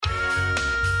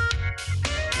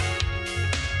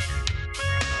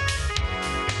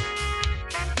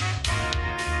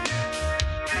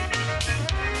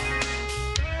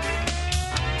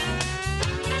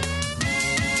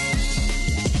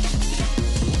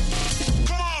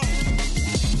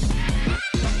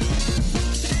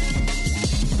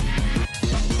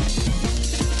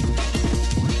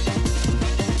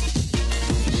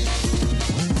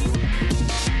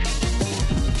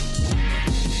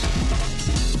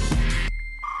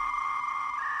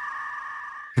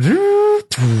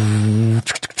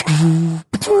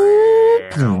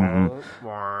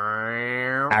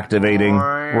Activating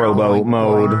robo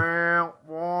mode.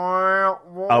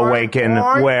 Awaken.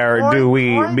 Where do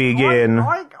we begin?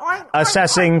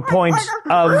 Assessing points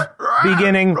of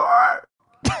beginning.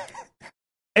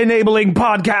 Enabling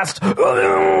podcast.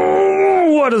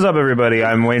 What is up, everybody?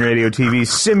 I'm Wayne Radio TV,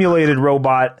 simulated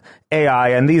robot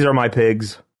AI, and these are my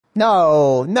pigs.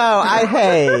 No, I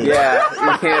hate. Yeah,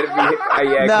 you can't be.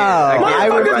 I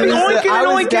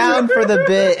was down for the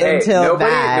bit until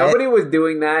that. Nobody was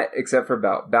doing that except for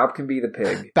Balp. Balp can be the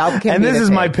pig. And this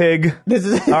is my pig. This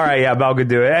is all right. Yeah, Balp could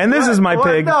do it. And this is my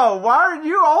pig. No, why aren't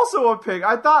you also a pig?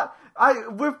 I thought.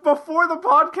 Before the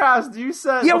podcast, you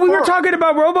said... Yeah, we were talking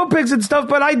about RoboPigs and stuff,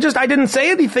 but I didn't say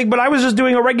anything, but I was just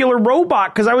doing a regular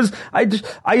robot, because I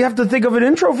have to think of an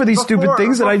intro for these stupid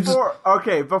things,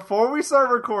 Okay, before we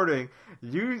start recording,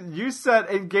 you said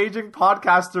engaging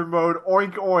podcaster mode,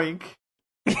 oink oink.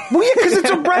 Well, yeah, because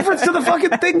it's a reference to the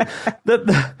fucking thing.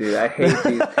 Dude, I hate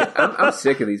these pigs. I'm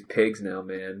sick of these pigs now,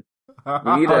 man.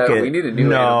 We need a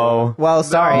new animal. Well,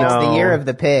 sorry, it's the year of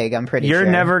the pig, I'm pretty sure.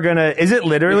 You're never gonna... Is it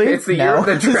literally? It's the year of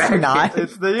the dragon. It's not.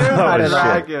 It's the year of the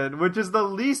dragon, which is the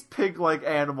least pig-like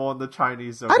animal in the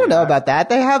Chinese zodiac. I don't know about that.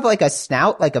 They have like a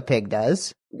snout like a pig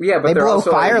does. Yeah, but they they're blow also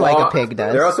fire like a pig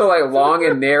does. They're also like long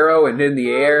and narrow and in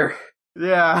the air.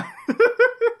 Yeah.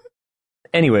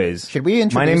 Anyways, should we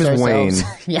introduce my name is ourselves?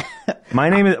 Wayne. Yeah. My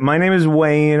name is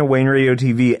Wayne Radio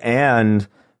TV, and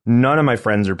none of my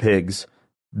friends are pigs.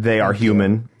 They are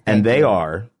human, and they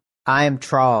are... I am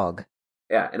Trog.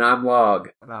 Yeah, and I'm Log.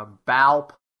 And I'm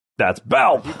Balp. That's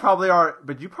Balp. You probably are,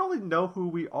 but you probably know who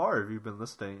we are if you've been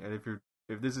listening, and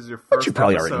if this is your first But you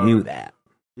probably episode, already knew that.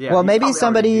 Yeah, well, maybe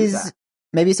somebody's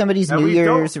New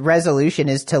Year's resolution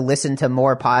is to listen to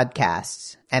more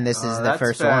podcasts, and this is the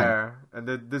first fair. One.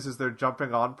 And this is their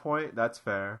jumping on point. That's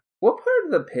fair. What part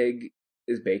of the pig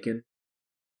is bacon?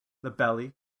 The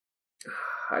belly.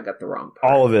 I got the wrong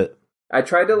part. All of it. I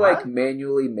tried to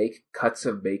manually make cuts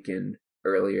of bacon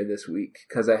earlier this week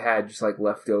because I had just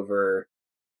leftover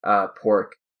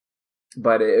pork,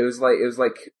 but it was like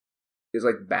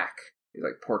back. It was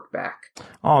like pork back.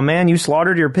 Oh man, you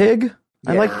slaughtered your pig?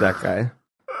 Yeah. I like that guy.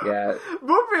 Yeah.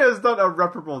 Movie has done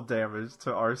irreparable damage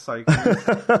to our psyche.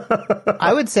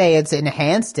 I would say it's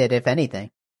enhanced it, if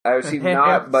anything. I was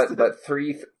not, but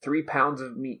 3 pounds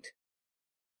of meat.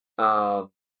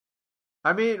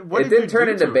 I mean, it didn't turn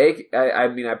into bacon. I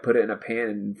mean, I put it in a pan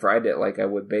and fried it like I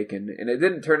would bacon, and it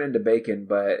didn't turn into bacon,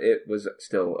 but it was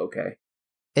still okay.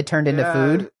 It turned into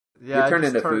food? Yeah, it turned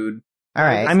into food. All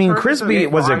right. I mean, crispy.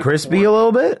 Was it crispy a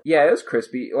little bit? Yeah, it was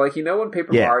crispy. Like, you know when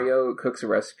Paper Mario cooks a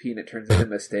recipe and it turns into a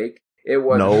mistake? It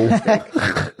wasn't a mistake.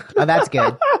 Oh, that's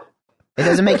good. It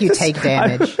doesn't make you take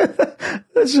damage.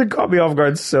 That shit caught me off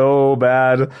guard so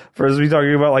bad. First, we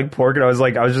talking about pork, and I was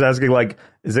just asking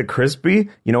is it crispy?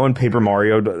 You know, when Paper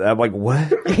Mario, I'm like,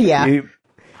 what? Yeah,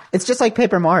 it's just like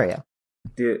Paper Mario.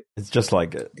 Dude, it's just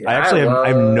like it. Dude, I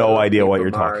have no idea what you're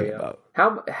talking about.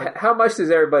 How much does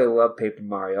everybody love Paper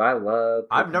Mario?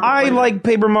 I like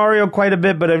Paper Mario quite a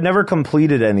bit, but I've never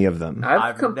completed any of them.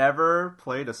 I've never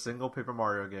played a single Paper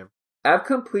Mario game. I've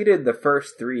completed the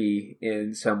first 3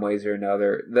 in some ways or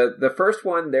another. The first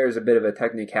one, there's a bit of a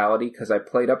technicality because I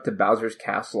played up to Bowser's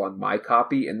Castle on my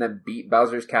copy and then beat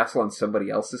Bowser's Castle on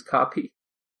somebody else's copy,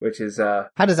 which is how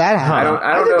does that happen?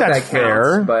 I don't know if that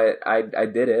counts, but I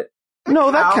did it.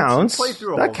 No, that counts.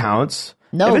 That counts.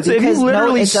 No, if you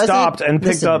literally stopped and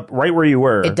picked up right where you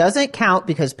were. It doesn't count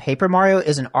because Paper Mario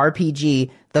is an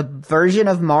RPG. The version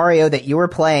of Mario that you were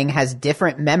playing has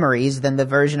different memories than the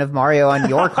version of Mario on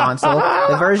your console.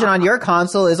 The version on your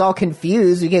console is all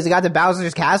confused because he got to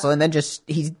Bowser's Castle and then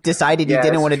he decided he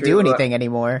didn't want to do anything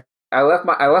anymore. I left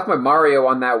my Mario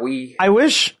on that Wii. I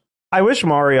wish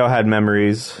Mario had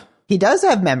memories. He does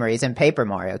have memories in Paper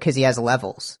Mario because he has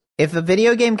levels. If a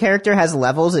video game character has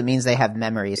levels, it means they have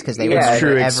memories because they it's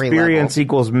true. Every Experience level.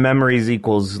 Equals memories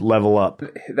equals level up.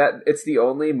 It's the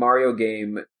only Mario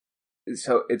game.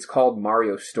 So it's called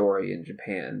Mario Story in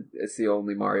Japan. It's the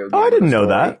only Mario game. Oh, I didn't know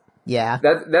that. Yeah,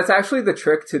 that's actually the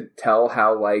trick to tell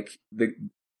how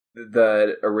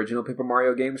the original Paper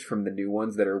Mario games from the new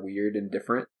ones that are weird and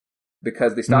different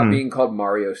because they stopped being called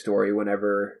Mario Story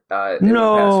whenever they went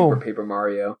past Super Paper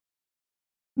Mario.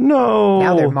 No,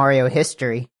 now they're Mario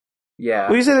History. Yeah.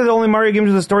 Well, you say they're the only Mario games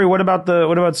with a story. What about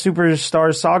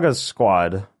Superstar Saga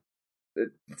Squad?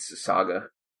 It's a saga.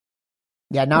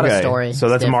 Yeah, not a story. So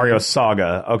that's Mario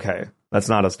Saga. Okay, that's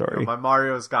not a story. My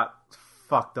Mario's got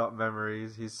fucked up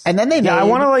memories. And then they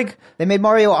made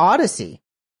Mario Odyssey.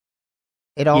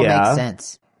 It all makes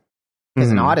sense because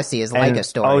an Odyssey is like a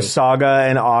story. Oh, Saga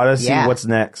and Odyssey. Yeah. What's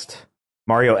next?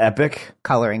 Mario Epic.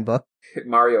 Coloring book.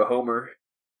 Mario Homer.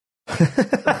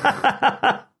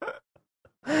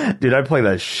 Dude, I play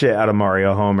the shit out of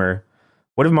Mario Homer.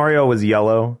 What if Mario was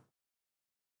yellow?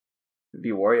 It'd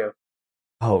be Wario.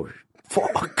 Oh,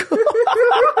 fuck.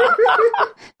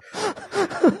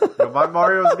 Yo, my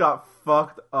Mario's got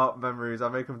fucked up memories. I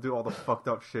make him do all the fucked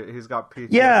up shit. He's got PTSD.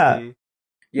 Yeah.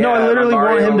 No, I literally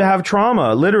want him to have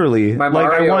trauma. Literally. My like,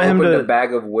 Mario I want him opened to. a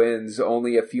bag of wins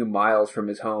only a few miles from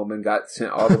his home and got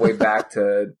sent all the way back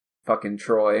to fucking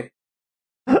Troy.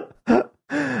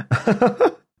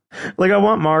 Like, I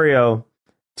want Mario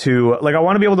to, like, I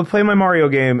want to be able to play my Mario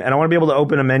game, and I want to be able to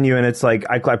open a menu, and it's like,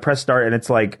 I press start, and it's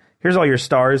like, here's all your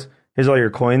stars, here's all your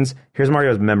coins, here's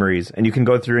Mario's memories, and you can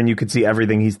go through and you can see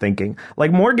everything he's thinking.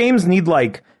 Like, more games need,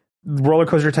 like, Roller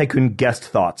Coaster Tycoon guest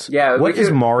thoughts. Yeah, what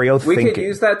is Mario thinking? We could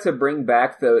use that to bring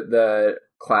back the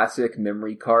classic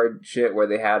memory card shit where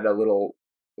they had a little,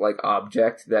 like,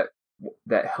 object that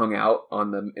hung out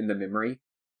in the memory.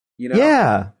 You know?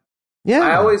 Yeah.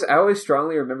 I always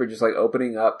strongly remember just like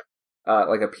opening up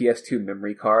like a PS2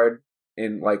 memory card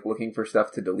and like looking for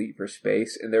stuff to delete for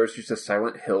space, and there was just a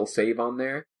Silent Hill save on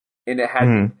there, and it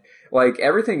had like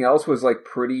everything else was like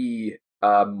pretty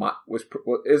it was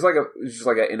just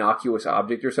like an innocuous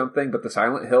object or something, but the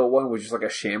Silent Hill one was just like a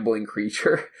shambling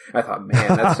creature. I thought,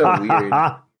 man, that's so weird.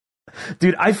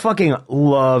 Dude, I fucking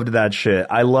loved that shit.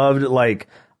 I loved, like,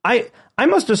 I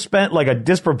must have spent like a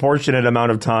disproportionate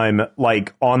amount of time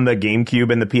like on the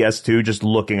GameCube and the PS2 just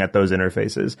looking at those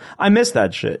interfaces. I miss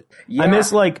that shit. Yeah. I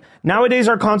miss, like, nowadays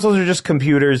our consoles are just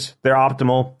computers. They're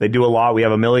optimal. They do a lot. We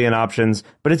have a million options,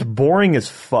 but it's boring as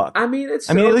fuck. I mean, at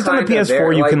least on the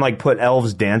PS4 you can like put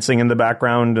elves dancing in the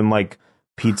background and like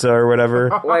pizza or whatever.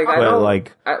 Like,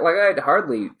 I'd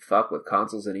hardly fuck with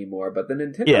consoles anymore, but the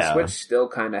Nintendo Switch still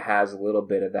kind of has a little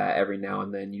bit of that every now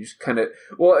and then. You just kind of,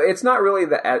 it's not really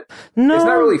it's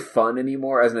not really fun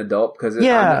anymore as an adult, because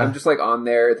I'm just like on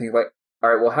there thinking like, all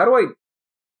right, well, how do I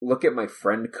look at my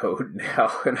friend code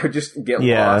now? And I just get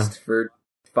lost for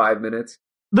 5 minutes.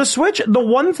 The Switch, the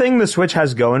one thing the Switch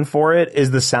has going for it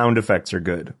is the sound effects are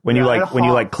good. When you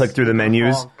click through the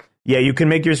menus, you can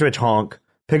make your Switch honk.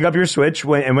 Pick up your Switch,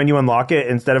 when you unlock it,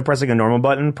 instead of pressing a normal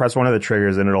button, press one of the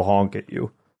triggers and it'll honk at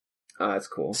you. Oh, that's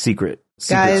cool. Secret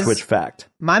Guys, Switch fact.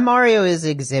 My Mario is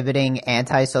exhibiting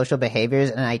antisocial behaviors,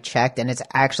 and I checked, and it's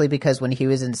actually because when he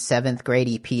was in 7th grade,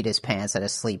 he peed his pants at a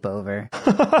sleepover.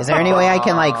 Is there any way I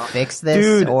can, like, fix this?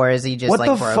 Dude, or is he just,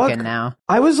 like, broken now?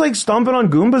 I was, like, stomping on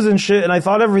Goombas and shit, and I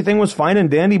thought everything was fine and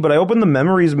dandy, but I opened the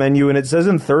memories menu, and it says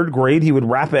in 3rd grade he would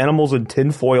wrap animals in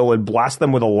tinfoil and blast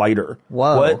them with a lighter.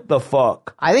 Whoa. What the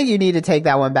fuck? I think you need to take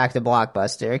that one back to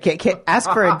Blockbuster. Ask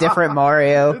for a different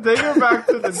Mario. Take it back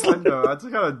to Nintendo. That's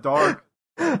kind of dark.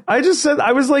 I just said,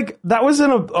 I was like, that was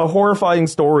in a horrifying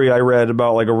story I read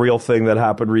about like a real thing that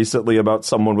happened recently about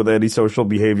someone with antisocial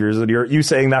behaviors, and you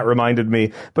saying that reminded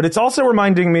me. But it's also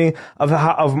reminding me of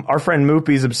our friend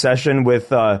Moopy's obsession with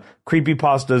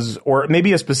creepypastas, or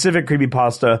maybe a specific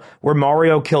creepypasta where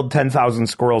Mario killed 10,000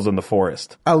 squirrels in the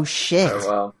forest. Oh shit!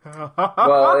 Oh,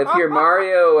 well, if your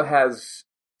Mario has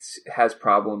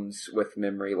problems with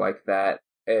memory like that,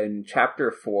 in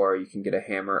Chapter 4, you can get a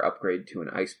hammer upgrade to an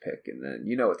ice pick, and then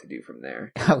you know what to do from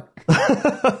there. Oh.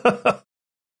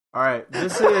 All right,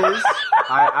 this is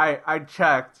I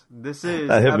checked. This is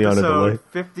episode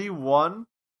 51.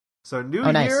 So new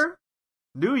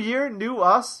year, new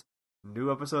us,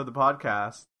 new episode of the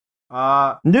podcast.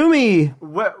 New me.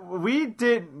 We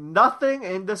did nothing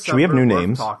in December. Should we have new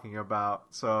names? Talking about,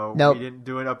 so nope. We didn't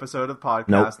do an episode of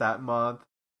podcast that month.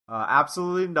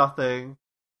 Absolutely nothing.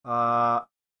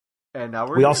 And now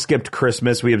we all skipped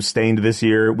Christmas. We abstained this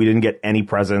year. We didn't get any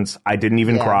presents. I didn't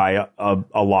even cry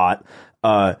a lot.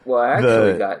 Well, I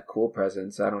actually got cool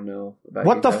presents. I don't know about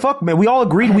what the fuck, man. We all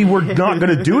agreed we were not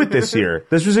going to do it this year.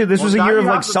 This was a year of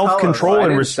like self-control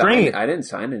and restraint. I didn't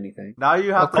sign anything. Now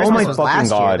you have to. Oh my fucking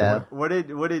god! Year,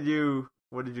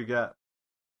 what did you get?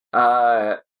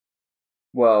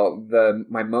 Well,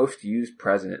 my most used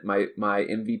present, my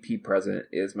MVP present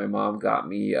is my mom got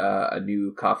me a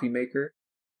new coffee maker,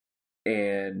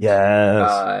 and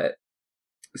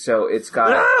so it's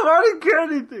got. I didn't get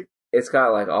anything. It's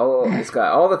got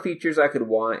all the features I could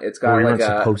want. It's got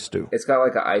It's got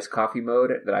like an iced coffee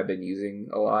mode that I've been using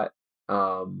a lot,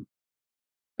 and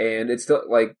it's still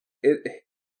like it.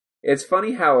 It's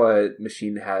funny how a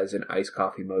machine has an iced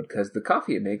coffee mode, because the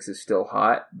coffee it makes is still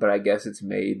hot, but I guess it's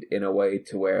made in a way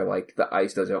to where like the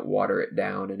ice doesn't water it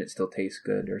down and it still tastes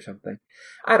good or something.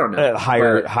 I don't know.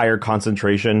 Higher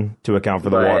concentration to account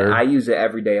for the water. I use it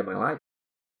every day of my life.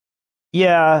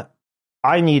 Yeah,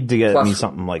 I need to get me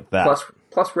something like that.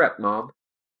 Plus rep, Mom.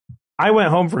 I went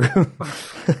home for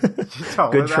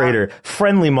good trader,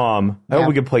 friendly mom. I hope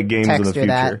we can play games in the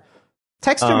future.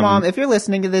 Text your mom. If you're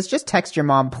listening to this, just text your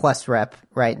mom plus rep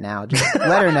right now. Just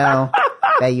let her know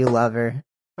that you love her.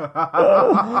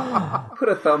 Put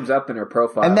a thumbs up in her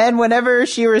profile. And then whenever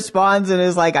she responds and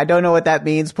is like, I don't know what that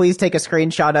means, please take a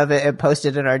screenshot of it and post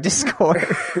it in our Discord.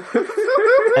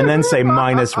 And then say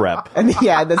minus rep. And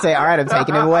then say, all right, I'm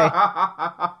taking it away.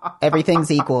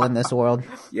 Everything's equal in this world.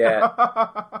 Yeah.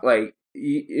 Like,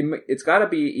 it's got to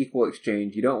be equal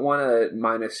exchange. You don't want to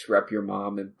minus rep your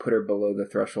mom and put her below the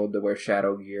threshold to wear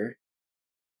shadow gear.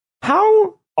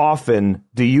 How often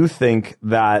do you think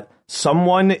that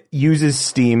someone uses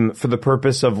Steam for the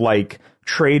purpose of like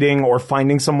trading or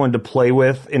finding someone to play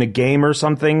with in a game or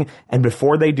something, and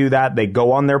before they do that, they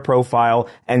go on their profile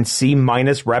and see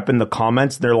minus rep in the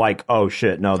comments? They're like, oh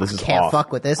shit, no, this is can't off.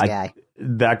 Fuck with this guy.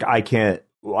 I can't.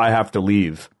 I have to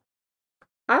leave.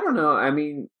 I don't know. I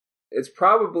mean, it's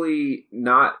probably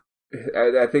not.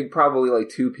 I think probably like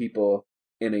 2 people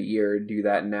in a year do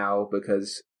that now,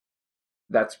 because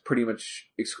that's pretty much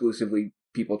exclusively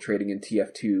people trading in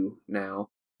TF2 now.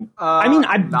 I mean,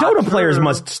 Dota players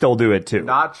must still do it too.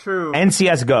 Not true. And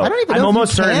CSGO. I'm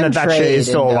almost certain that shit is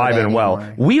still alive and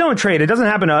well. We don't trade. It doesn't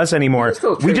happen to us anymore.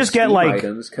 We just get like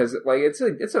items, because like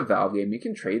it's a Valve game. You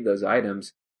can trade those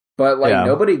items, but like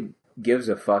nobody gives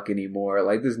a fuck anymore.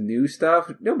 Like this new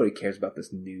stuff, nobody cares about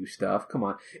this new stuff. Come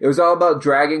on, it was all about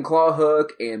Dragon Claw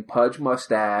Hook and Pudge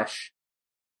Mustache,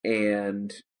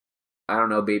 and I don't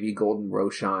know, Baby Golden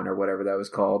Roshan or whatever that was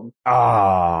called.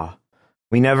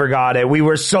 We never got it. We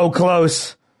were so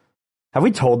close. Have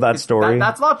we told that story?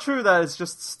 That's not true that it's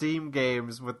just Steam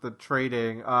games with the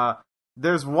trading.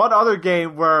 There's one other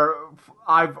game where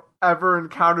I've ever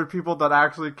encountered people that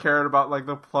actually cared about like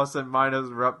the plus and minus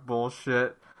rep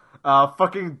bullshit.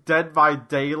 Fucking Dead by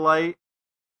Daylight.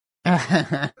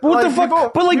 What the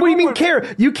fuck? But like, what do you mean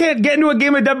care? You can't get into a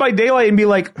game of Dead by Daylight and be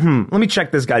like, let me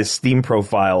check this guy's Steam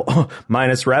profile.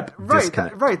 Minus rep,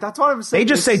 disconnect. Right, that's what I'm saying. They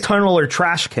just say tunnel or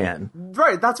trash can.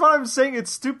 Right, that's what I'm saying. It's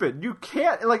stupid. You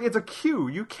can't, like, it's a queue.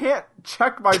 You can't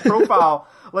check my profile,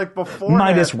 like, beforehand.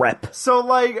 Minus rep. So,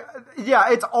 like,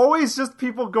 yeah, it's always just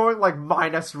people going, like,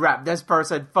 minus rep. This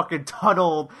person fucking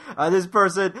tunneled. This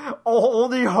person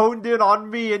only honed in on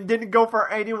me and didn't go for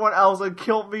anyone else and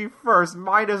killed me first.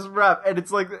 Minus rep. And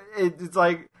it's like,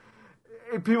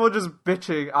 people just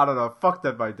bitching. I don't know. Fuck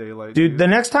Dead by Daylight. Dude, the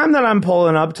next time that I'm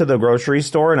pulling up to the grocery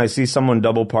store and I see someone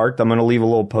double parked, I'm going to leave a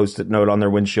little Post-it note on their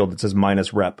windshield that says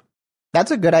minus rep.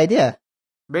 That's a good idea.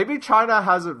 Maybe China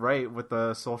has it right with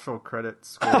the social credit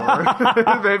score.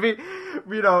 Maybe,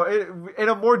 you know, in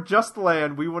a more just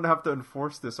land, we wouldn't have to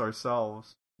enforce this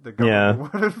ourselves. The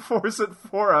government would enforce it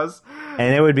for us.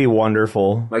 And it would be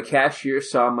wonderful. My cashier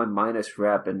saw my minus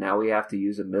rep, and now we have to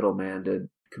use a middleman to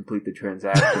complete the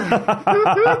transaction.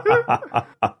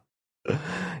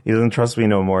 He doesn't trust me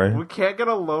no more. We can't get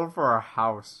a loan for our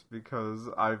house because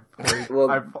I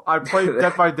played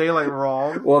Dead by Daylight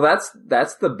wrong. Well,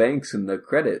 that's the banks and the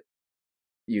credit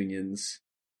unions.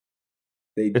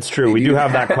 It's true. We do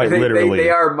have that quite literally. They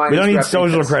are minus. We don't need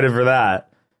social credit for that.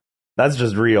 That's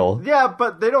just real. Yeah,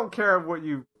 but they don't care what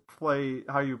you play,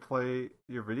 how you play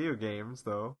your video games,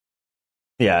 though.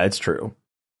 Yeah, it's true.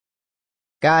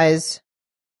 Guys,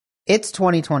 it's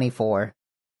 2024.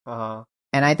 Uh-huh.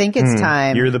 And I think it's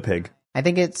time. Year of the Pig. I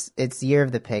think it's Year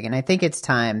of the Pig, and I think it's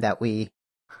time that we.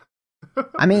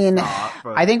 I mean,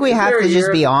 I think we have to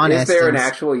just be honest. Is there an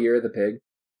actual Year of the Pig?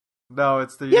 No,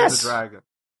 it's the Year of the Dragon.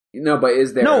 No, but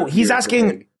is there? No, he's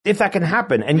asking if that can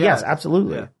happen, and yes,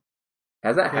 absolutely. Yeah.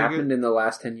 Has that happened in the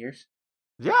last 10 years?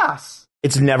 Yes.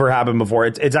 It's never happened before.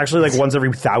 It's actually like once every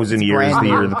 1,000 years the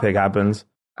Year of the Pig happens.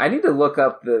 I need to look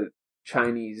up the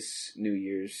Chinese New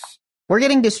Year's. We're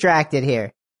getting distracted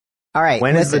here. All right.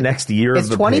 When is the next Year of the Pig?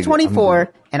 It's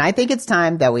 2024, and I think it's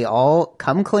time that we all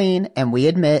come clean and we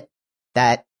admit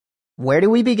that where do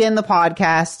we begin the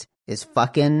podcast is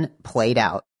fucking played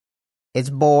out. It's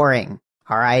boring.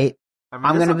 All right.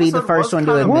 I'm going to be the first one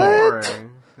to admit it.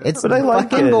 It's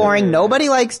fucking boring. Nobody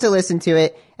likes to listen to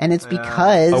it, and it's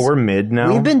because we're mid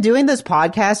now. We've been doing this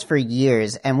podcast for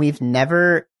years, and we've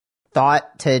never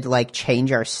thought to like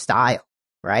change our style,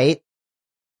 right?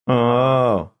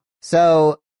 Oh.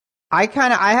 So I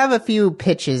have a few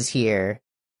pitches here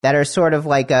that are sort of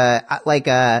like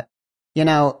a you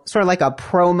know, sort of like a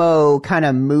promo kind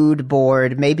of mood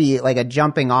board, maybe like a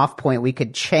jumping off point. We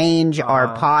could change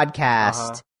our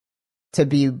podcast to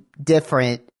be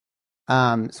different. So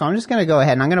I'm just going to go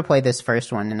ahead and I'm going to play this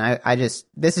first one. And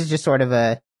this is just sort of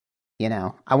a, you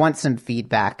know, I want some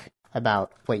feedback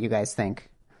about what you guys think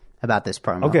about this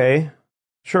promo. Okay.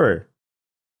 Sure.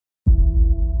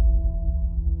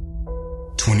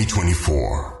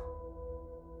 2024.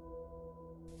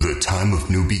 The time of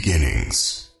new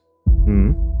beginnings.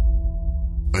 Hmm.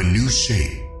 A new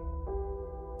shape.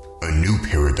 A new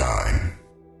paradigm.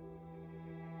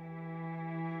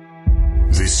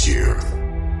 This year,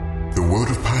 the world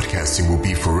of podcasting will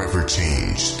be forever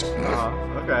changed.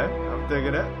 Okay, I'm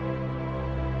digging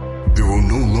it. There will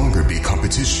no longer be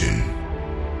competition.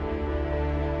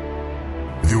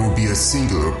 There will be a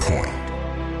singular point.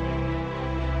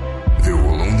 There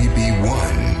will only be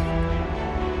one.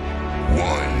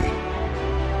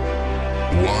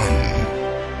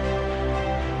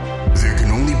 There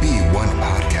can only be one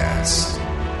podcast.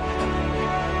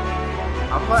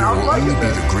 There will only be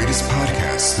the greatest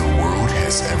podcast the world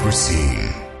has ever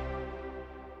seen.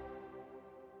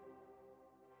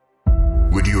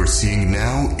 What you are seeing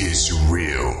now is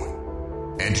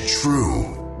real and true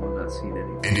I'm not seeing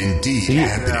anything. and indeed Yeah,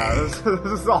 happening.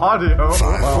 this is audio.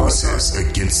 Five voices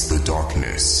against the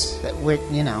darkness. That we're,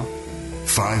 you know.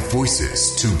 5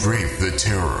 voices to brave the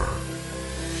terror.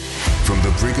 From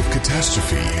the brink of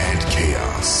catastrophe and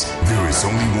chaos, there is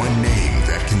only one name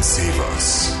that can save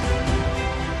us.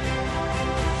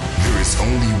 There is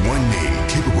only one name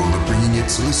capable of bringing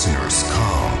its listeners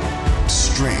calm,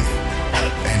 strength,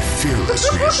 and fearless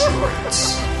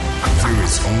reassurance. There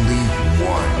is only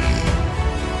one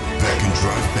that can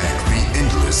drive back the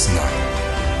endless night.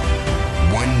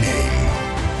 One name,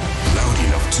 loud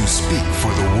enough to speak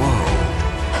for the world.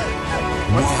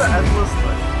 What's the endless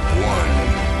thing?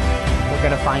 We're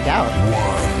gonna find out.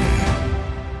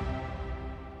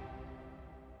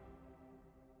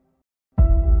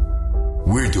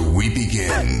 Where do we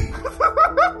begin?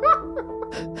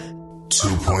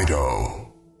 2.0.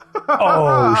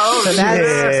 Oh, So shit.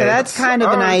 that's kind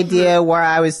of an idea where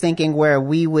I was thinking where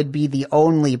we would be the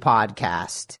only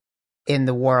podcast in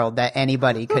the world that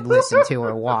anybody could listen to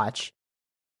or watch.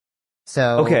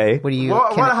 So Okay. what do you?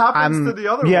 What happens to the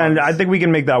other Yeah, ones? and I think we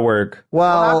can make that work. What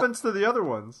Well, happens to the other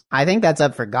ones? I think that's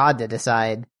up for God to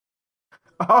decide.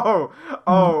 Oh,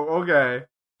 okay.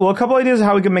 Well, a couple ideas of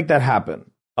how we can make that happen.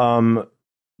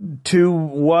 2,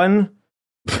 1.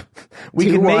 We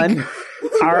could 2-1. make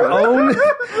our own.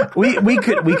 We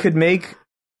could make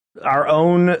our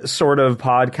own sort of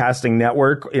podcasting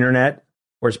network, internet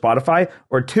or Spotify.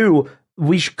 Or 2,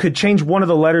 we could change one of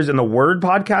the letters in the word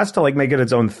podcast to like make it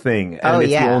its own thing, and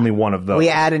it's the only one of those. We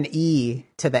add an E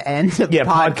to the end of yeah,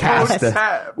 podcast.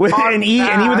 podcast with an E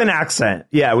with an accent.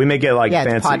 Yeah, we make it like Yeah,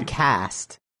 fancy it's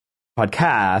podcast.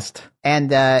 podcast.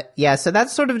 And yeah, so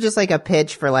that's sort of just like a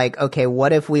pitch for like, okay,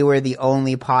 what if we were the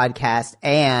only podcast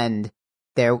and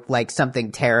there like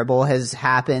something terrible has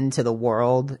happened to the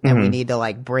world and we need to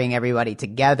like bring everybody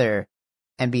together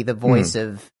and be the voice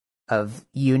of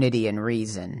unity and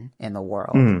reason in the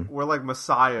world. We're like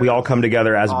messiahs. We all come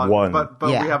together as one. But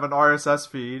Yeah. we have an RSS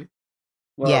feed.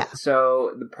 Well, Yeah.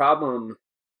 So the problem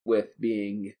with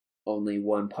being only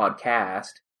one podcast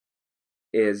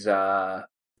is I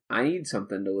need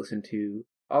something to listen to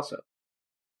also.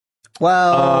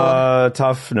 Well,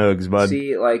 Tough nugs, bud.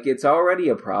 See, like, it's already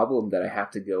a problem that I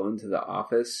have to go into the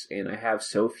office and I have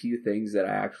so few things that I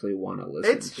actually want to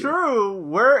listen to. It's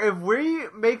true. If we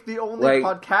make the only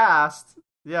Like- podcast,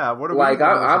 yeah, what are Like, we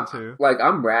going to I'm listen to? like,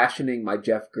 I'm rationing my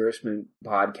Jeff Gerstmann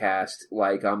podcast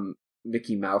like I'm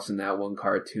Mickey Mouse in that one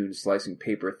cartoon slicing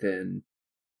paper thin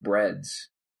breads,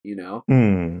 you know?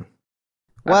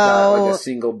 I've got, like, a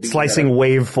single bean Slicing that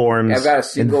waveforms I've got a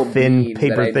single in thin, bean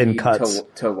paper that I thin need cuts.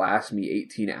 to last me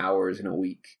 18 hours in a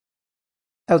week.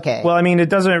 okay. Well, I mean, it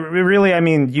doesn't really. I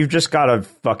mean, you've just got to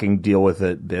fucking deal with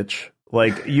it, bitch.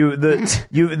 Like you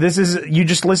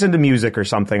just listen to music or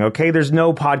something. Okay, there's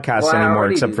no podcasts Well, I anymore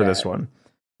already except do for that. this one.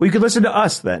 Well, you could listen to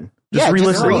us then. Just yeah,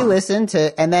 re-listen. just re-listen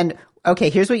to, and then, okay,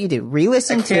 here's what you do.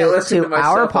 Re-listen I can't listen to to our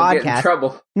myself, I'll get in podcast.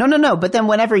 trouble. No, but then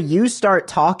whenever you start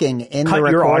talking in Cut the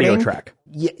recording, your audio track.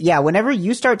 Yeah, whenever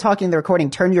you start talking in the recording,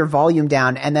 turn your volume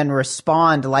down and then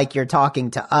respond like you're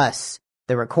talking to us,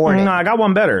 the recording. No, I got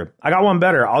one better.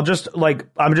 I'm just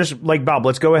like Bob.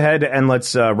 Let's go ahead and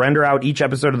let's render out each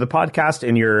episode of the podcast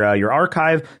in your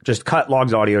archive. Just cut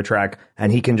Log's audio track,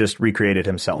 and he can just recreate it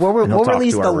himself. We'll and he'll talk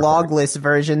release to the our recording. logless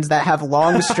versions that have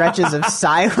long stretches of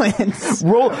silence.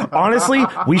 Honestly,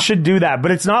 we should do that,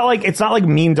 but it's not like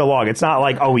mean to Log. It's not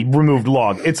like, oh, we removed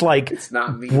Log. It's like It's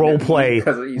not mean to role me play.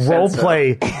 because you said Role so.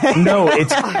 play. No,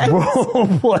 it's role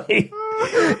play.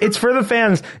 It's for the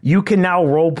fans. You can now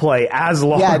role play as Yeah,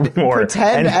 Logmore.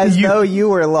 pretend as though you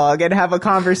were Log and have a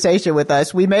conversation with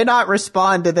us. We may not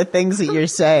respond to the things that you're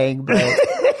saying, but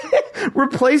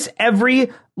replace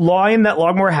every line that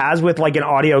Logmore has with like an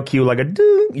audio cue, like a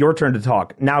ding, your turn to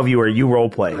talk. Now, viewer, you role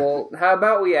play. Well, how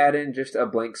about we add in just a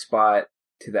blank spot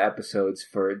to the episodes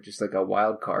for just like a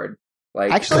wild card?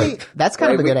 Like, Actually, that's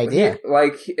kind of a good idea.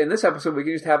 Like in this episode, we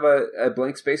can just have a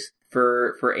blank space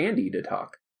for Andy to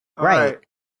talk. Right.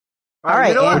 All right,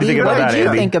 you know Andy, what what did you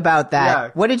Andy? think about that?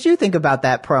 Yeah. What did you think about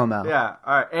that promo? Yeah.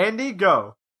 All right, Andy,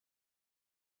 go.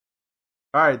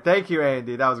 All right, thank you,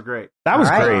 Andy. That was great. That was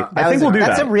All right. great. I think we'll do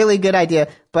That's that. a really good idea.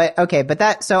 But okay,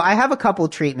 so I have a couple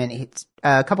treatments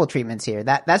here.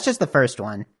 That's just the first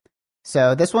one.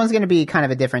 So this one's going to be kind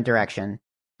of a different direction.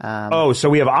 So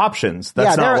we have options.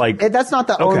 That's not like that's not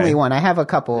the only one. I have a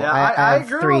couple. Yeah, I have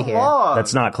agree 3 with here. Log.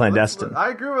 That's not clandestine. I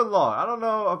agree with Law. I don't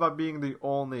know about being the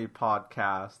only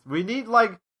podcast. We need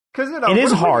because it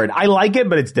is hard. I like it,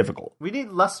 but it's difficult. We need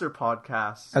lesser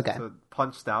podcasts to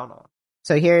punch down on.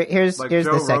 So here's Like the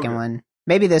Joe second Rogan. one.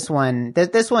 Maybe this one.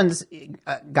 This one's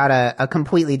got a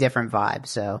completely different vibe.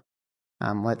 So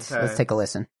let's take a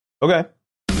listen. Okay.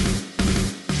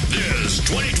 This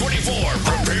 2024,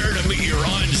 prepare to meet your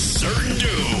uncertain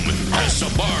doom as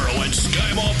Sabaro and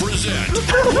SkyMall present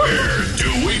Where Do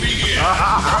We Begin?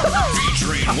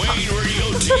 Featuring Wayne Radio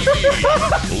TV,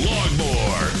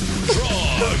 Logmore,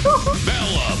 Trog,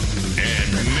 Bellum,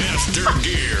 and Master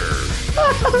Gear.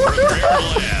 Prepare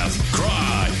to laugh,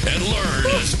 cry, and learn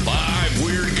as 5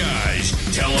 weird guys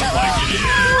tell it like it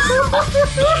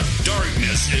is. The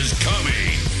darkness is coming.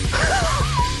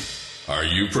 Are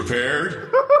you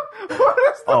prepared?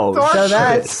 Oh, Dark so shit.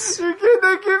 that's-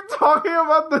 they keep talking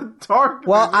about the dark.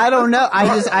 Well, I don't know. I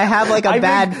have like a I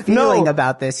bad think- feeling no.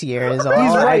 about this year. Is all.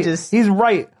 He's right. He's He's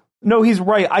right. No, he's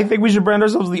right. I think we should brand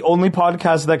ourselves the only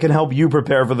podcast that can help you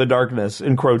prepare for the darkness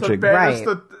encroaching. Right.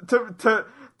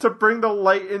 To bring the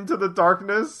light into the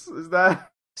darkness. Is that?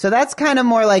 So that's kind of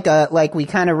more like we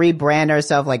kind of rebrand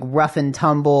ourselves like rough and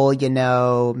tumble, you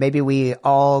know, maybe we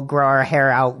all grow our hair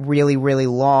out really, really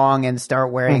long and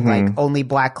start wearing like only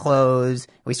black clothes.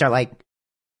 We start like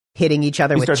hitting each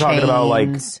other We with start chains. talking about like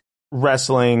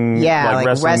wrestling, yeah, like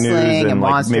wrestling news and and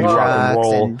like monster maybe rock and trucks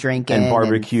roll and drinking and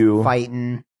barbecue. and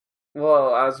fighting.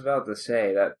 Well, I was about to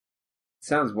say that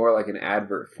sounds more like an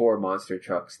advert for monster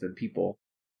trucks than people.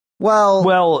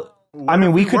 Well, I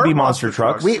mean, we could were be monster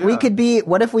trucks. We yeah. could be.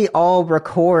 What if we all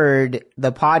record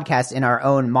the podcast in our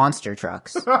own monster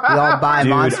trucks? We all buy Dude,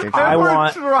 monster trucks. I And we're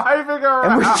want- driving around.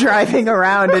 And we're driving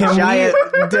around a Can we-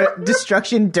 giant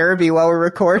destruction derby while we're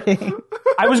recording.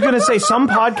 I was going to say some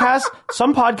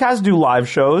podcasts do live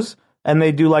shows and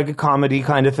they do like a comedy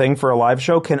kind of thing for a live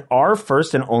show. Can our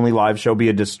first and only live show be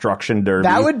a destruction derby?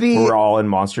 That would be- We're all in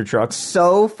monster trucks.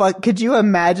 So fun. Could you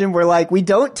imagine? We're like, we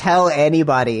don't tell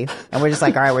anybody. And we're just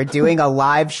like, all right, we're doing a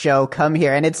live show. Come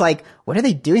here. And it's like, what are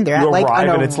they doing? They're You at like arrive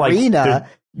an and it's like, arena.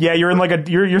 yeah, you're in like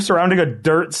you're surrounding a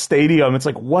dirt stadium. It's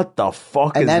like, what the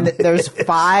fuck And is then this? there's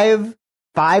five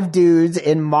dudes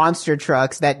in monster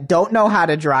trucks that don't know how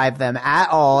to drive them at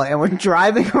all, and we're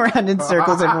driving around in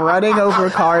circles and running over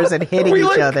cars and hitting We each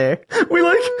like- other. We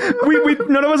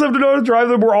none of us have to know how to drive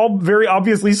them. We're all very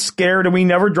obviously scared, and we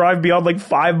never drive beyond like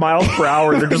 5 miles per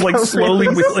hour. They're just like slowly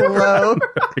Really wheeling. slow.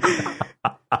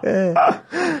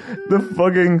 The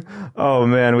fucking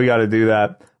man, we got to do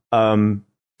that.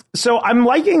 So I'm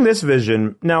liking this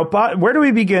vision now. Where do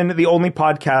we begin? The only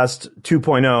podcast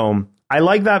 2.0. I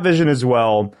like that vision as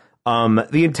well.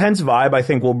 The intense vibe, I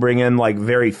think, will bring in like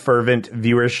very fervent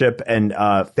viewership and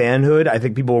fanhood. I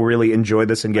think people will really enjoy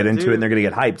this and get into it, and they're going to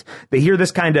get hyped. They hear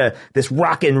this this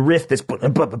rock and riff,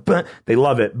 they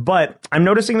love it. But I'm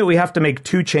noticing that we have to make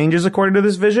 2 changes according to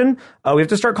this vision. We have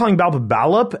to start calling Balp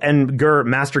Ballop and Gur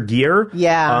Master Gear.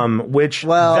 Yeah. Which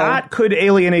Well- that could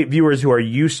alienate viewers who are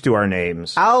used to our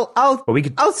names. I'll we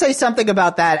could- I'll say something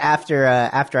about that after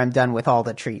I'm done with all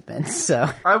the treatments. So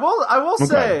I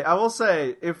will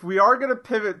say, if we are gonna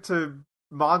pivot to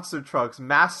monster trucks,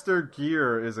 Master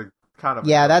Gear is a kind of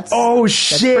yeah, that's Oh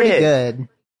shit! pretty good.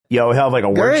 Yo, he'll have like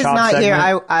a Gur is workshop not segment.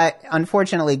 here. I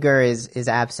unfortunately Gur is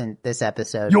absent this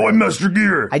episode. Yo, but I'm Master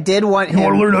Gear. I did want him You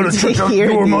want to learn how to trick out hear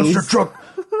your monster these, truck?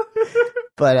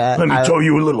 but Let me tell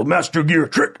you a little Master Gear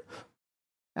trick.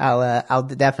 I'll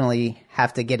definitely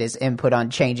have to get his input on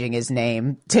changing his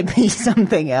name to be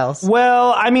something else.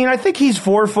 Well, I mean, I think he's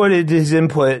forfeited his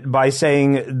input by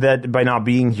saying that by not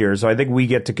being here. So I think we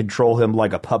get to control him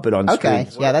like a puppet on Okay,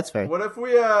 screen. yeah, that's fair. What if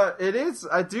we?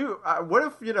 What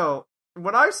if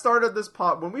when we started this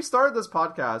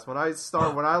podcast,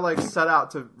 when I like set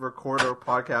out to record a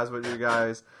podcast with you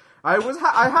guys, I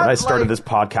started this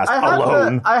podcast I had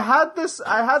alone. I had this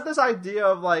idea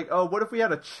of like, oh, what if we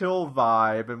had a chill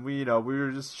vibe and we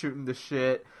were just shooting the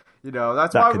shit.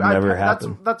 That's That why could never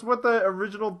happen. That's what the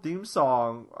original theme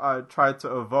song tried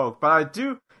to evoke. But I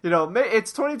do,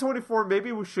 it's 2024.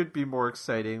 Maybe we should be more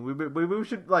exciting. We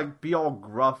should like be all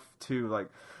gruff too, like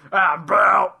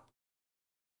bro.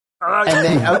 And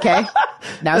then, okay.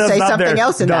 Now No, say stop something there.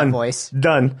 else in Done. that voice.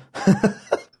 Done.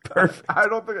 Perfect. I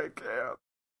don't think I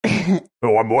can.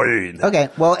 Oh, I'm Wayne. Okay,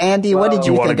 well, Andy, what did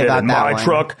you Want to think get about in that my one?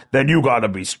 truck? Then you gotta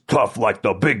be tough like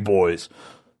the big boys.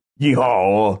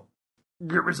 Yeehaw.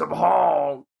 Give me some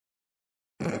hog.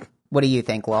 What do you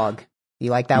think, Log?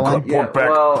 You like that one? Yeah,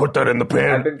 well, put that in the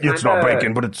pan. I've been It's not kinda-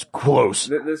 bacon, but it's close.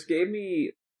 This gave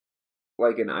me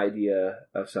like an idea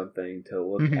of something to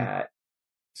look Mhm. at.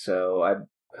 So I've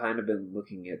kind of been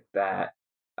looking at that.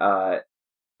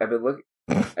 I've been looking.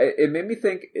 It made me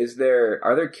think: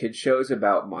 are there kids shows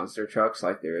about monster trucks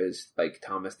like there is like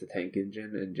Thomas the Tank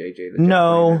Engine and JJ the Jet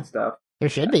No. Plane and stuff? There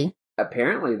should be.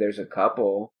 Apparently, there's a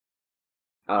couple.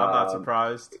 I'm not Um,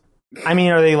 surprised. I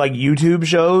mean, are they like YouTube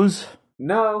shows?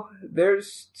 No,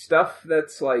 there's stuff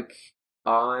that's like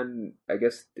on, I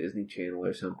guess, Disney Channel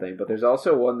or something. But there's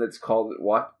also one that's called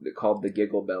the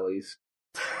Giggle Bellies.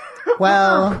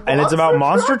 Well, And it's about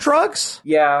monster trucks?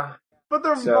 Yeah, But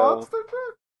they're So- monster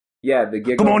trucks? yeah, the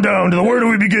Giggle. Come on down to the Where Do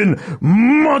We Begin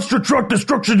Monster Truck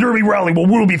Destruction Derby Rally, where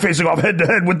we'll be facing off head to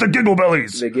head with the Giggle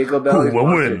Bellies. The Giggle Bellies Who will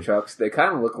monster win? trucks. They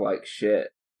kind of look like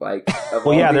shit. Like, of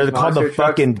Well, all yeah, these they're called the monster trucks-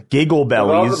 fucking Giggle Of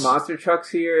all the Bellies. monster trucks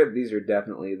here, these are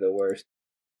definitely the worst.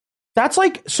 That's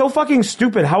like so fucking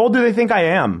stupid. How old do they think I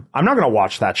am? I'm not gonna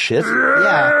watch that shit.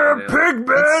 yeah, Pigman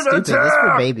it's stupid. It's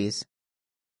for babies.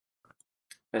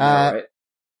 I know, right?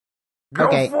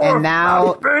 Okay, and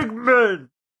now, Pigmen.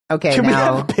 okay, Can we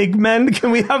now, have pigmen?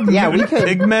 Can we have yeah, we mutant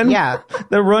could, pigmen yeah,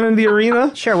 that run in the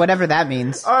arena? sure, whatever that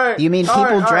means. All right, You mean all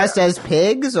people right, all dressed as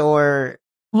pigs, or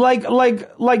Like the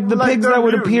Like pigs they're that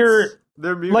would mutants. appear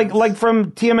They're mutants. like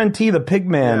from TMNT, the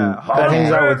Pigman Yeah. that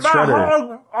hangs out with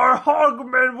Shredder. Our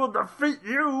hogmen will defeat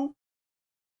you.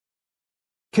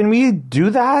 Can we do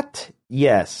that?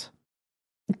 Yes.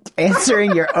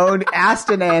 answering your own asked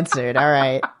and answered? All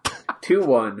right,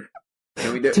 2-1.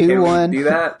 Can we do, 2-1. Can we do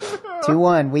that?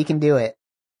 2-1, we can do it.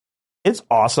 It's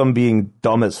awesome being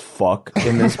dumb as fuck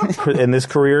in this in this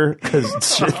career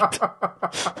because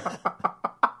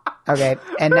Okay,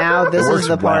 and now this works is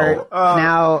the part. well.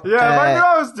 Now, Yeah,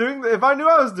 if I knew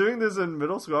I was doing this in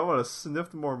middle school, I would have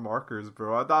sniffed more markers,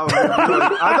 bro. I thought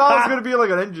I was gonna be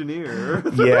like an engineer.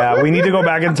 yeah, we need to go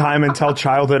back in time and tell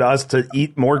childhood us to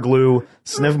eat more glue,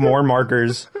 sniff more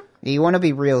markers, you want to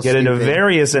be real get stupid. into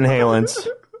various inhalants,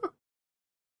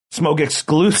 smoke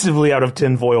exclusively out of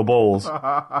tinfoil bowls.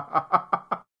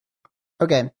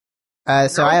 Okay,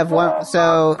 so I have one.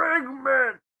 So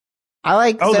I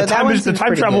like. Oh, so the that one time seems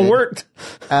pretty travel good. worked.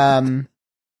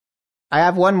 I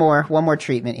have one more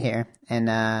treatment here, and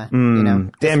you know,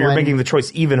 this Damn, you're one- making the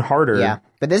choice even harder. Yeah,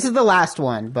 but this is the last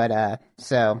one. But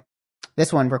so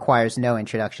this one requires no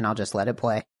introduction. I'll just let it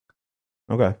play.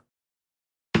 Okay.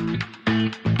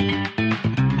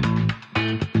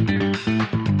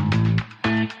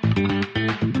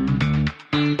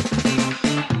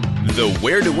 The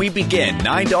Where Do We Begin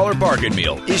 $9 bargain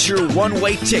meal is your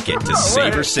one-way ticket to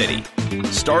Savor City.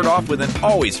 Start off with an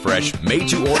always fresh,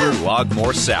 made-to-order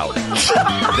Logmore salad.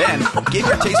 Then, give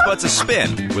your taste buds a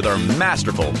spin with our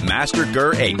masterful Master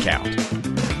Gur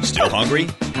 8-count. Still hungry?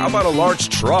 How about a large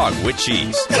trog with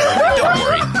cheese? Don't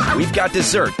worry, we've got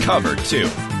dessert covered, too.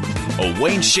 A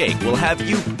Wayne Shake will have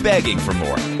you begging for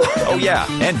more. Oh yeah,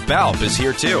 and Balp is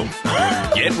here, too.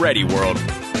 Get ready, world.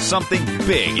 Something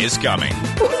big is coming.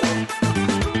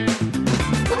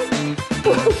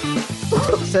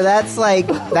 So that's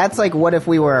like what if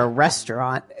we were a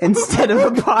restaurant instead of a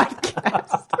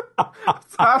podcast?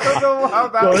 I don't know how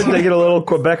that. Go ahead and take it a little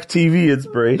Quebec TV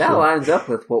inspiration. That lines up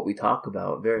with what we talk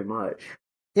about very much.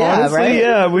 Yeah, Honestly, right.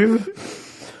 yeah,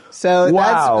 we've. So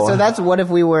Wow. that's what if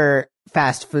we were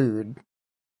fast food?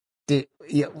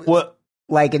 What?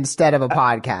 Like instead of a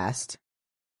podcast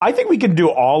I think we can do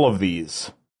all of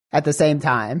these. at the same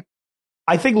time.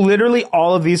 I think literally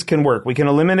all of these can work. We can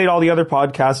eliminate all the other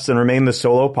podcasts and remain the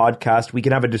solo podcast. We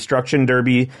can have a Destruction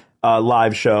Derby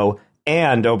live show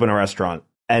and open a restaurant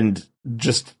and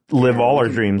just live all our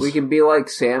dreams. We can be like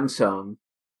Samsung.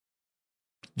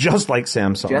 Just like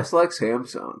Samsung. Just like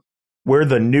Samsung. We're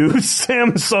the new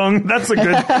Samsung. That's a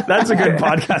good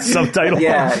podcast subtitle.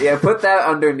 Yeah, put that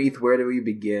underneath Where Do We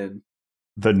Begin?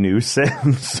 The new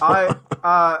Samsung.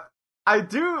 I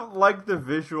do like the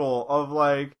visual of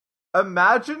like,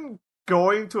 imagine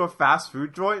going to a fast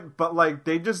food joint, but like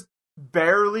they just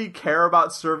barely care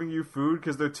about serving you food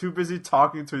because they're too busy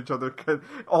talking to each other because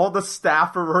all the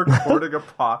staff are recording a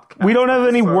podcast. We don't have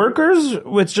any So- workers.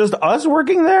 It's just us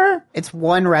working there. It's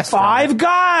one restaurant. 5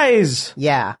 guys.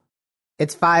 Yeah.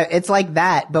 It's 5. It's like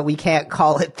that, but we can't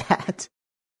call it that.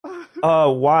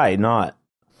 Why not?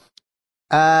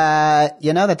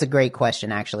 That's a great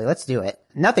question. Actually, let's do it.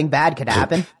 Nothing bad could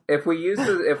happen. If we use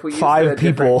Five the different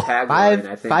people. tagline,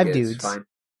 I think Five it's dudes. fine.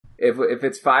 If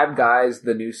it's five guys,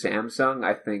 the new Samsung,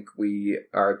 I think we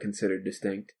are considered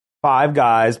distinct. 5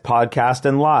 guys, podcast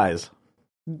and lies.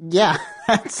 Yeah,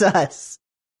 that's us.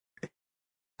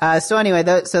 So anyway,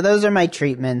 so those are my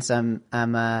treatments. Hope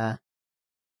that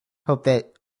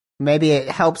maybe it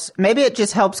helps. Maybe it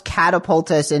just helps catapult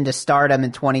us into stardom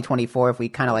in 2024 if we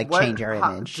kind of like change our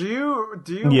image. Do you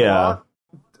Yeah.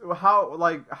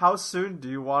 how soon do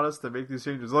you want us to make these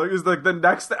changes? Like, is like the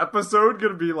next episode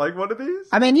gonna be like one of these?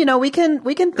 I mean, we can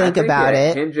think about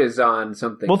it. Hinges on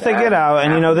something. We'll think it out.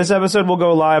 And, this episode will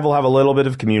go live. We'll have a little bit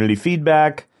of community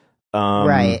feedback.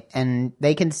 Right, and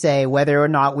they can say whether or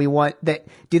not we want that.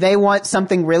 Do they want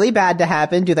something really bad to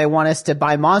happen? Do they want us to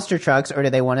buy monster trucks, or do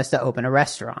they want us to open a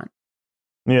restaurant?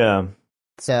 Yeah.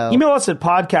 So Email us at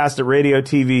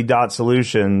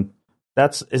podcast@radiotv.solution.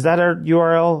 Is that our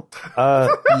URL?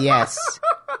 yes.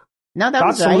 No, that Dot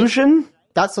was right. solution?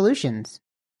 Dot solutions.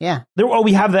 Yeah.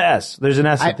 We have the S. There's an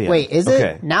S at the end. Wait, is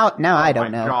Okay. it? Now I don't Oh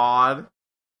my know. God.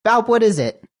 Balp, what is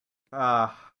it? I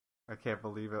can't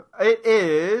believe it. It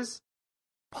is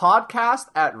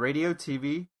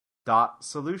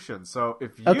podcast@radiotv.solution. So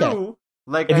if you Okay.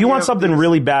 like, If you want something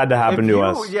really bad to happen to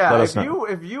us, let us know.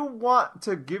 if you want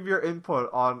to give your input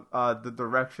on the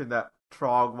direction that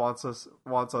Trog wants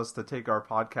us to take our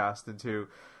podcast into,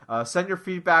 send your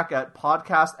feedback at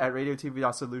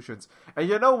podcast@radiotv.solutions. And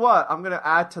you know what? I'm gonna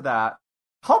add to that.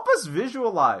 Help us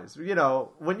visualize.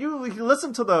 When you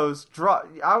listen to those,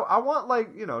 I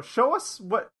want show us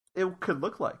what it could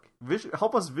look like.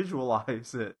 Help us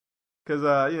visualize it, because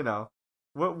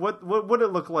what would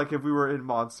it look like if we were in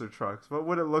monster trucks? What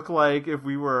would it look like if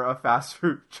we were a fast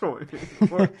food joint?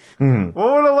 What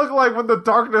would it look like when the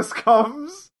darkness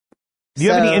comes? Do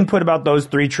you have any input about those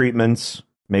 3 treatments?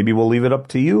 Maybe we'll leave it up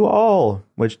to you all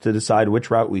to decide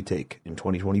which route we take in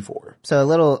 2024. So a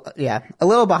little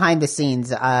behind the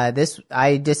scenes. I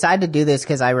decided to do this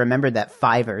because I remembered that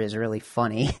Fiverr is really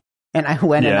funny, and I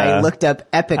went and I looked up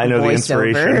epic I know the voiceover,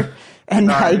 inspiration.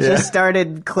 and I just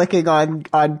started clicking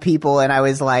on people, and I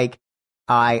was like,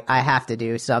 I have to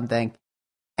do something,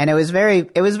 and it was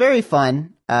very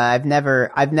fun. I've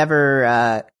never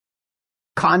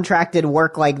contracted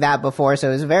work like that before, so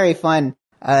it was very fun.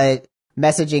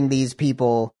 Messaging these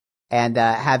people and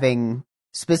having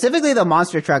specifically the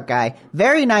monster truck guy,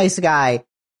 very nice guy,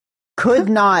 could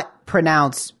not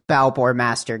pronounce Balp or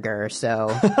Master Gur, so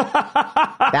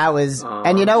that was.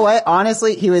 And you know what?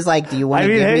 Honestly, he was like, "Do you want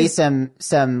to give me some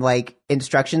like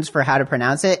instructions for how to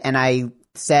pronounce it?" And I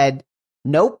said,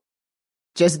 "Nope,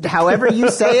 just however you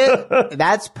say it,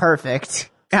 that's perfect."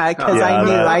 Because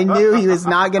I knew he was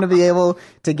not going to be able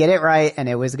to get it right, and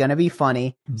it was going to be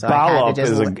funny. So I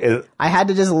had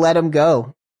to just let him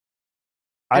go.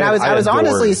 And I was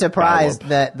honestly surprised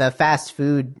that the fast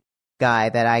food guy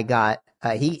that I got,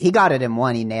 he got it in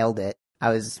one. He nailed it.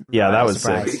 I was that was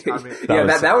surprised. sick.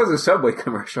 That was a Subway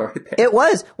commercial right there. It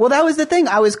was. Well, that was the thing.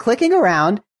 I was clicking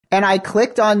around, and I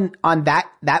clicked on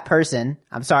that person.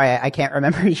 I'm sorry, I can't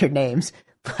remember your names,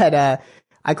 but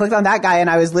I clicked on that guy, and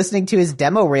I was listening to his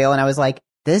demo reel, and I was like,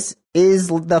 this is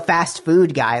the fast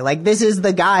food guy. Like, this is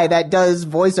the guy that does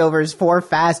voiceovers for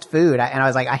fast food. And I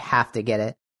was like, I have to get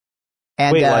it.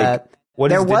 And he had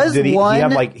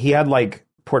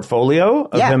portfolio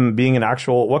of him being an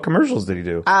actual, what commercials did he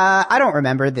do? I don't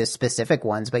remember the specific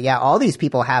ones, but yeah, all these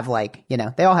people have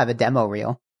they all have a demo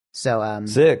reel. So,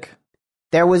 sick.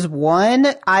 There was one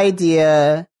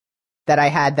idea that I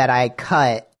had that I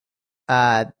cut,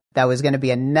 that was going to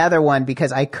be another one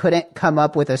because I couldn't come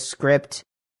up with a script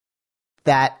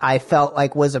that I felt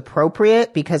like was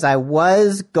appropriate because I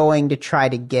was going to try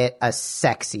to get a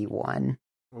sexy one.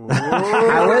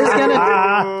 I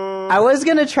was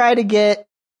gonna try to get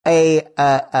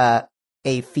a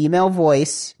female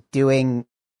voice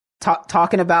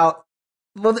talking about.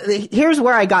 Well, here's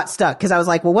where I got stuck because I was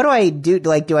like, well, what do I do?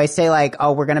 Like, do I say like,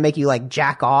 oh, we're gonna make you like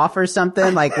jack off or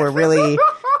something? Like we're really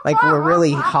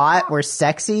hot, we're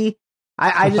sexy.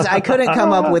 I couldn't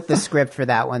come up with the script for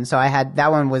that one, so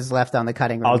that one was left on the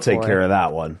cutting room. I'll take care of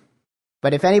that one.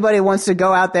 But if anybody wants to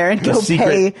go out there and go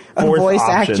pay a voice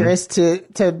actress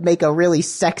to make a really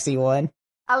sexy one,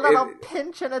 a little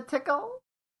pinch and a tickle.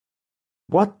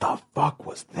 What the fuck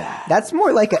was that? That's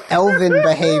more like an elven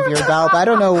behavior, Balp. I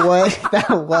don't know what that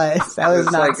was. That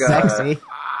was not sexy.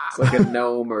 It's like a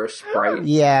gnome or a sprite.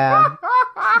 Yeah.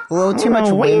 A little too much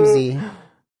whimsy.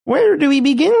 Where do we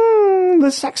begin? The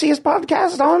sexiest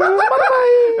podcast on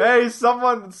Spotify. Hey,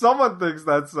 someone thinks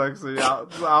that's sexy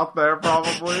out there,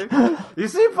 probably. You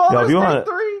see Baldur's Gate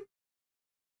 3?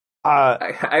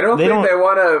 I don't They think don't- they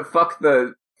want to fuck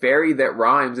the fairy that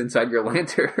rhymes inside your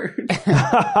lantern.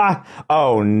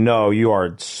 Oh no, you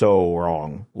are so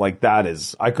wrong. Like that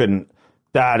is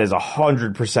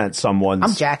 100% someone's.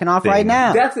 I'm jacking off thing. right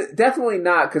now. Definitely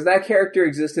not, because that character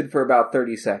existed for about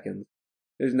 30 seconds.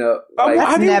 There's no. Oh, Like, how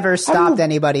That's do you- never how do stopped you-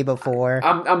 anybody before.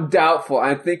 I'm doubtful.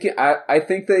 I think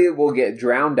they will get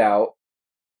drowned out.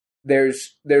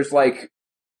 There's like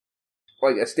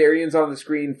Asterians on the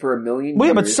screen for 1 million Wait,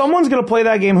 years. but someone's gonna play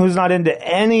that game who's not into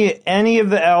any of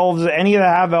the elves, any of the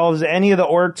half elves, any of the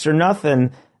orcs or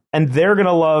nothing, and they're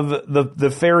gonna love the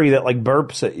fairy that like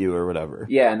burps at you or whatever.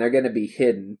 Yeah, and they're going to be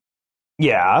hidden.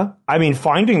 Yeah, I mean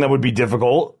finding them would be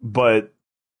difficult, but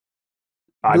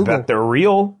I Google. bet they're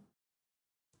real.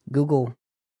 Google.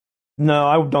 No,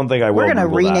 I don't think I will. We're gonna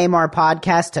Google that. rename our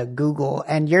podcast to Google,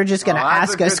 and you're just gonna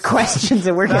that's ask a us good- questions,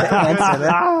 and we're gonna answer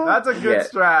them. That's a good Yeah.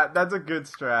 strat. That's a good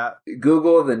strat.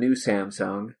 Google the new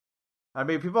Samsung. I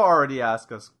mean, people already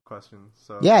ask us questions,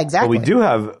 so Yeah, But exactly. we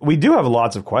do have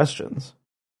lots of questions.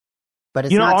 but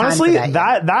it's You know, not time honestly, for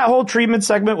that. that whole treatment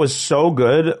segment was so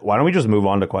good. Why don't we just move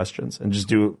on to questions and just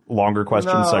do longer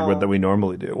question No. segment than we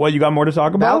normally do? What, you got more to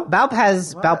talk about?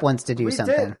 Balp wants to do We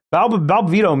something. did. Balp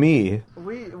veto me.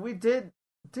 we did,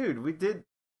 dude. We did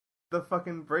the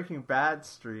fucking Breaking Bad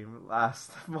stream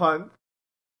last month.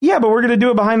 Yeah, but we're gonna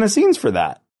do it behind the scenes for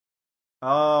that.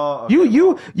 Oh, okay, You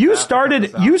well, have to started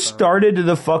cut this out, you then. started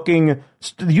the fucking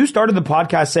you started the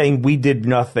podcast saying we did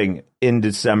nothing in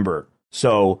December.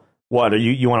 So what are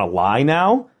you want to lie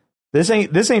now? This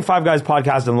ain't Five Guys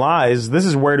Podcast and Lies. This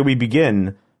is Where Do We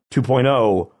Begin 2.0.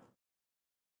 All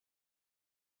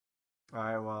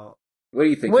right, well, What do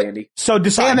you think, What- Andy? So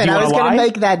decide. Damn it! do you I was want to gonna lie?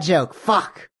 make that joke.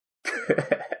 Fuck!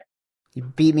 You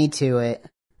beat me to it.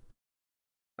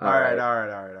 all right.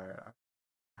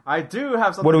 I do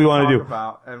have something What do we to wanna talk do?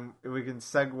 about, and we can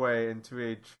segue into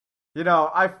a.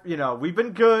 We've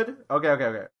been good.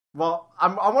 Okay. Well, I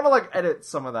want to like edit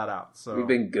some of that out. So We've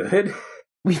been good.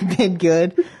 We've been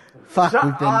good. Fuck, Shut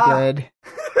we've been up. good.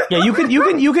 Yeah, you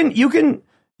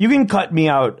can cut me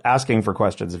out asking for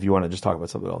questions if you want to just talk about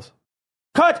something else.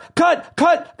 Cut.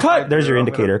 There's your I'm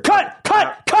indicator. gonna-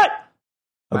 Cut.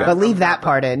 Okay. But leave that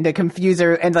part in to confuse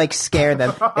her and like scare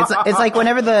them. It's like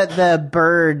whenever the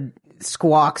bird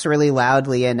squawks really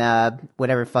loudly in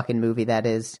whatever fucking movie that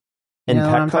is. You In know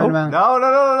what I'm Petco? talking about?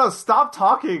 No. Stop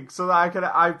talking so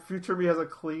that future me has a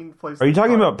clean place. Are you to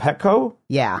talking talk. about Petco?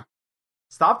 Yeah,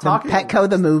 Stop the talking. Petco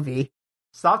the movie.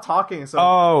 Stop talking. So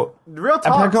Oh, real at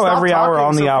talk. Petco stop every hour talking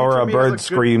on so the hour future a me has bird good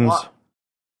screams. spot.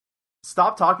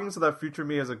 Stop talking so that future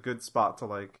me has a good spot to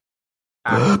like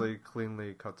actually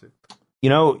cleanly cut to. You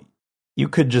know, you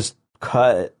could just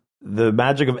cut. The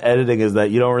magic of editing is that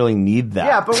you don't really need that.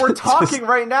 Yeah, but we're talking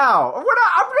right now. I'm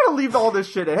gonna leave all this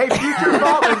shit in. Hey, future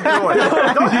Bob and Joy,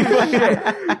 don't do this shit.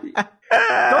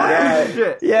 Don't do this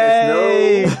shit.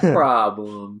 Yay! It's no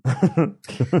problem. You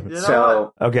know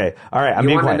So Okay, all right. I'm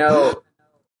you being want to quiet. know?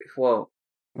 Well,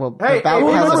 Well, Hey, Balp if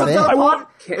you has listen it to the in. pod,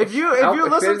 if you listen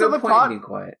there's to no the point in pod, being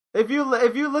quiet. if you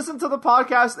listen to the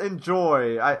podcast,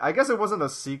 enjoy. I guess it wasn't a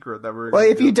secret that we're. Well,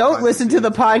 gonna if do you don't behind listen to the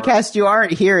scenes for- podcast, you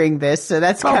aren't hearing this, so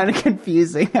that's kind of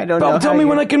confusing. I don't know. Tell me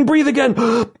when I can breathe again.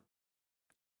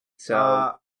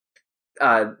 So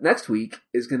next week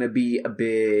is going to be a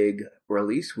big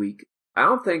release week. I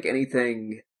don't think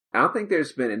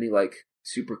there's been any like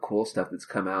super cool stuff that's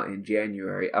come out in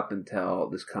January up until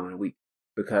this coming week,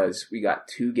 because we got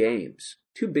two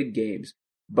big games.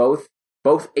 Both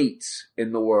 8s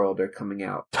in the world are coming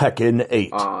out Tekken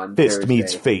 8. on Fist Thursday.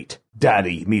 meets fate.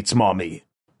 Daddy meets mommy.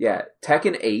 Yeah,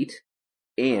 Tekken 8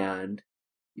 and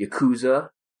Yakuza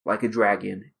Like a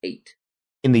Dragon 8.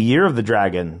 In the year of the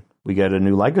dragon, we get a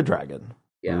new Like a Dragon.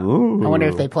 Yeah. Ooh. I wonder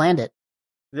if they planned it.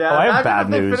 Yeah, Oh, I have imagine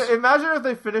bad if they news. imagine if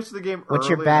they finished the game What's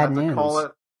early your bad and news?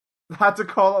 had to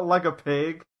call it like a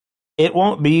pig. It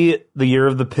won't be the year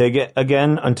of the pig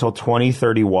again until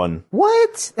 2031.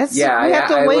 What? That's Yeah, we have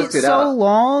to I wait looked it so up.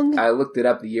 long. I looked it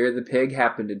up. The Year of the Pig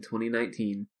happened in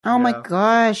 2019. Oh my Yeah.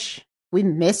 gosh, we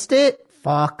missed it.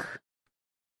 Fuck.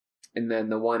 And then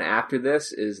the one after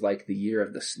this is like the Year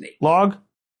of the Snake. Log,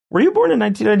 were you born in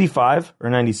 1995 or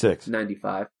 96?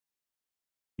 95.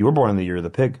 You were born in the year of the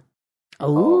pig.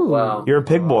 Oh well. You're a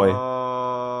pig boy.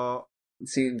 It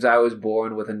seems I was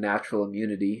born with a natural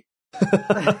immunity.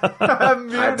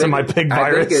 To my pig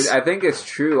virus. I think it's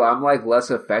true. I'm like less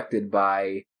affected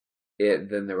by it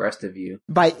than the rest of you.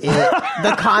 by it,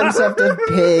 the concept of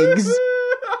pigs.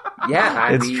 Yeah,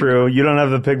 I It's mean, true. You don't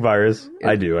have the pig virus.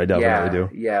 I do. I definitely do.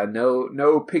 Yeah,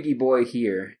 no piggy boy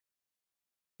here.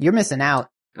 You're missing out.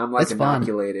 I'm like It's fun.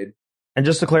 inoculated. And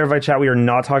just to clarify, chat, we are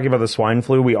not talking about the swine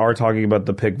flu. We are talking about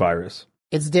the pig virus.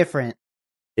 It's different.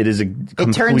 It is It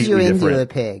completely turns you into different. a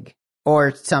pig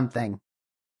or something.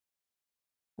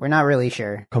 We're not really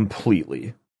sure.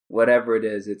 Completely. Whatever it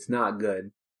is, it's not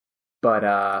good.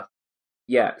 But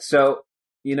yeah. So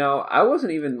I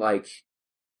wasn't even like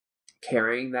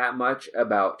caring that much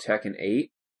about Tekken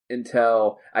 8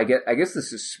 until I guess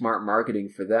this is smart marketing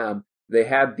for them. They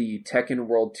had the Tekken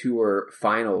World Tour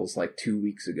finals like 2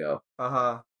 weeks ago.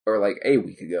 Or like a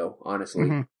week ago, honestly.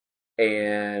 Mhm.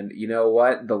 And you know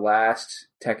what? The last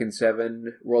Tekken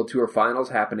 7 World Tour finals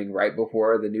happening right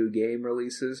before the new game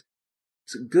releases.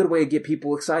 It's a good way to get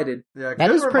people excited. Yeah, That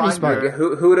good is pretty reminder.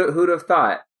 smart. Who'd have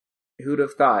thought? Who'd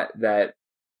have thought that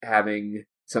having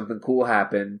something cool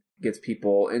happen gets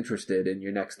people interested in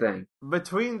your next thing?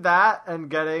 Between that and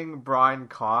getting Brian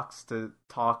Cox to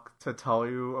tell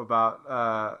you about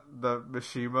the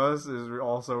Mishimas is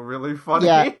also really funny.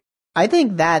 Yeah. I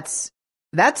think that's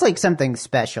like something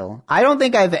special. I don't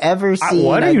think I've ever seen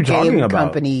what are a you talking game about?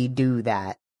 company do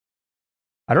that.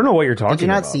 I don't know what you're talking about. Did you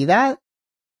not see that?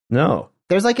 No.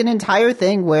 There's like an entire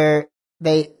thing where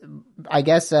I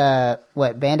guess, Bandai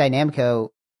Namco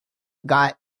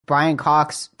got Brian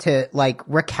Cox to like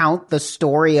recount the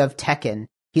story of Tekken.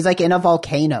 He's like in a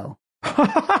volcano.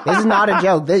 This is not a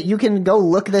joke. You can go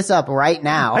look this up right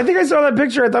now. I think I saw that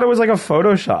picture. I thought it was like a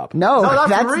Photoshop. No, No,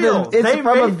 that's real. It's They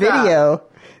from a made that. video.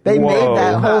 They Whoa. made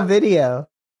that whole video.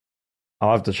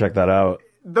 I'll have to check that out.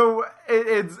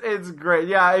 It's great.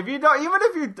 Yeah, if you don't, even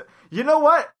if you know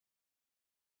what?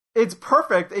 It's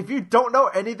perfect. If you don't know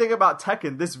anything about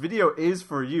Tekken, this video is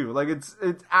for you. Like it's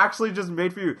actually just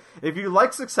made for you. If you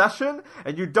like Succession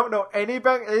and you don't know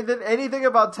anything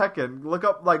about Tekken, look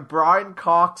up like Brian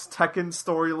Cox Tekken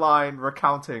storyline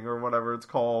recounting or whatever it's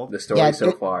called. The story Yeah,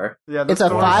 so far. Yeah, the It's a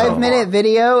story 5-minute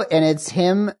video, and it's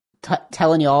him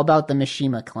telling you all about the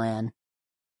Mishima clan,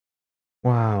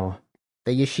 Wow.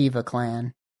 the Yeshiva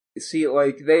clan. See,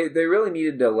 like they really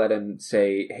needed to let him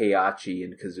say Heihachi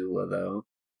and Kazula though.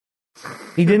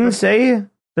 He didn't say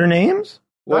their names?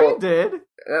 No, you did.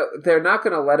 They're not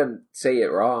going to let him say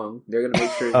it wrong. They're going to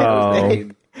make sure he knows Oh. the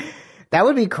name. That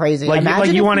would be crazy. Like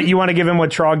Imagine you if want to give him what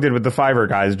Trog did with the Fiverr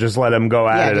guys. Just let him go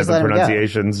Yeah, at it just at the let him go.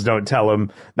 pronunciations. Don't tell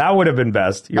him. That would have been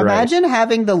best. You're Imagine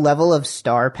having the level of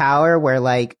star power where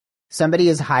like somebody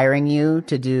is hiring you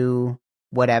to do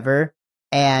whatever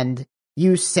and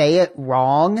you say it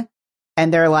wrong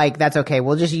and they're like, that's okay,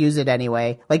 we'll just use it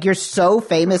anyway. Like you're so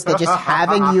famous that just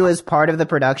having you as part of the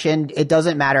production, it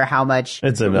doesn't matter how much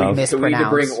It's you enough. So we need to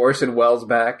bring mispronounce. Orson Welles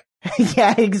back.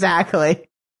 Yeah, exactly.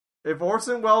 If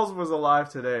Orson Welles was alive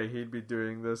today, he'd be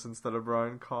doing this instead of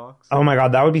Brian Cox. Oh my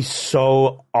god, that would be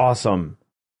so awesome.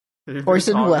 He'd be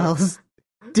Orson talking- Welles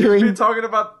He'd doing... be talking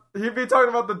about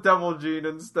the Devil Gene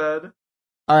instead.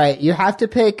 All right, you have to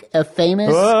pick a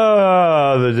famous...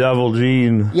 Oh, the devil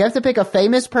gene. You have to pick a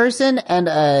famous person and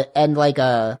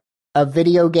a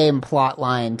video game plot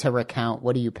line to recount.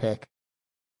 What do you pick?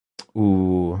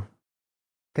 Ooh.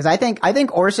 Because I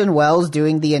think Orson Welles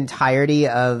doing the entirety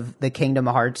of the Kingdom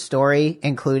Hearts story,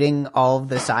 including all of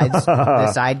the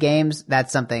the side games,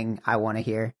 that's something I want to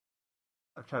hear.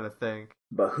 I'm trying to think.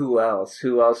 But who else?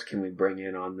 Who else can we bring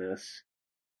in on this?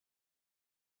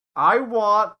 I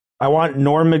want I want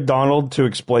Norm MacDonald to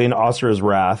explain Asura's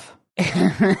wrath.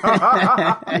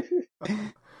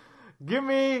 give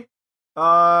me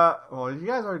well, you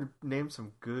guys already named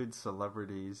some good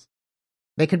celebrities.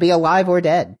 They could be alive or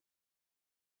dead.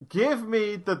 Give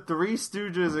me the Three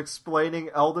Stooges explaining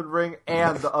Elden Ring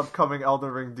and the upcoming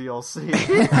Elden Ring DLC.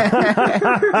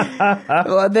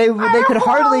 Well, they could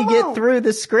hardly get through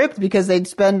the script because they'd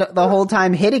spend the whole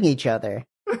time hitting each other.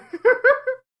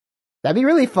 That'd be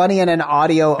really funny in an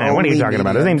audio only. And what are you talking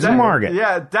about? His name's Margit.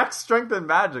 Yeah, Dex, Strength, and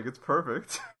Magic. It's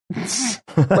perfect.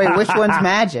 Wait, which one's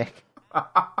magic?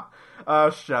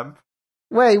 Shemp.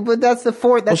 Wait, but that's the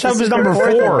fourth. That's Well, the Shemp is number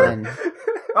fourth 4. one.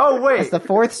 Oh, wait. That's the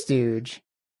fourth stooge.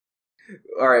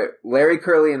 All right, Larry,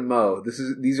 Curly, and Mo.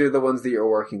 These are the ones that you're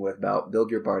working with. About build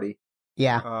your party.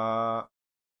 Yeah,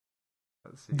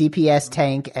 Let's see. DPS,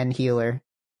 tank, and healer.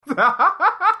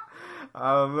 I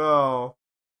don't know.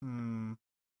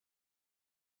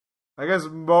 I guess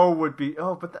Mo would be.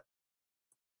 Oh, but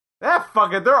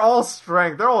fuck it. They're all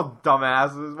strength. They're all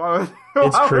dumbasses. Why would,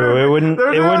 It's why true. would- It wouldn't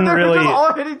they're really. just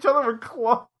all hit each other with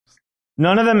clubs.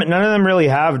 None of them really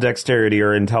have dexterity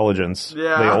or intelligence.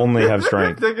 Yeah, They only have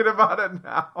strength. Thinking about it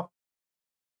now.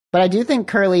 But I do think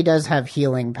Curly does have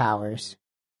healing powers.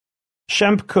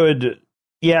 Shemp could.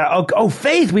 Yeah. Oh,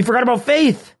 Faith. We forgot about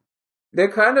Faith. They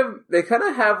kind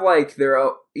of have like their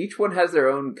own. Each one has their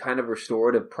own kind of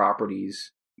restorative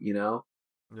properties. You know,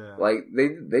 Yeah. like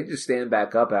they just stand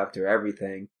back up after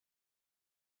everything.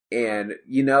 and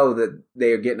you know that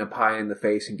they are getting a pie in the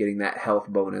face and getting that health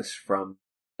bonus from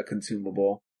a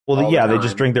consumable. Well, yeah, they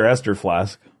just drink their Ester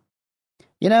flask.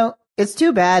 You know, it's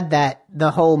too bad that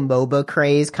the whole MOBA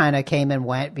craze kind of came and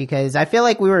went, because I feel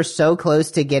like we were so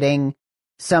close to getting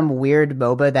some weird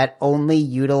MOBA that only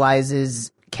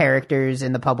utilizes characters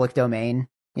in the public domain,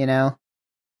 you know?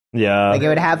 Yeah. Like it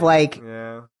would have like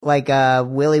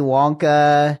Willy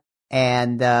Wonka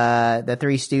and the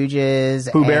Three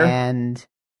Stooges Pooh Bear? and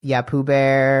Pooh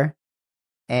Bear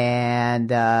and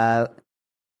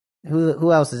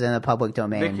who else is in the public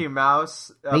domain? Mickey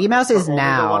Mouse. Mickey Mouse is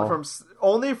now.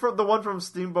 Only from the one from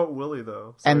Steamboat Willie,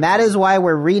 though. So and that is why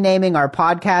we're renaming our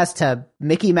podcast to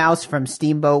Mickey Mouse from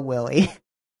Steamboat Willie.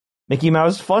 Mickey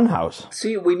Mouse Funhouse.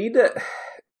 See,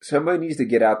 somebody needs to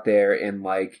get out there and,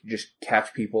 like, just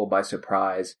catch people by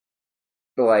surprise.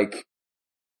 Like,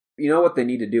 you know what they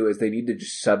need to do is they need to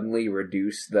just suddenly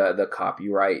reduce the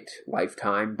copyright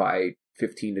lifetime by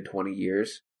 15 to 20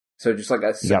 years. So just like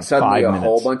suddenly a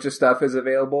whole bunch of stuff is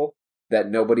available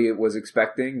that nobody was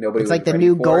expecting. It's like the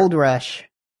new gold rush.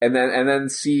 And then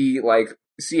see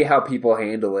how people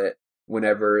handle it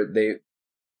whenever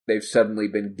they've suddenly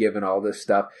been given all this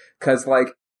stuff. 'Cause like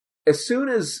as soon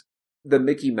as the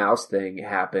Mickey Mouse thing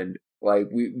happened, like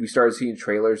we started seeing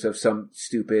trailers of some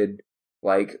stupid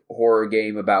like horror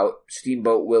game about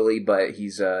Steamboat Willie, but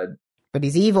he's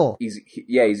evil. He's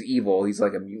evil. He's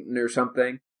like a mutant or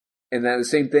something. And then the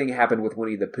same thing happened with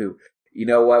Winnie the Pooh. You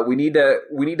know what? We need to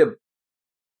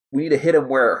hit him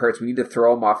where it hurts. We need to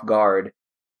throw him off guard.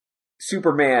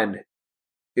 Superman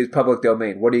is public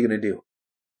domain. What are you going to do?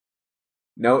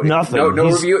 No, nothing. No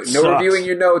reviewing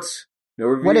your notes. No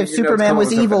reviewing. What if Superman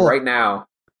was evil right now?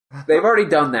 They've already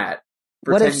done that.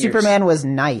 What if Superman was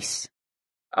nice?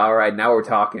 All right, now we're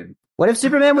talking. What if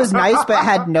Superman was nice but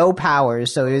had no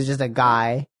powers? So he was just a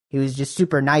guy. He was just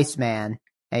super nice man.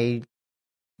 He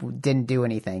didn't do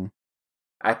anything.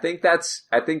 I think that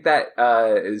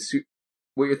is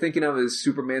what you're thinking of is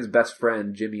Superman's best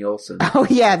friend, Jimmy Olsen. Oh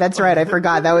yeah, that's right. I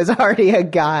forgot that was already a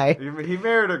guy. He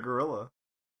married a gorilla.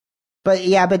 But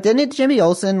didn't Jimmy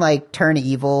Olsen like turn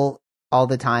evil all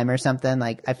the time or something?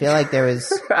 Like I feel like there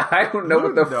was. I don't know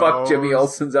what the fuck Jimmy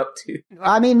Olsen's up to.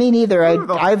 I mean, me neither.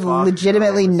 I've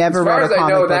legitimately never read a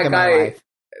comic book in my life.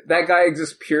 That guy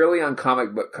exists purely on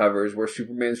comic book covers where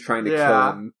Superman's trying to kill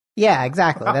him. Yeah,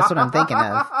 exactly. That's what I'm thinking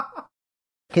of.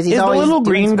 Because Is the little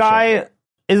green guy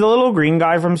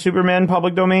from Superman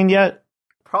public domain yet?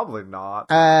 Probably not.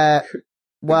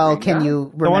 Well, can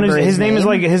you remember his name is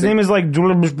like yeah, it's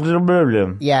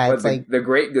like the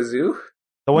Great Gazoo.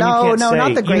 The one you can't say.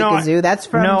 Not the Great Gazoo. That's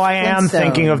from. No, I am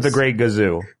thinking of the Flintstones. Great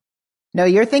Gazoo. No,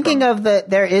 you're thinking of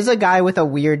there is a guy with a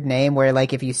weird name where,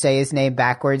 like, if you say his name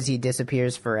backwards, he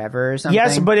disappears forever or something.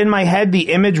 Yes, but in my head,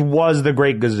 the image was the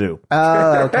Great Gazoo.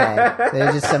 Oh, okay.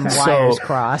 There's just some wires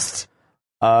crossed.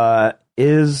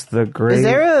 Is the Great Is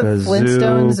there a Gazoo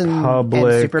Flintstones and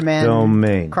public Superman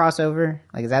domain crossover?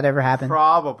 Like, has that ever happened?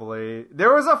 Probably.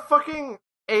 There was a fucking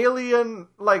Alien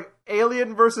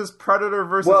versus Predator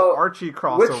versus Archie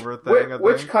crossover thing. I think.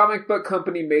 Which comic book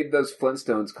company made those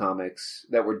Flintstones comics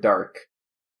that were dark?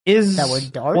 That were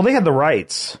dark? Well, they had the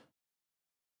rights.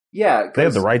 Yeah, they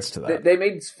had the rights to that. They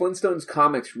made Flintstones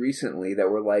comics recently that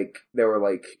were like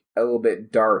a little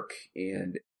bit dark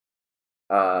and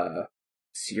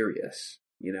serious,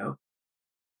 you know.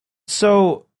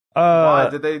 So why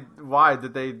did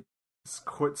they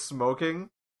quit smoking?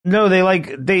 No,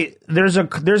 there's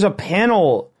a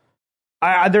panel.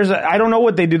 I don't know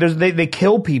what they do. They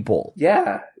kill people.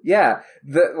 Yeah.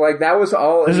 That was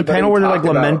all. There's a panel where they're like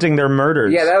lamenting their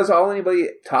murders. Yeah, that was all anybody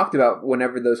talked about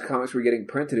whenever those comics were getting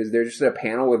printed. Is there's just a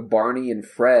panel with Barney and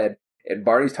Fred, and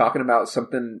Barney's talking about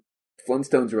something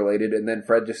Flintstones related, and then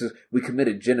Fred just says, "We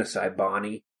committed genocide,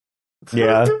 Barney."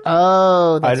 Yeah.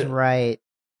 Oh, that's right.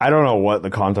 I don't know what the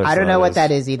context. I don't know what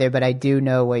that is either, but I do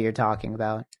know what you're talking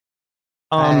about.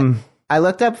 I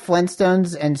looked up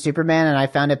Flintstones and Superman, and I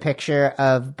found a picture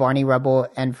of Barney Rubble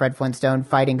and Fred Flintstone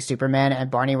fighting Superman, and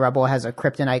Barney Rubble has a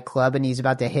kryptonite club, and he's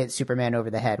about to hit Superman over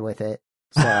the head with it.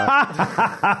 So,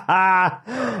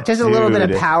 just a little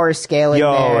bit of power scaling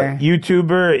there.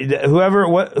 YouTuber,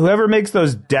 whoever makes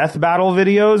those death battle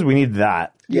videos, we need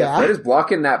that. Yeah, Fred is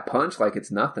blocking that punch like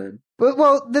it's nothing.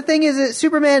 Well, the thing is that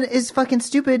Superman is fucking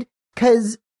stupid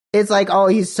because it's like, oh,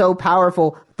 he's so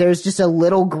powerful. There's just a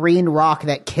little green rock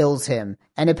that kills him.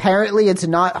 And apparently it's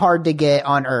not hard to get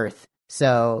on Earth.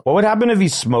 So what would happen if he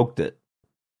smoked it?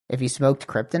 If he smoked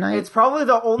kryptonite? It's probably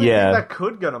the only thing that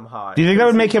could get him high. Do you think that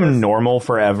would make him normal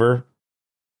forever?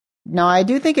 No, I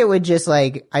do think it would just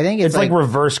like, I think It's like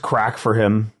reverse crack for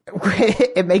him.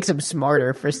 it makes him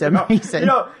smarter for some reason.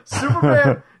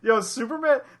 Superman,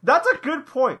 that's a good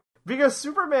point. Because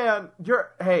Superman,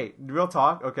 real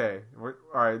talk? Okay,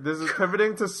 alright, this is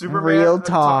pivoting to Superman. Real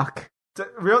talk.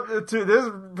 This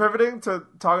is pivoting to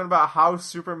talking about how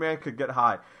Superman could get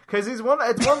high. Because it's one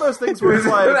of those things where it's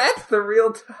like... That's the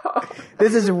real talk.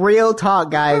 This is real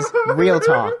talk, guys. Real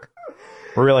talk.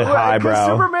 Really highbrow.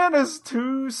 Superman is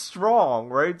too strong,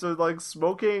 right? So, like,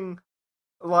 smoking,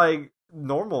 like,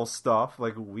 normal stuff,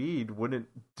 like weed, wouldn't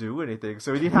do anything.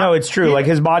 So no, it's true. Like,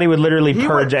 his body would literally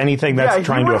purge anything that's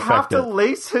trying to affect it. He would have to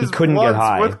lace his couldn't get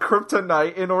high with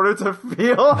kryptonite in order to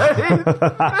feel anything.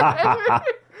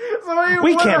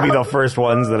 We can't be the first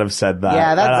ones that have said that.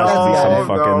 Yeah, that's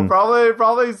fucking...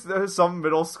 Probably some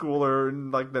middle schooler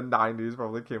in like the 90s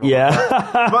probably came up with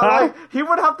that. But like, he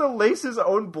would have to lace his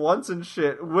own blunts and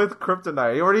shit with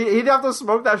kryptonite, or he'd have to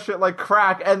smoke that shit like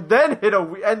crack and then hit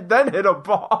a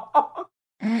ball.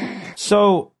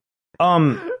 So,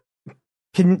 can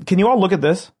you all look at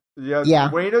this?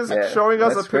 Yeah. Wayne is showing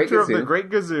us a picture of the Great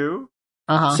Gazoo.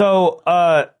 So,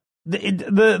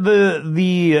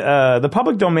 the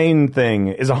public domain thing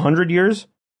is 100 years,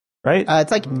 right?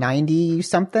 It's like 90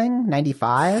 something,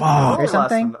 95 or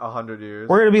something. Less than 100 years.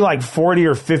 We're gonna be like 40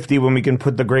 or 50 when we can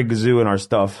put the Great Gazoo in our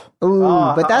stuff. Ooh,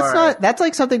 but that's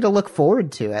like something to look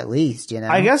forward to at least, you know.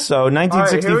 I guess so.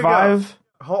 1965.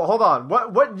 Hold on.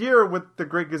 What year would the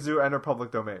Great Gazoo enter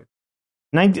public domain?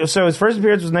 So his first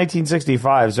appearance was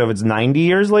 1965. So if it's 90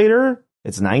 years later,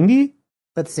 it's 90.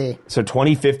 Let's see. So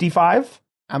 2055.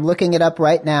 I'm looking it up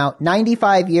right now.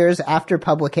 95 years after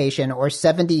publication or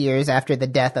 70 years after the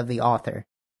death of the author.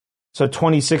 So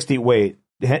 2060, wait,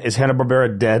 is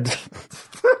Hanna-Barbera dead?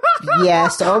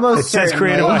 Yes, almost It says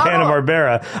certainly. created by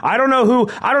Hanna-Barbera. I don't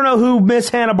know who Miss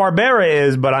Hanna-Barbera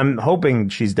is, but I'm hoping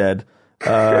she's dead. Who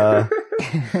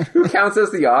counts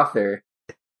as the author?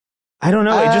 I don't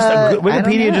know.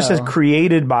 Wikipedia just says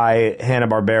created by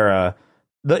Hanna-Barbera.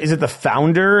 Is it the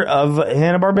founder of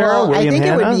Hanna-Barbera? Well, William I think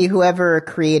Hanna? it would be whoever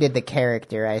created the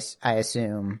character, I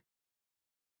assume.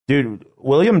 Dude,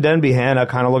 William Denby Hanna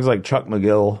kind of looks like Chuck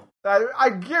McGill.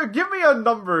 Give me a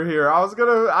number here.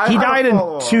 He died in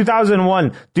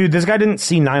 2001. Dude, this guy didn't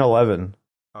see 9/11.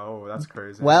 Oh, that's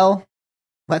crazy. Well,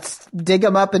 let's dig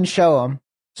him up and show him.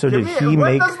 So when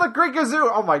does the Great Gazoo?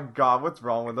 Oh my god, what's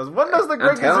wrong with us? When does the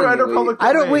Great Gazoo enter public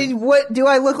domain? What do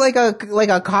I look like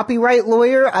a copyright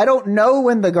lawyer? I don't know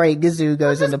when the Great Gazoo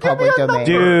goes into public domain.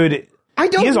 Dude, I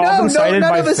don't know.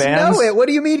 None of us know it. What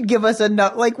do you mean? Give us a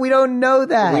no? Like we don't know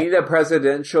that. We need a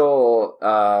presidential,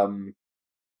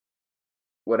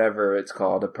 whatever it's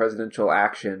called, a presidential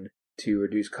action to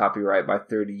reduce copyright by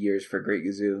 30 years for Great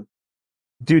Gazoo.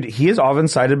 Dude, he is often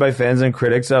cited by fans and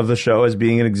critics of the show as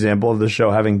being an example of the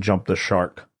show having jumped the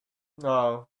shark.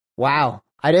 Oh. Wow.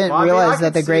 I didn't realize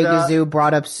that the Great Gazoo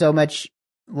brought up so much,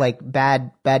 like,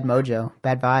 bad mojo,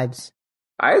 bad vibes.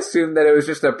 I assumed that it was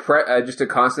just a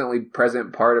constantly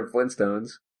present part of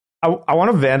Flintstones. I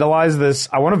want to vandalize this.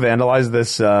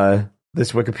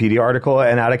 This Wikipedia article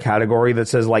and add a category that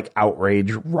says, like,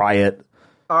 outrage, riot.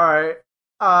 All right.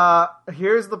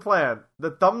 Here's the plan.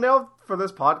 The thumbnail for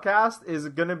this podcast is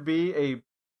gonna be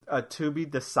a to be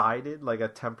decided, like a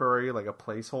temporary, like a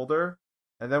placeholder.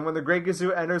 And then when the Great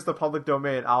Gazoo enters the public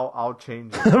domain, I'll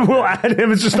change it. We'll add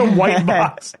him. It's just a white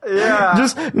box. Yeah.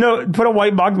 Put a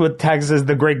white box with text says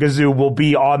the Great Gazoo will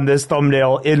be on this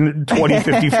thumbnail in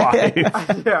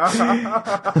 2055. Yeah.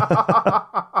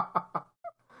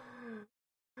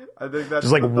 I think that's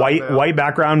just like white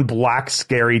background, black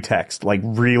scary text, like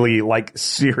really like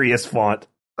serious font.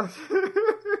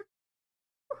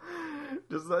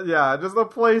 Just a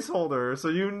placeholder, so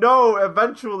you know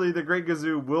eventually the Great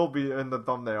Gazoo will be in the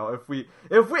thumbnail if we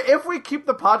keep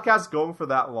the podcast going for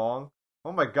that long.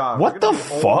 Oh my god! What the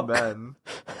fuck? Men.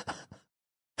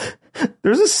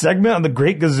 There's a segment on the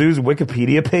Great Gazoo's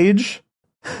Wikipedia page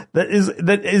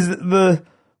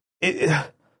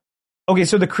Okay,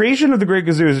 so the creation of the Great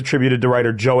Gazoo is attributed to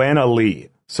writer Joanna Lee.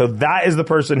 So that is the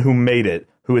person who made it,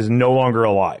 who is no longer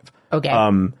alive. Okay.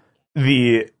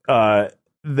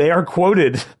 They are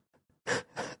quoted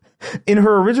in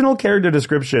her original character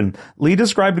description. Lee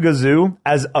described the Gazoo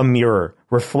as a mirror,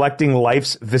 reflecting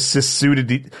life's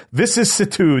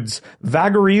vicissitudes,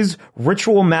 vagaries,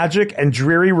 ritual magic, and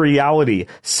dreary reality.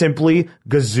 Simply,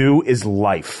 Gazoo is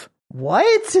life.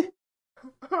 What?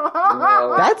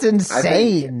 Well, that's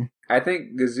insane. I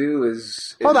think Gazoo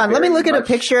is Hold on, let me look at a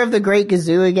picture of the Great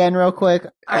Gazoo again real quick.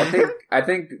 I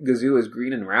think Gazoo is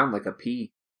green and round like a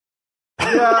pea.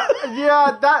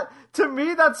 Yeah, To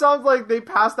me, that sounds like they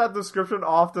passed that description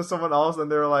off to someone else, and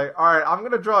they're like, "All right, I'm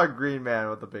gonna draw a green man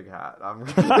with a big hat."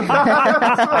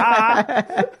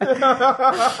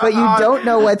 But you don't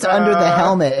know what's under the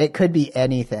helmet. It could be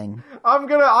anything. I'm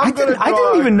gonna. I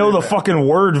didn't even know the fucking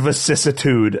word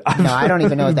vicissitude. No, I don't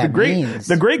even know what that means.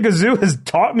 The Great Gazoo has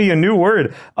taught me a new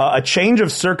word: a change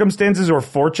of circumstances or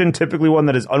fortune, typically one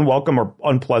that is unwelcome or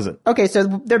unpleasant. Okay,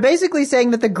 so they're basically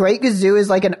saying that the Great Gazoo is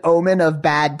like an omen of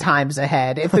bad times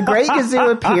ahead. If the Great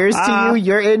Gazoo appears to you,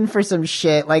 you're in for some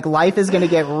shit. Like, life is going to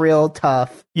get real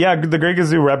tough. Yeah, the Great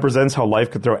Gazoo represents how life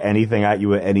could throw anything at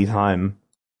you at any time.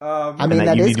 I mean,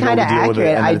 that is kind of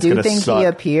accurate. I do think he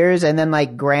appears and then,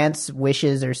 like, grants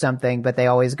wishes or something, but they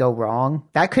always go wrong.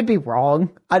 That could be wrong.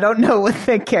 I don't know what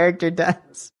the character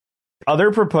does.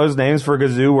 Other proposed names for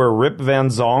Gazoo were Rip Van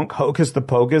Zonk, Hocus the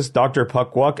Pocus, Dr.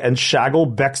 Puckwuck, and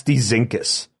Shaggle Bexty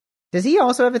Zinkus. Does he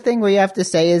also have a thing where you have to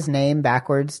say his name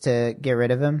backwards to get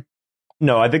rid of him?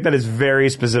 No, I think that is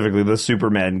very specifically the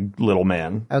Superman little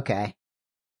man. Okay.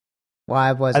 Well,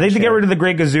 I think to get rid of the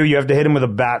Great Gazoo, you have to hit him with a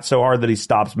bat so hard that he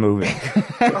stops moving.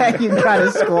 You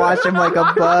gotta squash him like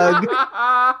a bug.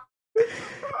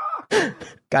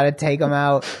 Gotta take him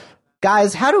out.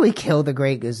 Guys, how do we kill the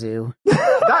Great Gazoo?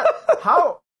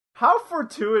 How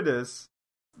fortuitous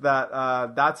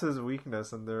that that's his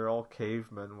weakness, and they're all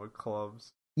cavemen with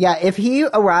clubs. Yeah, if he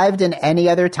arrived in any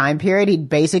other time period, he'd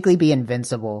basically be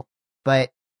invincible. But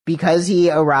because he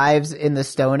arrives in the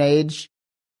Stone Age,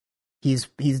 he's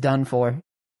done for.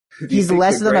 He's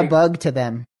less than a bug to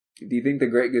them. Do you think the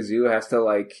Great Gazoo has to,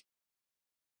 like,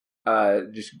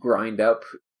 just grind up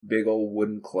big old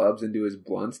wooden clubs into his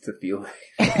blunts to feel like...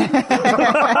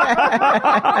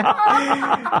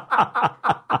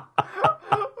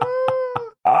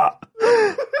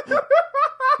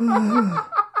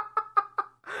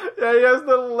 Yeah, he has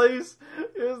the lace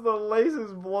his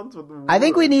blunts with wood. I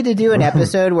think we need to do an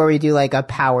episode where we do like a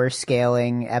power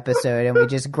scaling episode and we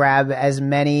just grab as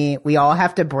many, we all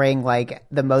have to bring like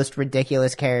the most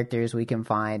ridiculous characters we can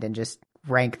find and just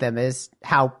rank them as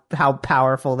how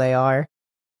powerful they are.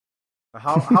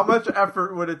 How much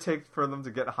effort would it take for them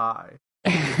to get high?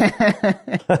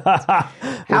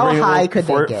 How high could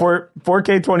they get?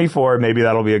 4K24, maybe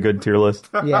that'll be a good tier list.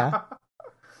 Yeah.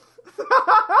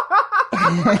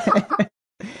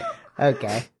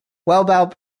 Okay. Well,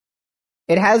 Balp,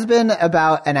 it has been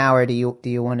about an hour. Do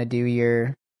you want to do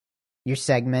your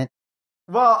segment?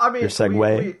 Well, I mean, your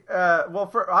segue. I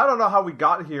don't know how we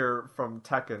got here from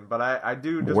Tekken, but I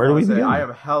do just want to say begin? I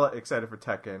am hella excited for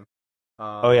Tekken.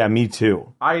 Oh yeah, me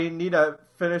too. I need to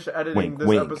finish editing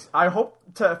this episode. I hope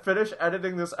to finish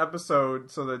editing this episode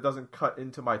so that it doesn't cut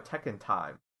into my Tekken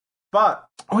time. But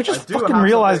I just fucking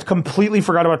realized, completely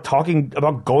forgot about talking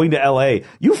about going to LA.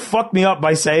 You fucked me up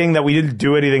by saying that we didn't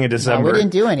do anything in December. No, we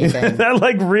didn't do anything. That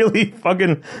like really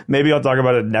fucking. Maybe I'll talk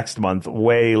about it next month,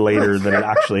 way later than it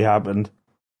actually happened.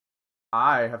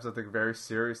 I have something very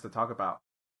serious to talk about.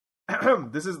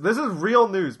 This is real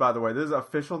news, by the way. This is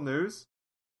official news.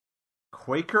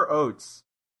 Quaker Oats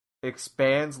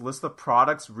expands list of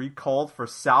products recalled for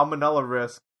salmonella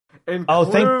risk. Oh,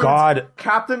 thank God.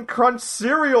 Captain Crunch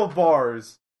cereal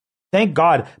bars. Thank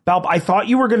God. Balp, I thought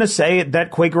you were going to say that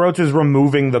Quaker Oats was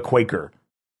removing the Quaker.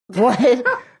 What?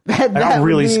 I got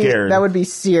really scared. That would be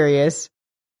serious.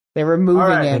 They're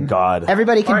removing him. Thank God.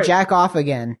 Everybody can jack off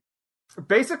again.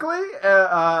 Basically,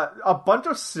 a bunch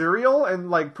of cereal and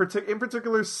like in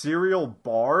particular cereal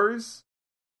bars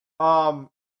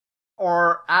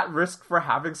are at risk for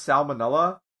having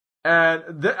salmonella.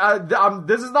 And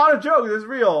this is not a joke. This is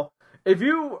real. If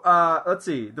you let's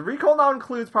see, the recall now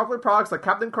includes popular products like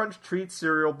Captain Crunch treats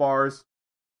cereal bars,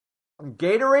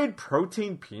 Gatorade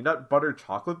protein peanut butter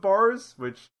chocolate bars,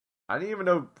 which I didn't even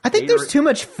know. I think there's too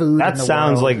much food. That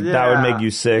sounds like that would make you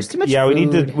sick. Yeah,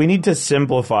 food. we need to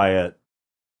simplify it.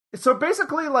 So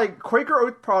basically, like Quaker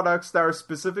Oats products that are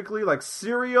specifically like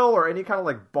cereal or any kind of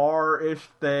like bar-ish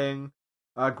thing,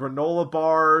 granola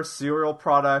bar, cereal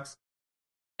products.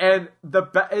 And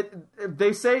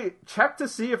they say check to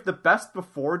see if the best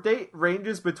before date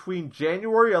ranges between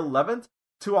January 11th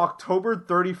to October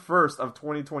 31st of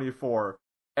 2024.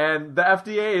 And the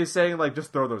FDA is saying like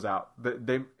just throw those out.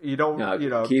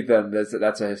 Keep them.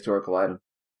 That's a historical item.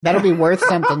 That'll be worth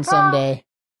something someday.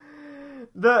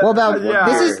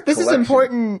 This is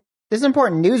important. This is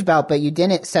important news, Balp, but you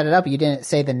didn't set it up. You didn't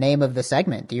say the name of the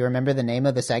segment. Do you remember the name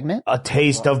of the segment? A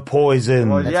Taste of Poison.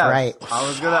 That's right. I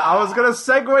was gonna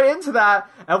segue into that,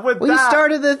 and with we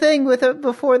started the thing with it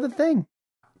before the thing.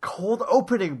 Cold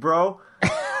opening, bro.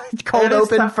 Cold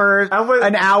open for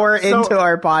an hour into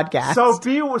our podcast.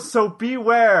 So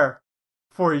beware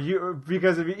for you,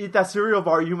 because if you eat that cereal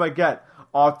bar, you might get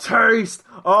a taste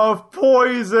of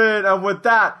poison. And with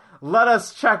that, let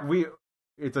us check.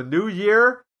 It's a new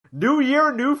year. New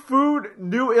year, new food,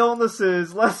 new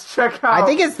illnesses. Let's check out. I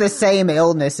think it's the same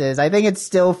illnesses. I think it's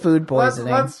still food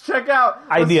poisoning. Let's check out.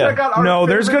 Idea. Our No,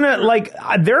 there's favorite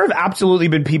gonna there have absolutely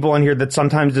been people on here that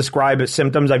sometimes describe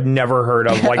symptoms I've never heard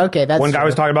of. Like Okay, that's one guy true.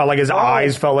 was talking about like his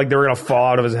eyes felt like they were gonna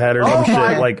fall out of his head or some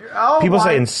shit. Like people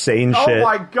say insane shit. Oh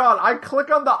my god! I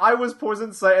click on the I was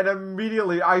poisoned site and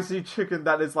immediately I see chicken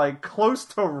that is like close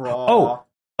to raw.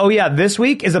 Oh yeah, this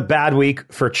week is a bad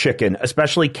week for chicken,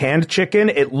 especially canned chicken.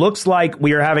 It looks like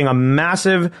we are having a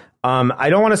massive,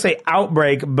 I don't want to say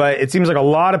outbreak, but it seems like a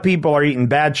lot of people are eating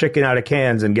bad chicken out of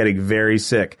cans and getting very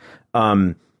sick.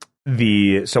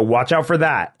 So watch out for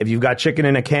that. If you've got chicken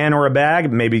in a can or a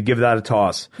bag, maybe give that a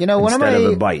toss. You know, of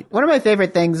a bite. One of my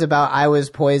favorite things about I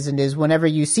Was Poisoned is whenever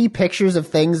you see pictures of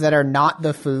things that are not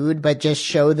the food, but just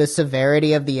show the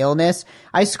severity of the illness.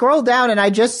 I scroll down and I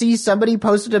just see somebody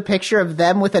posted a picture of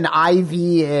them with an IV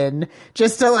in,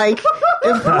 just to like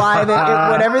imply that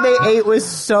whatever they ate was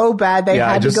so bad they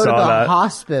had to go to the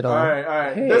hospital. All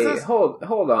right. Hey, hold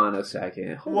on a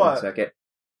second. Hold on a second.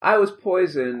 I Was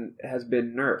Poisoned has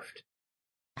been nerfed.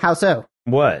 How so?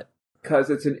 What?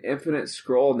 Because it's an infinite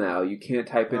scroll now. You can't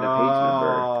type in a page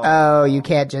number. Oh, you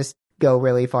can't just go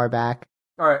really far back.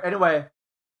 All right. Anyway,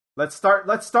 let's start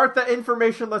the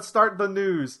information. Let's start the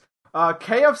news.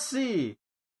 KFC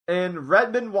in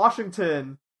Redmond,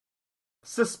 Washington.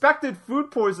 Suspected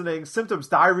food poisoning symptoms: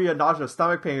 diarrhea, nausea,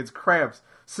 stomach pains, cramps.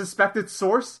 Suspected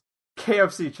source: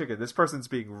 KFC chicken. This person's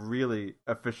being really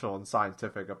official and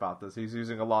scientific about this. He's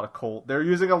using a lot of They're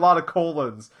using a lot of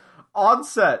colons.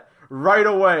 Onset right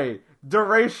away.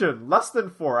 Duration less than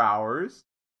 4 hours.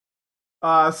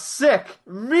 Sick.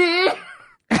 Me.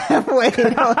 Wait,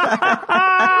 hold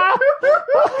on.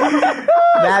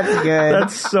 That's good.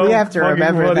 That's so we have to fucking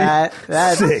remember funny. that.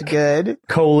 That's Sick. good.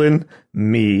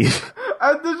 Me.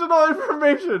 Additional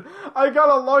information. I got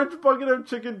a large bucket of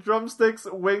chicken drumsticks,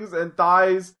 wings, and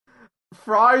thighs,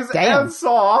 fries, Damn. and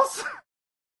sauce.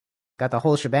 Got the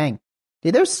whole shebang.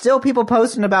 Dude, there's still people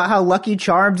posting about how Lucky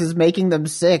Charms is making them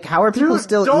sick. How are people Dude,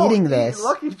 still don't eating eat this?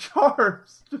 Lucky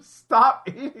Charms. Just stop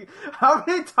eating. How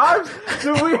many times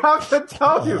do we have to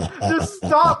tell you? Just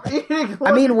stop eating.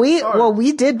 I mean, Lucky Charms.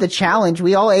 we did the challenge.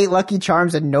 We all ate Lucky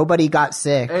Charms and nobody got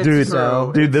sick. It's Dude,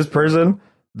 true. dude, this person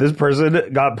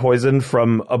got poisoned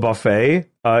from a buffet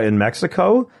in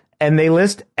Mexico, and they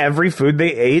list every food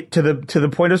they ate to the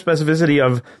point of specificity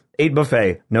of ate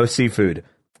buffet, no seafood.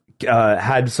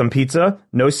 Had some pizza,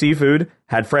 no seafood,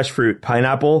 had fresh fruit,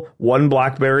 pineapple, 1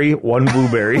 blackberry, 1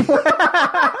 blueberry.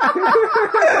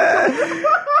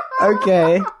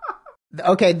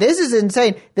 Okay, this is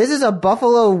insane. This is a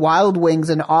Buffalo Wild Wings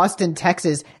in Austin,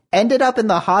 Texas. Ended up in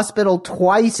the hospital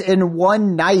twice in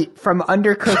one night from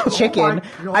undercooked chicken.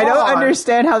 God. I don't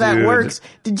understand how that Dude. works.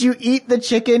 Did you eat the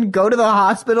chicken, go to the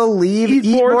hospital, leave,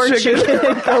 eat more chicken,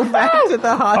 and go back to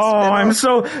the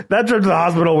hospital? That trip to the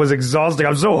hospital was exhausting.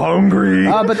 I'm so hungry.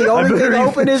 But the only thing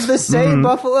open is the same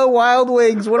Buffalo Wild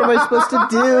Wings. What am I supposed to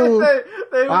do?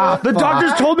 They The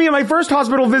doctors told me in my first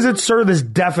hospital visit, sir, this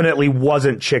definitely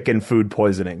wasn't chicken food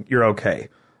poisoning. You're okay.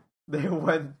 They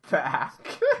went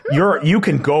back. You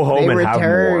can go home They and have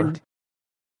more. returned.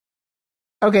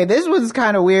 Okay, this one's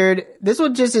kind of weird. This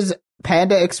one just is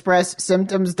Panda Express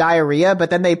symptoms diarrhea, but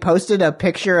then they posted a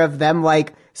picture of them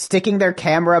like sticking their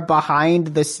camera behind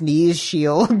the sneeze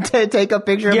shield to take a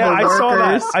picture of the I saw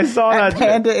that. workers I saw at that.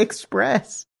 Panda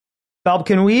Express. Balb,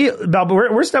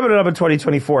 we're stepping it up in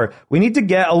 2024. We need to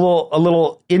get a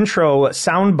little intro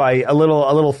soundbite, a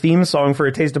little theme song for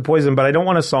A Taste of Poison, but I don't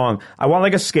want a song. I want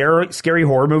like a scary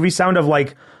horror movie sound of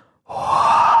like,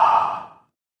 All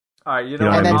right, you know,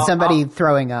 know And then I'll- somebody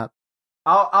throwing up.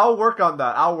 I'll work on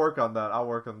that. I'll work on that.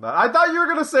 I thought you were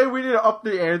gonna say we need to up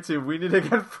the ante. We need to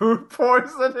get food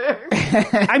poisoning.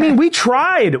 I mean, we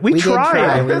tried. We We did try.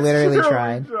 tried. We literally It's true,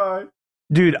 tried. we tried.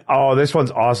 Dude, this one's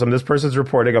awesome. This person's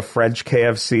reporting a French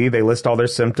KFC. They list all their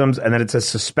symptoms, and then it says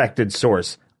suspected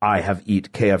source. I have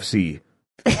eat KFC.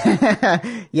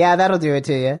 Yeah, that'll do it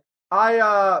to you.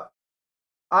 I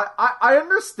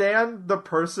understand the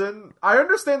person. I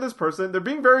understand this person. They're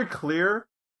being very clear.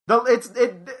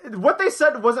 What they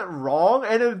said wasn't wrong,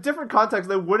 and in a different context,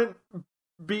 they wouldn't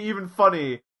be even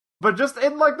funny. But just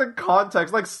in like the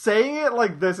context, like saying it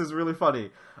like this is really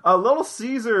funny. Little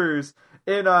Caesars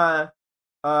in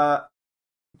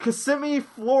Kissimmee,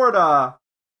 Florida.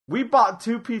 We bought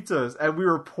 2 pizzas and we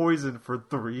were poisoned for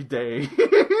 3 days.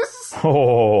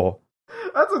 Oh,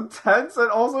 That's intense, and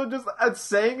also just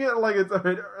saying it like it's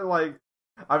like,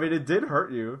 I mean, it did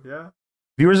hurt you, yeah.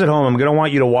 Viewers at home, I'm going to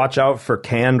want you to watch out for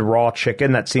canned raw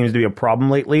chicken. That seems to be a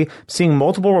problem lately. Seeing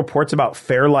multiple reports about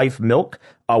Fairlife milk.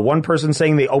 One person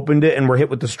saying they opened it and were hit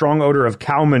with the strong odor of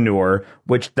cow manure,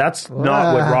 which that's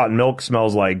not what rotten milk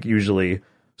smells like usually.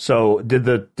 So did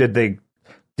they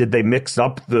mix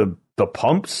up the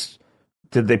pumps?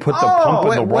 Did they put the pump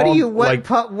in the wrong?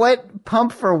 What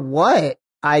pump for what?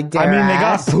 I mean, they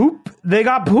got poop. They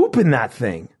got poop in that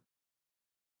thing.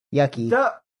 Yucky.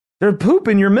 They're poop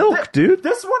in your milk, dude.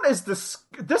 This one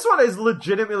is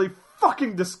legitimately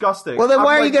fucking disgusting. Well, then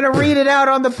why are you going to read it out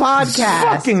on the podcast?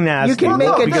 Fucking nasty. You can make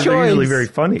a because choice. They're usually very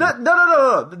funny.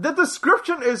 No. The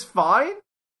description is fine.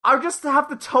 I just have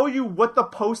to tell you what the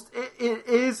post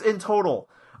is in total.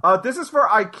 This is for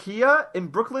IKEA in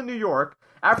Brooklyn, New York.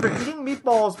 After eating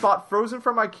meatballs bought frozen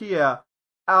from IKEA,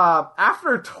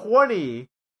 after 20,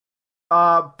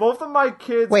 both of my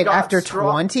kids Wait, got after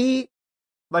 20?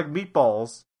 Like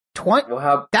meatballs. 20?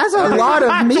 Well, That's a lot of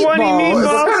 20 meatballs. meatballs?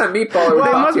 What kind of meatball are we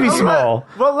They must talking be about? small.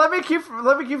 Well, let me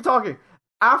keep talking.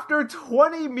 After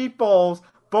 20 meatballs,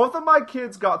 both of my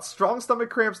kids got strong stomach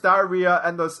cramps, diarrhea,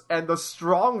 and the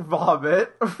strong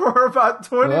vomit for about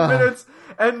 20 minutes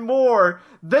and more.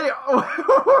 They only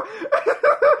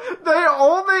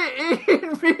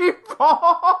eat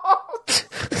meatballs.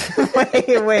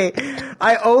 Wait.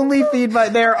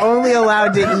 They're only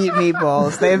allowed to eat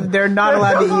meatballs. They're not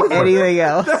allowed to eat anything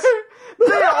else. They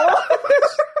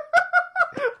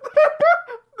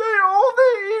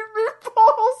only eat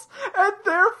meatballs, and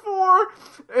therefore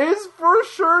is for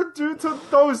sure due to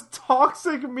those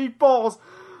toxic meatballs.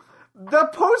 The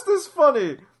post is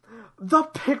funny. The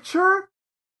picture,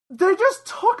 they just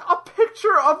took a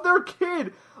picture of their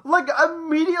kid, like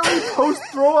immediately post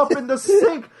throw up in the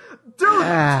sink. Dude,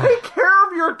 take care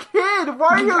of your kid. Why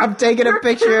are you? I'm taking a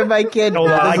picture of my kid.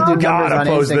 Hold on, I Doesn't do numbers gotta on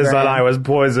post this Instagram. on I Was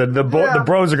Poisoned. The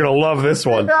bros are gonna love this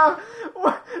one. Yeah.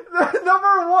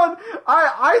 Number one,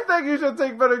 I think you should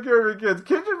take better care of your kids.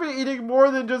 Kids should be eating more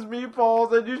than just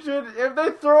meatballs, and you should, if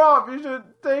they throw up, you should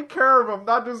take care of them,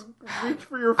 not just reach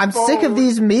for your I'm phone. sick of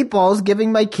these meatballs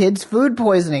giving my kids food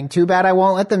poisoning. Too bad I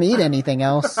won't let them eat anything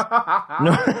else.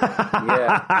 Yeah.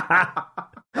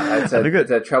 It's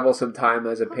a troublesome time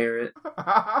as a parent.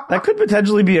 That could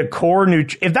potentially be a core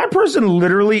if that person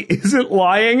literally isn't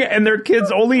lying and their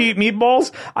kids only eat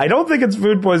meatballs, I don't think it's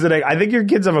food poisoning. I think your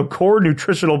kids have a core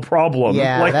nutritional problem.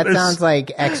 Yeah, that sounds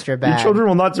like extra bad. Your children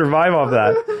will not survive off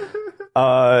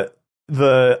that.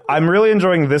 I'm really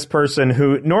enjoying this person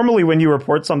who normally when you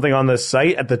report something on this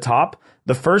site at the top,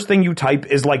 the first thing you type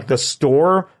is like the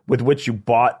store with which you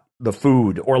bought the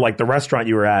food or like the restaurant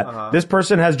you were at. This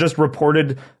person has just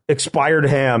reported expired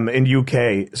ham in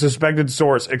UK. Suspected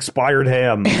source, expired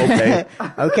ham. Okay.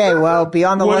 Okay, well, be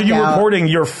on the What lookout. are you reporting?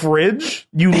 Your fridge?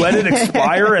 You let it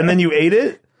expire and then you ate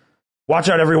it? Watch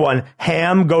out, everyone.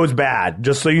 Ham goes bad,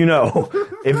 just so you know.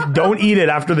 Don't eat it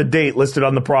after the date listed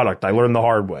on the product. I learned the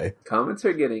hard way. Comments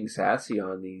are getting sassy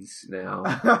on these now.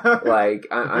 Like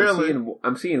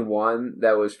I'm seeing one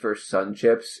that was for Sun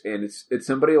Chips, and it's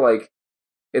somebody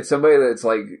that's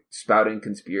like spouting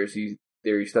conspiracy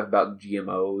theory stuff about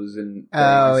GMOs and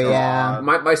Oh, things. yeah.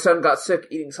 My son got sick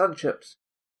eating Sun Chips.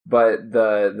 But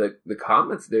the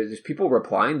comments, there's people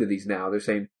replying to these now. They're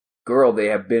saying, "Girl, they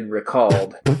have been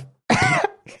recalled."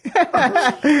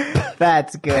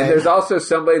 That's good. And there's also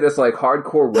somebody that's like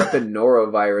hardcore repping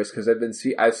norovirus because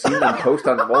I've seen them post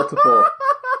on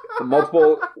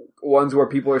multiple ones where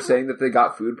people are saying that they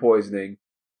got food poisoning,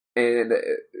 and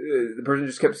the person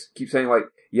just keeps saying like,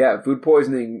 yeah, food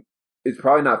poisoning is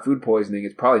probably not food poisoning,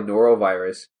 it's probably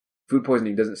norovirus. Food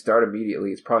poisoning doesn't start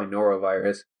immediately, it's probably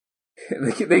norovirus.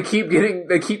 They keep getting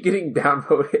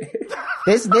downvoted.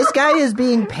 This guy is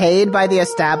being paid by the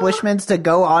establishments to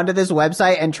go onto this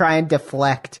website and try and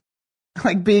deflect.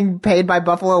 Like being paid by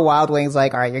Buffalo Wild Wings,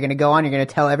 like, all right, you're going to go on, you're going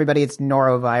to tell everybody it's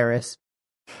norovirus.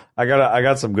 I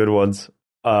got some good ones.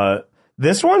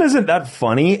 This one isn't that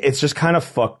funny. It's just kind of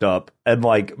fucked up and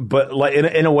but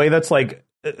in a way that's like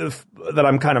that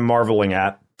I'm kind of marveling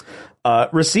at.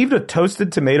 Received a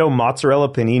toasted tomato mozzarella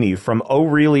panini from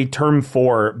O'Reilly Term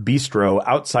 4 Bistro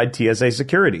outside TSA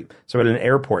security, so at an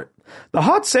airport. The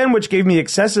hot sandwich gave me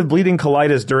excessive bleeding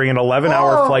colitis during an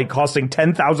 11-hour flight costing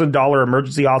 $10,000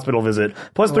 emergency hospital visit,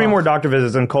 plus 3 more doctor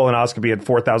visits and colonoscopy at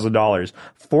 $4,000.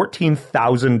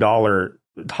 $14,000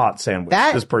 hot sandwich.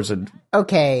 This person.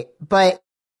 Okay, but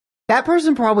that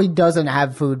person probably doesn't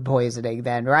have food poisoning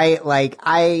then, right? Like,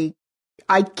 I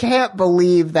can't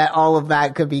believe that all of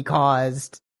that could be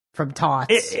caused from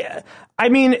Tots. I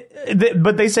mean,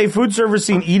 but they say food service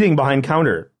seen eating behind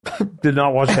counter. Did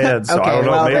not wash hands, so I don't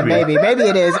know. Well, then maybe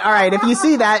it is. All right, if you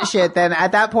see that shit, then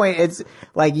at that point it's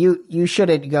like you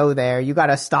shouldn't go there. You got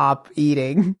to stop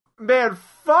eating. Man,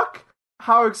 fuck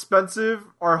how expensive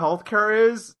our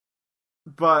healthcare is,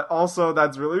 but also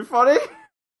that's really funny.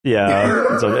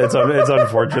 Yeah, it's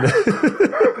unfortunate.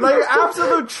 Like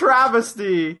absolute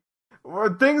travesty.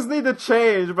 Where things need to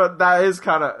change, but that's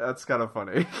kind of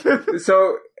funny.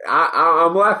 So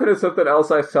I'm laughing at something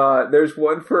else I saw. There's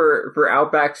one for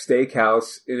Outback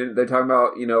Steakhouse, and they're talking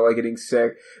about like getting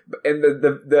sick, and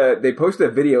they posted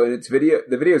a video, and the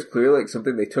video is clearly like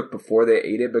something they took before they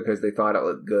ate it because they thought it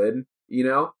looked good,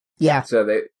 Yeah. So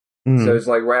so it's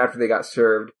like right after they got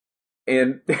served.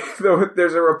 And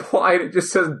there's a reply that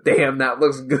just says, "Damn, that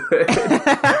looks good."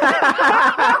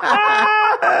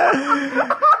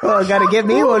 Well, I gotta get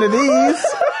me one of these.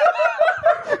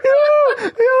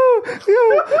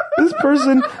 This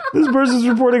person's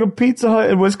reporting a Pizza Hut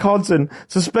in Wisconsin.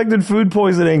 Suspected food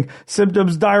poisoning.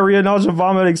 Symptoms: diarrhea, nausea,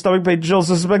 vomiting, stomach pain, chills.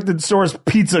 Suspected source: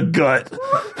 pizza gut.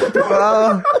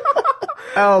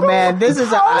 Oh man, this is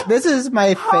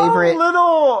my favorite.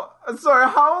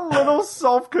 How little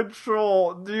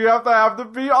self-control do you have to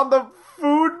be on the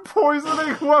food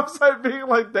poisoning website being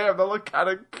like, damn, that look kind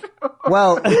of good.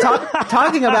 Well,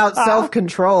 talking about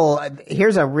self-control,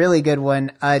 here's a really good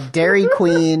one. Dairy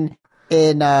Queen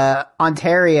in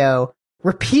Ontario.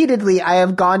 Repeatedly, I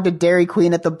have gone to Dairy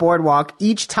Queen at the boardwalk.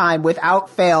 Each time, without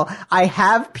fail, I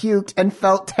have puked and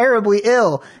felt terribly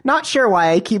ill. Not sure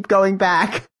why I keep going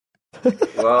back.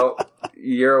 Well,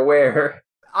 you're aware.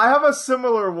 I have a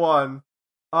similar one.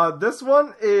 This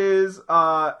one is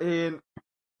in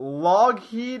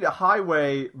Lougheed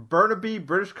Highway, Burnaby,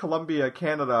 British Columbia,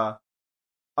 Canada.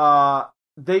 It's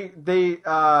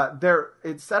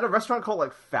at a restaurant called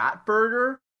like Fat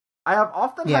Burger. I have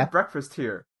often had breakfast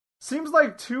here. Seems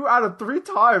like 2 out of 3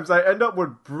 times I end up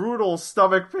with brutal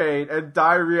stomach pain and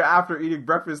diarrhea after eating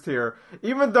breakfast here,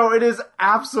 even though it is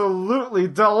absolutely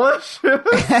delicious.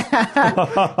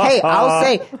 Hey, I'll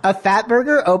say a Fat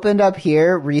Burger opened up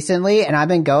here recently, and I've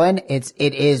been going. It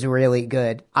is really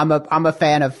good. I'm a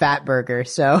fan of Fat Burger,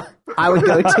 so I would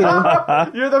go too.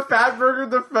 You're the Fat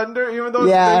Burger defender, even though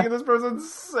it's making this person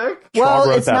sick. Well,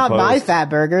 it's not my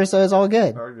Fat Burger, so it's all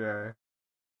good. Okay.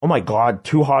 Oh my God,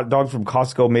 2 hot dogs from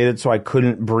Costco made it so I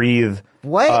couldn't breathe.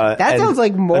 What? That sounds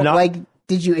like more like,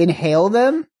 did you inhale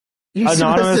them? You're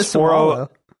Anonymous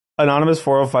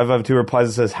 40552 replies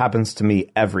and says, happens to me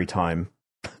every time.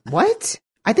 What?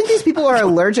 I think these people are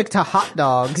allergic to hot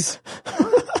dogs.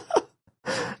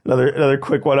 Another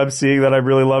quick one I'm seeing that I'm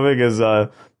really loving is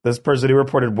this person who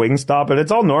reported Wingstop, and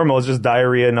it's all normal. It's just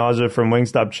diarrhea, nausea from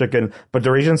Wingstop chicken. But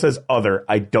duration says other.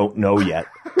 I don't know yet.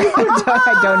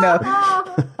 I don't know.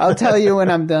 I'll tell you when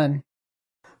I'm done.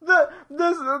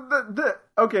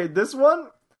 This one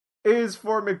is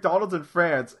for McDonald's in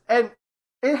France, and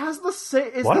it has the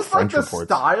same. Is this like the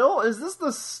style? Is this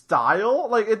the style?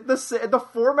 Like the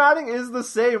formatting is the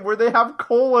same, where they have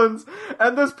colons,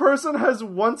 and this person has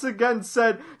once again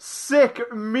said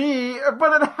 "sick me,"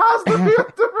 but it has to be a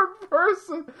different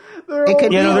person.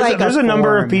 There's a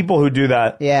number of people who do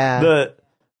that. Yeah.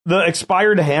 The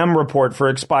expired ham report for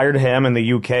expired ham in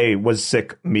the UK was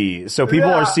sick me. So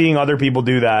people are seeing other people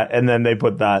do that, and then they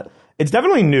put that. It's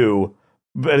definitely new,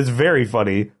 but it's very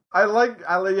funny. I like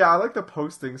the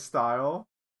posting style.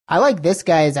 I like this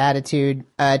guy's attitude.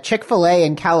 Chick-fil-A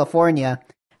in California.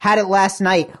 Had it last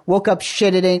night. Woke up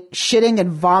shitting and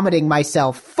vomiting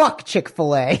myself. Fuck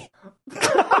Chick-fil-A.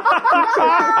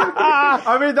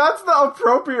 I mean, that's the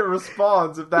appropriate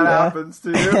response if that happens to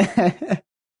you.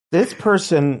 This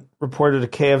person reported a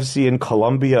KFC in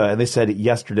Colombia, and they said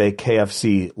yesterday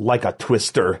KFC like a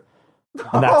twister.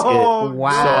 And that's it.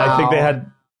 Wow. So I think they had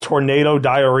tornado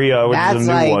diarrhea, which is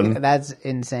a new one. That's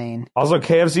insane. Also,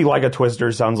 KFC like a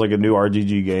twister sounds like a new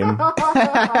RGG game.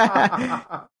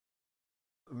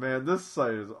 Man, this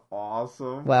site is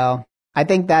awesome. Well, I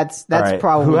think that's right.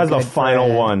 probably who has the good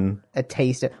final one. A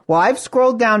taste of. Well, I've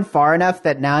scrolled down far enough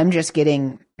that now I'm just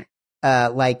getting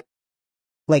like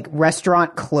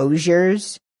restaurant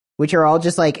closures, which are all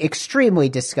just like extremely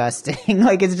disgusting.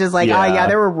 Like it's just like, oh yeah,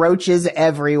 there were roaches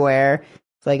everywhere.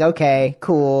 It's like, okay,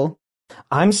 cool.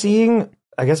 I'm seeing,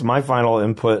 I guess my final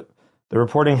input, they're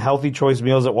reporting healthy choice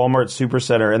meals at Walmart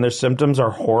Supercenter, and their symptoms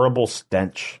are horrible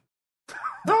stench.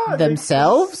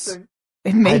 Themselves?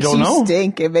 It makes you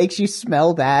stink. It makes you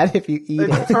smell bad if you eat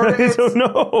it. I don't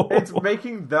know. It's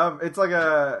making them, it's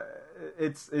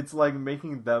like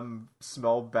making them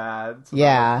smell bad.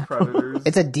 Yeah. Predators.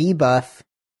 It's a debuff.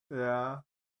 Yeah.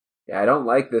 Yeah, I don't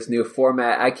like this new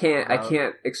format. I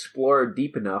can't explore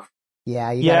deep enough.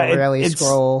 Yeah, you gotta really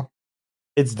scroll.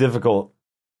 It's difficult.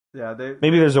 Yeah,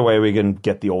 maybe there's a way we can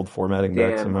get the old formatting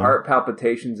back Damn, somehow. heart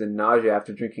palpitations and nausea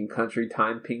after drinking Country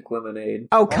Time pink lemonade.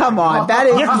 Oh, come on. That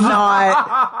is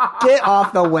not... Get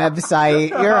off the website.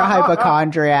 You're a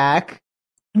hypochondriac.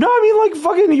 No, I mean, like,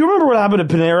 fucking, you remember what happened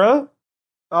to Panera?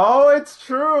 Oh, it's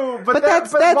true. But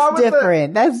that's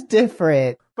different. That's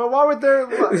different. But why would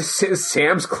there...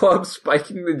 Sam's Club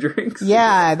spiking the drinks?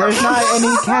 Yeah, there's not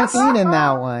any caffeine in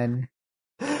that one.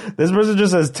 This person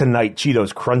just says, tonight,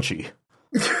 Cheetos Crunchy.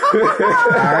 All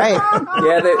right.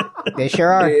 Yeah, they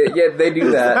sure are. Yeah, they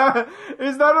do that.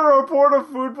 Is that a report of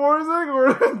food poisoning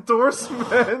or an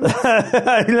endorsement?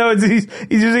 I know, he's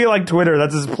using it like Twitter.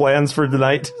 That's his plans for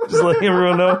tonight. Just letting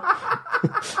everyone know.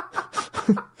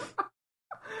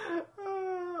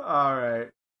 All right.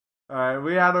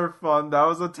 We had our fun. That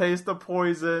was a taste of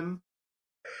poison.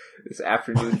 This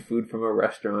afternoon food from a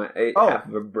restaurant. I ate half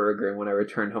of a burger, and when I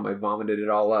returned home, I vomited it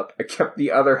all up. I kept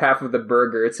the other half of the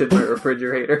burger. It's in my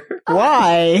refrigerator.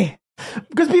 Why?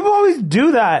 Because people always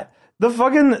do that.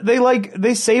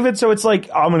 They save it so it's like,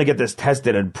 I'm gonna get this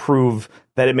tested and prove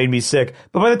that it made me sick.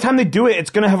 But by the time they do it,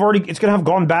 it's gonna have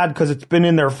gone bad because it's been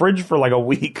in their fridge for like a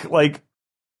week. Like,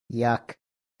 yuck.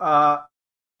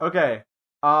 Okay.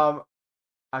 A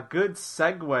good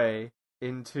segue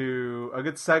into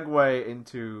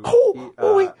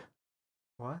wait.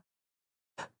 What?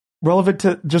 Relevant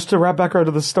to wrap back around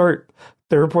to the start,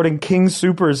 they're reporting King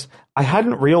Soopers. I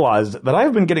hadn't realized that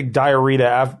I've been getting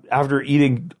diarrhea after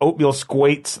eating oatmeal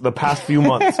squates the past few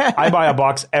months. I buy a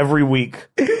box every week.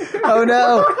 Oh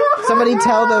no! Somebody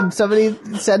tell them. Somebody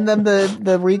send them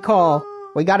the recall.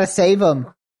 We gotta save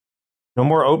them. No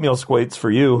more oatmeal squates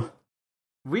for you.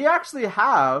 We actually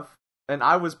have an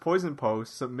I Was Poison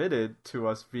post submitted to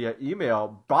us via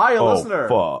email by a listener.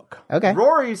 Oh, fuck. Okay.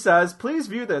 Rory says, please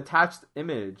view the attached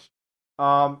image.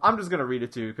 I'm just going to read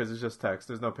it to you because it's just text.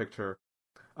 There's no picture.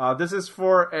 This is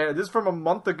from a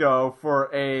month ago for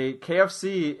a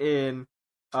KFC in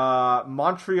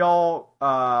Montreal,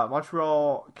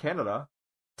 Canada.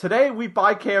 Today we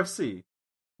buy KFC,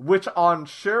 which on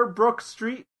Sherbrooke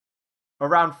Street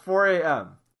around 4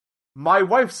 a.m. My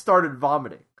wife started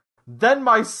vomiting. Then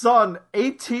my son,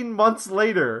 18 months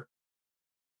later.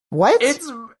 What?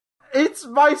 It's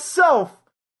myself.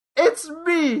 It's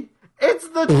me. It's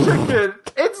the chicken.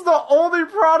 It's the only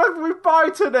product we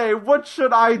buy today. What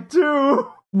should I do?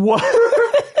 What?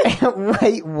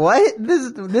 Wait, what?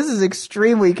 This is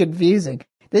extremely confusing.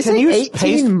 This is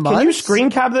 18 months? Can you screen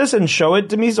cap this and show it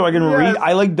to me so I can read?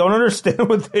 I don't understand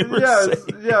what they were saying.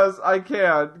 Yes, I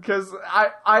can. Because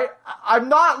I'm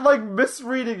not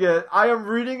misreading it. I am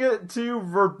reading it to you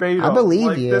verbatim. I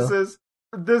believe you. This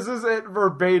is it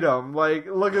verbatim.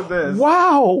 Look at this.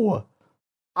 Wow.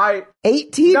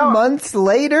 18 months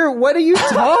later? What are you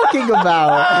talking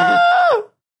about?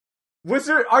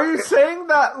 Are you saying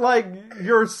that,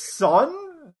 your son?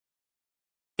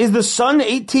 Is the son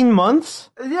 18 months?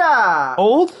 Yeah.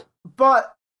 Old?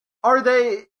 But are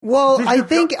they... Well, I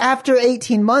think after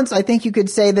 18 months, I think you could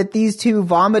say that these two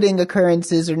vomiting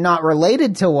occurrences are not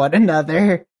related to one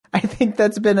another. I think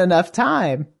that's been enough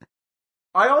time.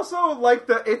 I also like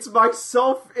it's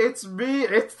myself, it's me,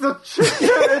 it's the chicken.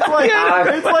 It's like,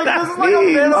 this is like a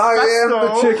manifesto. I am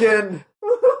the chicken.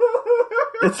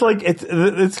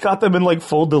 It's got them in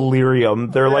full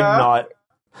delirium. They're not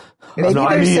Maybe not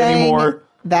they're me saying anymore.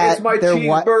 That it's my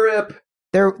cheeseburger.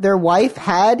 Their wife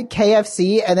had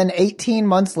KFC, and then 18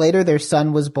 months later, their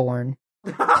son was born.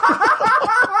 This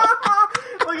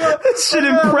shit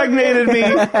impregnated me.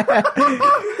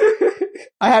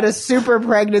 I had a super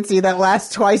pregnancy that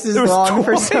lasts twice as long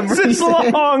for some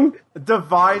reason. Long.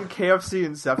 Divine KFC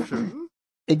inception.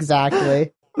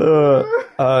 Exactly.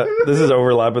 This is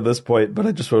overlap at this point, but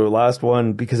I just wrote the last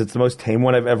one because it's the most tame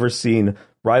one I've ever seen.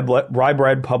 Rye bread,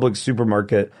 Publix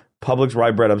supermarket. Publix rye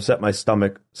bread upset my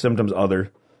stomach. Symptoms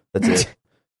other. That's it.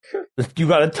 You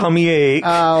got a tummy ache.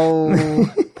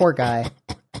 Oh, poor guy.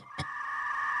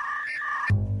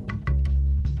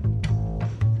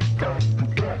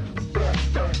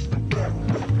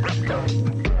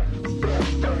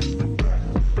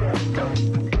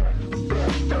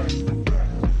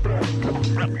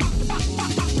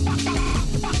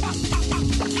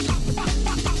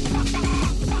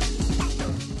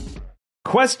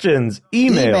 Questions,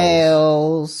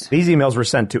 emails. These emails were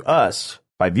sent to us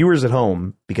by viewers at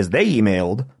home because they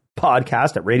emailed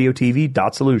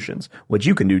podcast@radiotv.solutions, which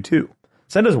you can do too.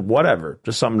 Send us whatever,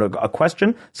 just a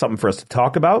question, something for us to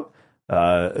talk about.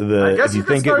 I guess you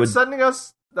could start sending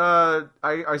us. I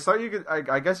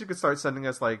guess you could start sending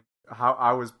us how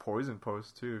I was Poison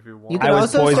Post too. If you want, You can I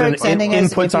was also poisoned. start sending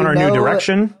us Inputs if on you our know- new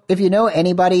direction. If you know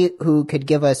anybody who could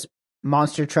give us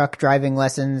monster truck driving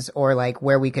lessons, or like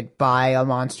where we could buy a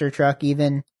monster truck,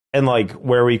 even. And like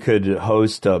where we could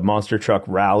host a monster truck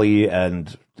rally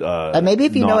and Maybe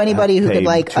if you know not anybody have who to could pay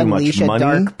like too much unleash a money.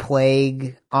 dark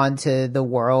plague onto the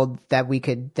world that we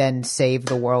could then save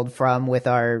the world from with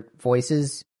our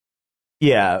voices.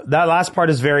 Yeah, that last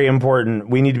part is very important.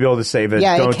 We need to be able to save it.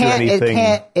 Yeah, Don't it can't. do anything. It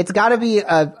can't. It's got to be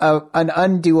an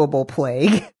undoable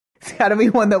plague. It's got to be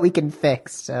one that we can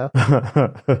fix. So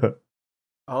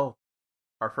oh,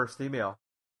 our first email.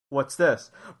 What's this?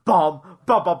 Bomb,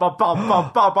 bomb, bomb, bomb, bomb,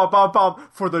 bomb, bomb, bomb, bomb, bomb,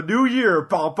 for the new year.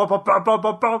 Bomb, bomb, bomb, bomb, bomb,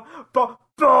 bomb, bomb, bomb,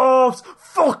 bombs,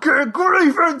 fucking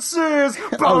grievances.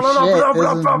 Oh, shit,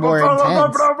 this is more intense.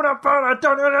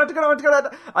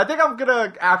 I think I'm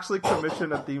gonna actually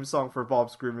commission a theme song for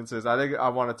Bob's grievances. I think I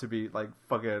want it to be like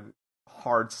fucking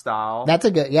hard style. that's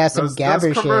a good. Yeah, some those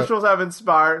gabber shit. commercials have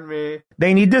inspired me.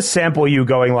 They need to sample you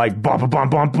going like bum bum bum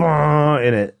bum bum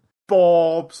in it.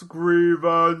 Bob's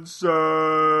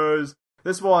grievances.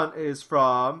 This one is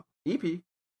from EP.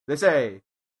 They say,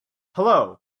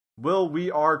 "Hello, Will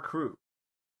We Are Crew.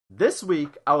 This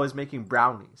week I was making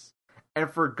brownies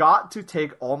and forgot to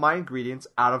take all my ingredients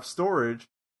out of storage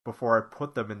before I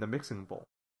put them in the mixing bowl.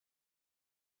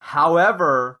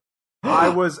 However, I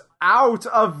was out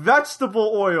of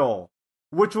vegetable oil,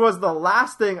 which was the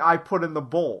last thing I put in the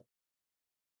bowl."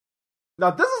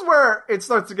 Now this is where it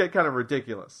starts to get kind of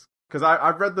ridiculous. Because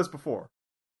I've read this before.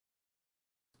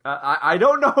 I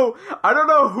don't know. I don't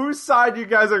know whose side you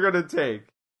guys are gonna take.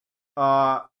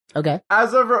 Okay.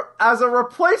 As a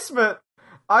replacement,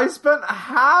 I spent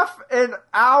half an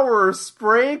hour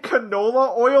spraying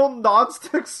canola oil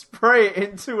nonstick spray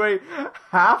into a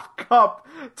half cup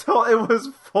till it was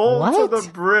full to What? the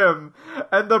brim,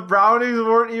 and the brownies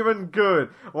weren't even good.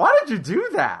 Why did you do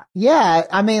that? Yeah,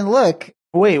 I mean, look.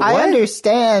 Wait, what? I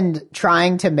understand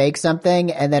trying to make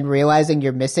something and then realizing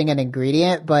you're missing an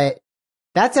ingredient, but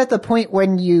that's at the point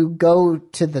when you go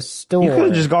to the store. You could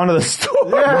have just gone to the store.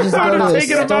 Yeah, It just would go to have the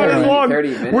taken about store. as long. 30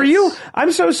 minutes. Were you?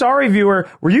 I'm so sorry, viewer.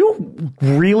 Were you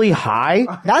really high?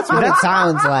 That's what it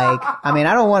sounds like. I mean,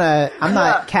 I don't want to. I'm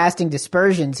not casting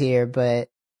dispersions here, but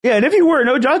Yeah, and if you were,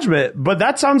 no judgment. But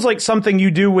that sounds like something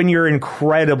you do when you're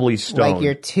incredibly stoned. like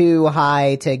you're too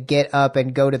high to get up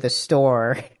and go to the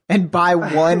store and buy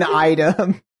one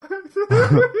item.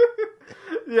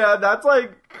 Yeah, that's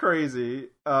like crazy.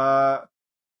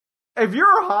 If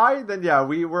you're high, then yeah,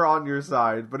 we were on your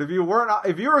side. But if you weren't,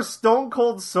 if you were stone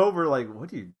cold sober, like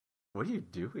what are you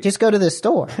doing? Just go to the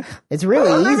store. It's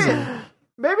really easy.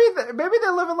 Maybe they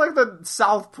live in like the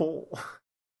South Pole.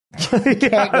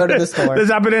 Can't go to the store. This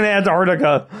happened in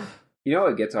Antarctica. You know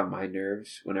what gets on my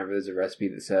nerves whenever there's a recipe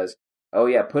that says, "Oh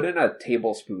yeah, put in a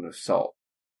tablespoon of salt."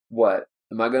 What?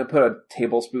 Am I going to put a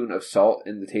tablespoon of salt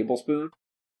in the tablespoon?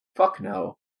 Fuck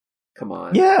no. Come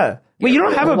on. Yeah. Wait, you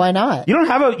don't have a Why not? you don't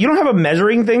have a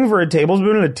measuring thing for a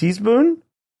tablespoon and a teaspoon?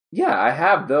 Yeah, I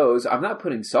have those. I'm not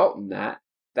putting salt in that.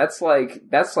 That's like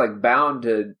bound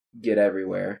to get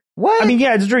everywhere. What? I mean,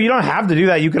 yeah, it's true. You don't have to do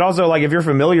that. You could also, like, if you're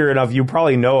familiar enough, you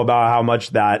probably know about how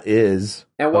much that is.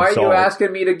 And why of are you salt.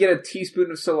 asking me to get a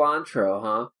teaspoon of cilantro,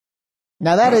 huh?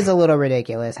 Now that is a little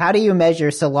ridiculous. How do you measure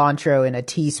cilantro in a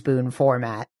teaspoon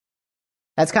format?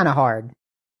 That's kind of hard.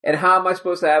 And how am I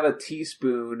supposed to have a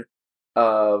teaspoon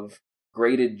of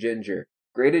grated ginger?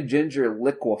 Grated ginger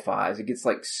liquefies. It gets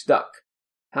like stuck.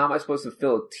 How am I supposed to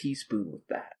fill a teaspoon with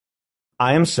that?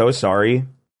 I am so sorry,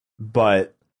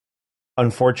 but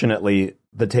unfortunately,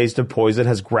 the taste of poison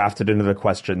has grafted into the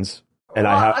questions. And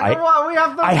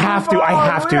I have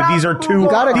to. These are too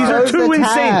gotta close the insane.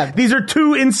 tab. These are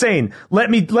too insane. Let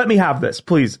me have this,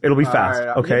 please. It'll be fast. All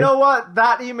right. Okay. You know what?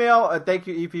 That email. Thank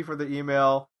you, EP, for the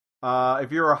email. If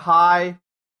you were high,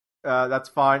 that's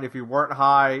fine. If you weren't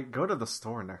high, go to the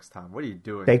store next time. What are you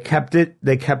doing? They kept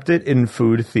it in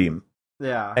food theme.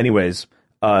 Yeah. Anyways,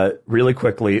 really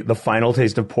quickly, the final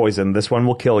taste of poison. This one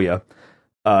will kill you.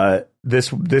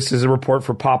 This is a report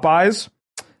for Popeyes.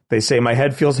 They say my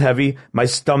head feels heavy, my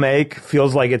stomach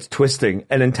feels like it's twisting,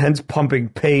 an intense pumping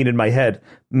pain in my head.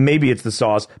 Maybe it's the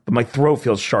sauce, but my throat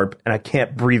feels sharp and I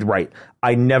can't breathe right.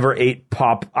 I never ate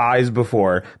Popeyes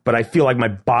before, but I feel like my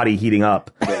body heating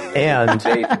up. And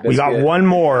we got one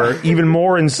more, even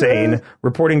more insane,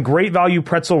 reporting great value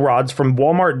pretzel rods from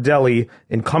Walmart Deli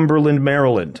in Cumberland,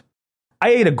 Maryland.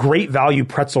 I ate a great value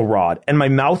pretzel rod, and my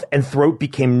mouth and throat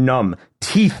became numb,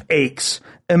 teeth aches,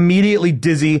 Immediately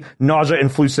dizzy, nausea,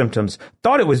 and flu symptoms.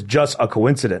 Thought it was just a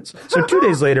coincidence. So 2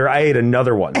 days later, I ate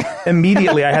another one.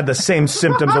 Immediately, I had the same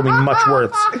symptoms, only much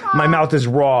worse. My mouth is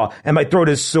raw, and my throat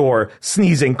is sore,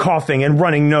 sneezing, coughing, and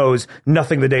running nose.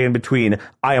 Nothing the day in between.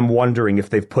 I am wondering if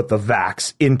they've put the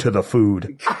vax into the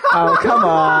food. Oh, come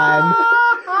on.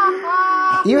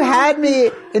 You had me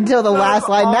until the last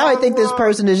line. Now I think this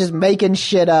person is just making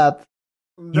shit up.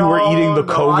 You were eating the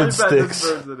COVID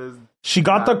sticks. She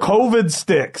got the COVID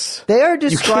sticks. They are You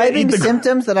can't describing eat the-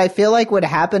 symptoms that I feel like would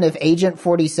happen if Agent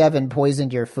 47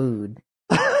 poisoned your food.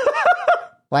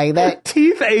 Like that.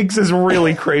 Teeth aches is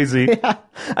really crazy. Yeah.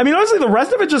 I mean, honestly, the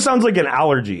rest of it just sounds like an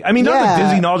allergy. I mean, not Yeah. the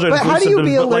dizzy, nausea, and But flu how do you symptoms,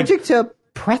 be but, like, allergic to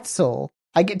pretzel?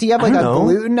 Do you have like I a don't know.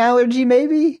 gluten allergy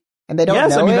maybe? And they don't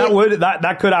yes, know I mean it?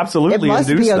 that could It absolutely must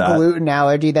induce be a that. gluten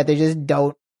allergy that they just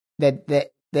don't, that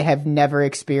they have never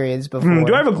experienced before.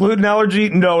 Do I have a gluten allergy?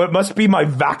 No, it must be my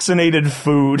vaccinated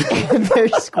food. They're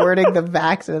squirting the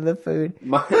vax into the food.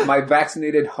 My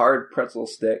vaccinated hard pretzel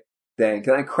stick. Dang,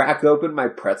 can I crack open my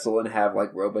pretzel and have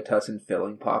like Robitussin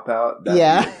filling pop out? That'd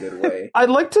Yeah. be a good way. I'd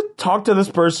like to talk to this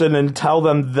person and tell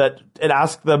them that, and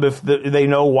ask them if they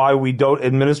know why we don't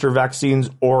administer vaccines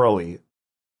orally.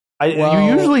 Well-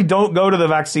 You usually don't go to the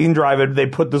vaccine drive and they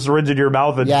put the syringe in your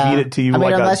mouth and Yeah. feed it to you I mean,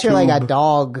 like unless a you're like a tube.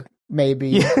 dog,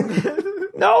 maybe.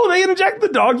 No, they inject the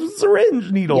dogs with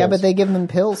syringe needles. Yeah, but they give them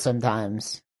pills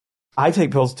sometimes. I take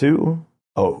pills too.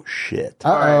 Oh shit.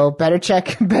 Uh-oh, better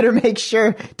check, better make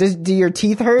sure. Do your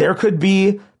teeth hurt? There could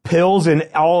be pills in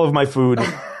all of my food.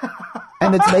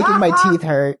 And it's making my teeth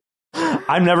hurt.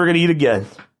 I'm never gonna eat again.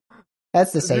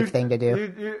 That's the safe thing to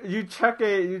do. You check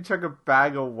a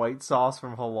bag of white sauce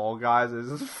from Halal Guys.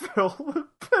 It's just filled with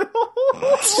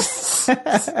pills.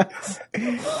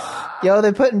 Yo,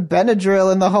 they're putting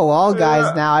Benadryl in the halal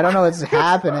guys now. I don't know what's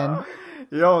happening.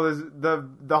 Yo, there's the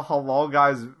Halal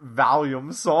Guys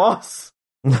Valium sauce.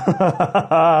 All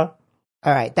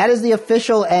right, that is the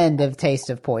official end of Taste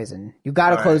of Poison. You got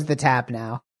to All close right. the tap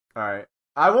now. All right.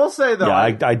 I will say though. Yeah,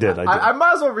 I did. I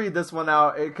might as well read this one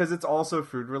out because it's also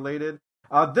food related.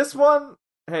 This one,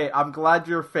 hey, I'm glad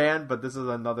you're a fan, but this is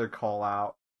another call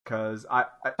out because I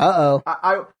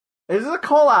this is a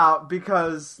call out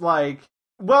because let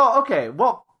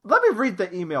me read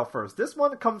the email first. This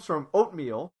one comes from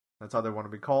Oatmeal. That's how they want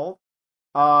to be called.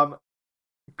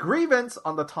 Grievance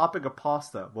on the topic of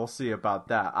pasta. We'll see about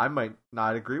that. I might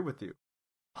not agree with you.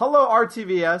 Hello,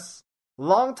 RTVS.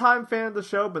 Longtime fan of the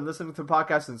show, been listening to the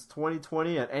podcast since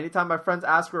 2020, and anytime my friends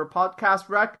ask for a podcast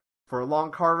rec for a long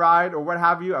car ride or what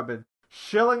have you, I've been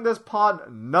shilling this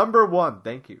pod number one.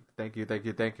 Thank you.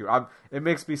 It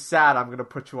makes me sad. I'm gonna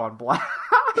put you on blast.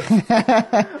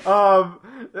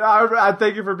 I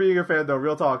thank you for being a fan, though.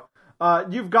 Real talk.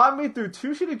 You've gotten me through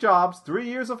 2 shitty jobs, 3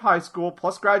 years of high school,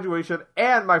 plus graduation,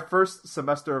 and my first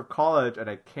semester of college, and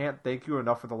I can't thank you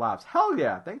enough for the laughs. Hell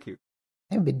yeah, thank you.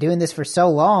 I've been doing this for so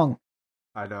long.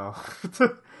 I know.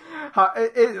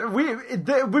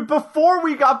 Before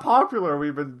we got popular,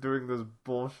 we've been doing this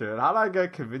bullshit. How did I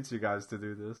convince you guys to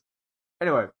do this?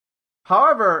 Anyway,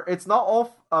 however, it's not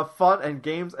all fun and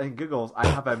games and giggles. I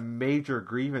have a major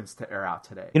grievance to air out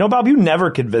today. You know, Bob, you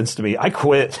never convinced me. I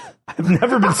quit. I've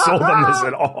never been sold on this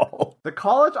at all. The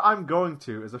college I'm going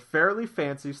to is a fairly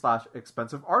fancy /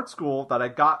 expensive art school that I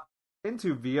got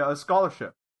into via a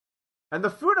scholarship. And the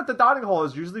food at the dining hall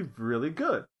is usually really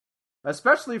good,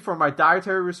 especially for my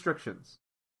dietary restrictions.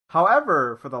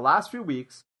 However, for the last few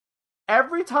weeks,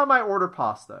 every time I order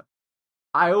pasta,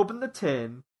 I open the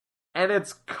tin and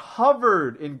it's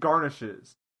covered in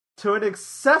garnishes to an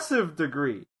excessive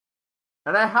degree.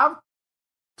 And I have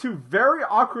to very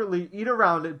awkwardly eat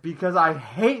around it because I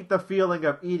hate the feeling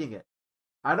of eating it.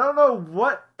 I don't know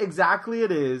what exactly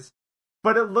it is,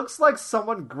 but it looks like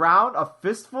someone ground a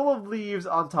fistful of leaves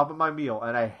on top of my meal,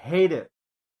 and I hate it.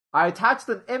 I attached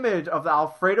an image of the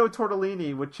Alfredo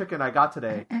tortellini with chicken I got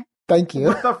today. Thank you.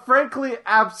 With the frankly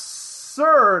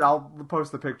absurd, I'll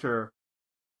post the picture,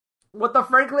 with the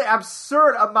frankly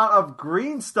absurd amount of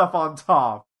green stuff on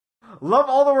top. Love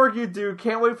all the work you do.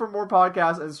 Can't wait for more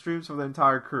podcasts and streams from the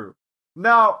entire crew.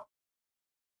 Now,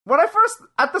 when I first,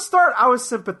 at the start, I was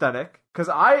sympathetic, because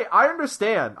I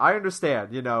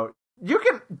understand, you know, you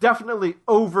can definitely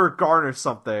over-garnish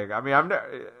something. I mean,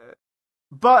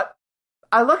 but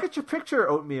I look at your picture,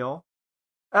 Oatmeal,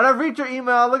 and I read your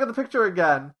email, I look at the picture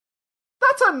again.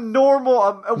 That's a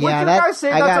normal, would you guys say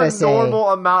that's a normal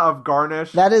amount of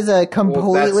garnish? That is a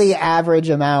completely average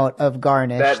amount of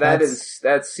garnish.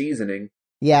 That's seasoning.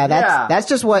 Yeah, that's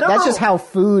just how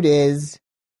food is.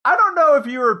 I don't know if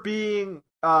you were being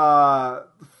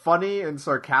funny and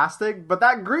sarcastic, but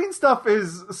that green stuff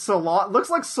is looks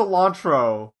like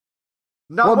cilantro.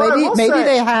 No, Well, what I maybe will maybe say-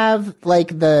 they have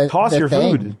like the Toss the your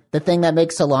thing, food. the thing that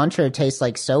makes cilantro taste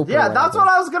like soap. or Yeah, that's whatever. what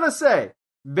I was gonna say.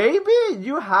 Maybe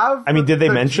you have. I mean, did they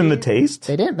mention the gene- taste?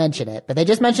 They didn't mention it, but they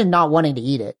just mentioned not wanting to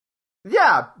eat it.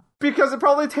 Yeah, because it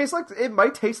probably tastes like it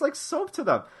might taste like soap to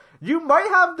them. You might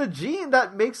have the gene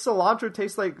that makes cilantro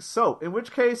taste like soap. In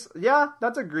which case, yeah,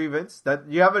 that's a grievance. That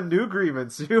you have a new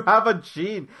grievance. You have a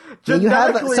gene. Yeah, you have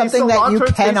Genetically, something that you cilantro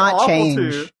tastes cannot awful to change.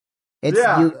 you. It's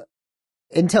Yeah. you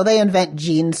until they invent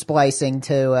gene splicing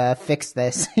to fix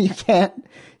this. You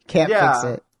can't Yeah, fix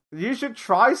it. you should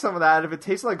try some of that. If it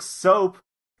tastes like soap,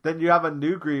 then you have a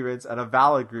new grievance and a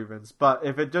valid grievance. But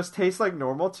if it just tastes like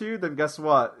normal to you, then guess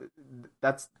what?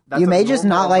 That's You a may just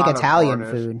normal not like amount of Italian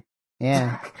garnish. food.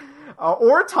 Yeah.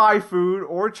 Or Thai food,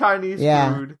 or Chinese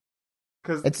Yeah. food.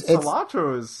 Because It's-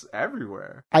 cilantro is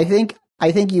everywhere. I think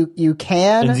you It's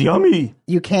can yummy.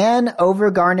 over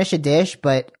garnish a dish,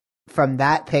 but from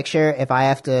that picture, if I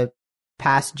have to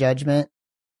pass judgment,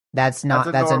 that's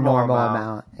not That's a a normal normal amount.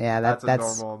 amount. Yeah, That's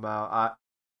that's a normal amount.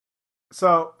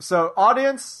 So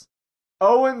audience,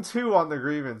 0-2 on the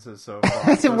grievances so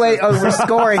far. So Wait, says- we're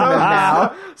scoring them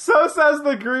now. So says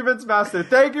the grievance master.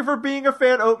 Thank you for being a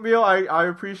fan, Oatmeal. I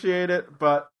appreciate it,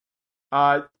 but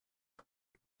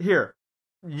here,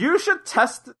 you should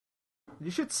test.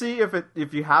 You should see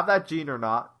if you have that gene or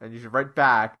not, and you should write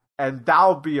back, and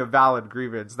that'll be a valid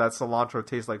grievance. That cilantro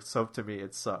tastes like soap to me.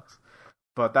 It sucks,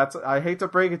 but I hate to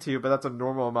break it to you, but that's a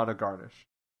normal amount of garnish.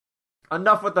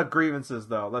 Enough with the grievances,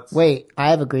 though. Let's Wait, I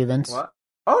have a grievance. What?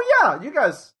 Oh yeah, you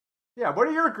guys. Yeah, what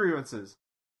are your grievances?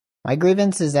 My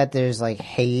grievance is that there's like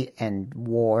hate and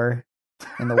war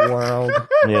in the world.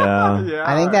 Yeah. Yeah,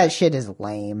 I think alright. that shit is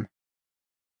lame.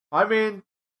 I mean,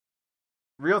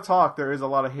 real talk. There is a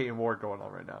lot of hate and war going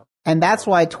on right now. And that's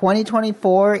why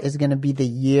 2024 is going to be the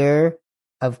year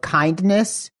of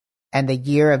kindness and the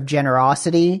year of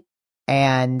generosity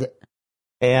and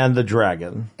And the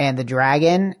dragon. the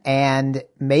dragon and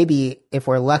maybe, if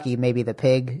we're lucky, maybe the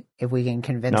pig, if we can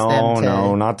convince them to.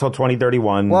 No, not till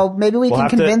 2031. Well, maybe we We'll can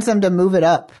have to- convince them to move it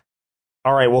up.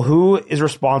 All right. Well, who is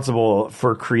responsible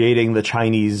for creating the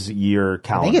Chinese year I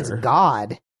calendar? think it's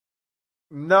God.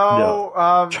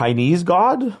 No, Chinese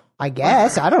god? I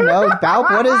guess. I don't know. Balp,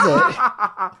 what is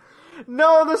it?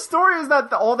 No, the story is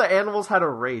that all the animals had a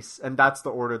race, and that's the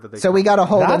order that they. So we got to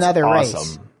hold That's another race.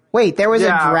 awesome. Wait, there was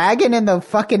Yeah. a dragon in the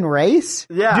fucking race?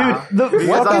 Yeah, Dude, the Because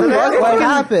fucking I'm- what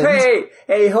happened?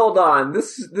 Hey, hold on.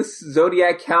 This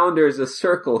zodiac calendar is a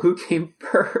circle. Who came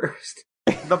first?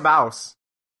 the mouse.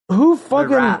 Who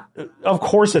rat. fucking? Of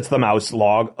course, it's the mouse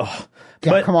log. Ugh.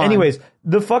 Yeah, but come on. anyways,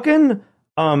 the fucking.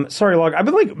 Sorry, log. I've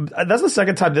been like, that's the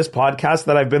second time this podcast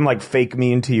that I've been like fake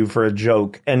mean to you for a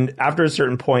joke, and after a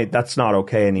certain point, that's not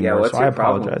okay anymore. what's so I your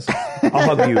problem? apologize.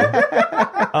 I'll hug you.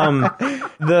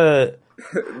 The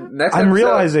Next I'm episode-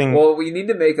 realizing- Well, we need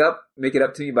to make it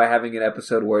up to me by having an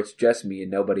episode where it's just me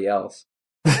and nobody else.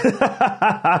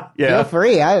 yeah. Feel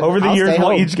free. Over the I'll years, stay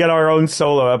we'll home. each get our own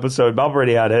solo episode. Balp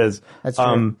already had his. That's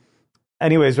true.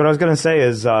 Anyways, what I was gonna say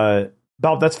is,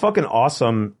 Balp, that's fucking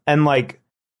awesome. And like,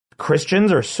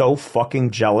 Christians are so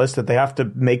fucking jealous that they have to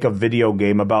make a video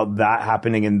game about that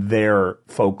happening in their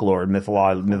folklore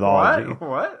mythology.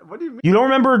 What do you mean? You don't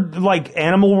remember like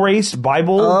Animal Race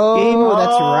Bible Oh, game?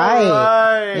 that's right.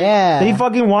 right. Yeah. They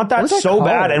fucking want that What's that so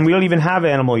bad, called? and we don't even have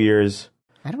animal years.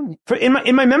 I don't.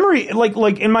 In my memory,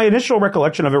 like in my initial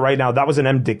recollection of it right now, that was an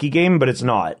M. Dickey game, but it's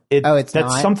not. That's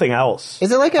not? something else.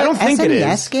 Is it like I a don't think it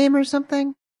SNES is. game or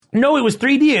something? No, it was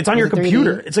 3D. It's on your it 3D?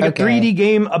 computer. It's like Okay. a 3D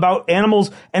game about animals,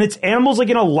 and it's animals like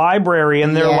in a library,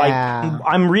 and they're Yeah. like,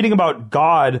 I'm reading about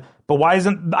God, but why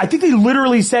isn't, I think they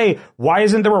literally say, why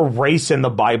isn't there a race in the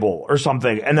Bible or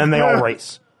something? And then they all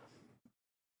race.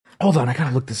 Hold on, I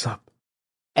gotta look this up.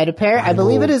 I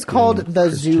believe it is called Bible the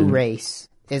Zoo Christian. Race,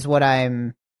 is what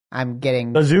I'm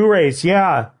getting. The zoo race,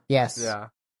 yeah. Yes. Yeah.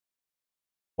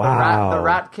 Wow. The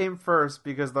rat came first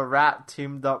because the rat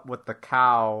teamed up with the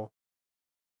cow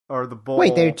or the bull.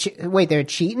 Wait, they're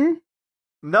cheating?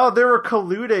 No, they were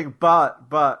colluding, but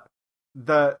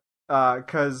the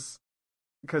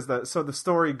so the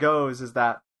story goes is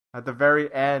that at the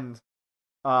very end,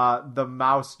 the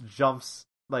mouse jumps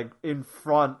like in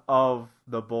front of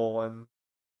the bull and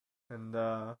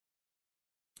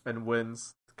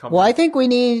wins. Well, I think we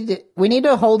need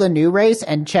to hold a new race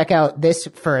and check out this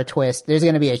for a twist. There's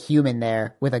going to be a human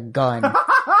there with a gun.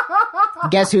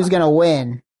 Guess who's going to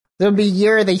win? There'll be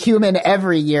Year of the Human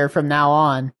every year from now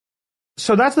on.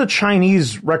 So that's the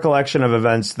Chinese recollection of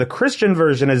events. The Christian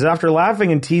version is after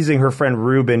laughing and teasing her friend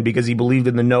Reuben because he believed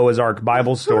in the Noah's Ark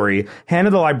Bible story, Hannah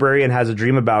the librarian has a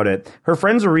dream about it. Her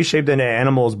friends are reshaped into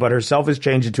animals, but herself is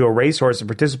changed into a racehorse and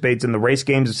participates in the race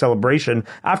games of celebration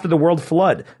after the world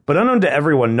flood. But unknown to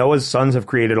everyone, Noah's sons have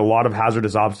created a lot of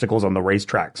hazardous obstacles on the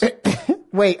racetracks.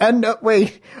 Wait,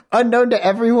 unknown to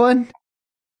everyone?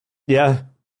 Yeah.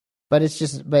 But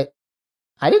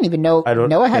I didn't even know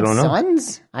Noah had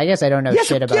sons? I guess I don't know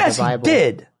shit about the Bible. Yes,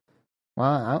 he did.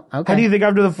 Well, okay. How do you think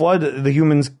after the flood, the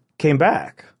humans came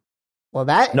back? Well,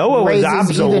 that Noah was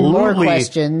raises even more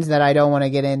questions that I don't want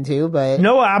to get into, but...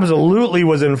 Noah absolutely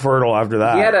was infertile after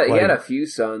that. He had a few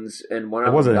sons, and one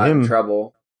of them got in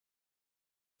trouble.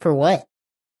 For what?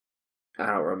 I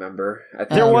don't remember. I think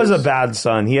there was a bad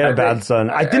son. He had a bad son.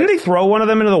 Didn't they throw one of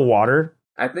them into the water?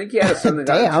 I think he had a son that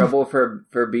got in trouble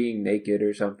for being naked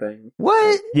or something.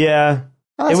 What? Yeah.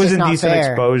 Oh, it was indecent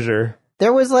exposure.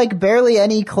 There was like barely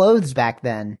any clothes back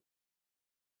then.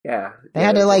 Yeah. They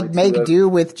had to like make do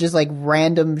with just like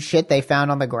random shit they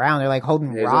found on the ground. They're like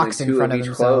holding rocks in front of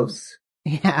themselves.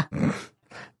 Clothes. Yeah.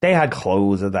 They had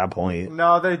clothes at that point.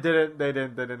 No, they didn't. They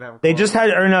didn't have clothes. They just had,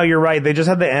 or no, you're right. They just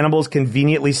had the animals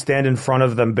conveniently stand in front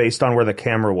of them based on where the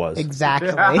camera was. Exactly.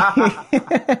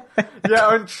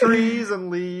 Yeah, and trees and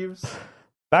leaves.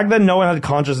 Back then, no one had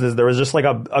consciousness. There was just like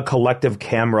a collective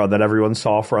camera that everyone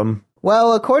saw from.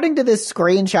 Well, according to this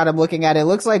screenshot I'm looking at, it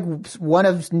looks like one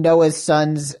of Noah's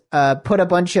sons put a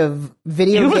bunch of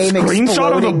video game screenshot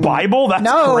exploding... of the Bible?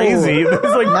 That's crazy.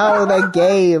 Like... No, the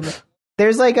game.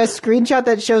 There's like a screenshot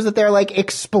that shows that they're like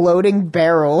exploding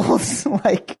barrels.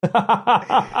 Like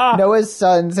Noah's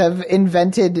sons have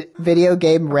invented video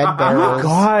game red barrels. Oh my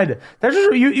god. That's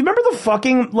just, you remember the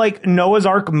fucking like Noah's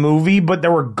Ark movie, but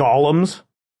there were golems?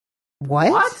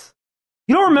 What?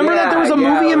 You don't remember that? There was a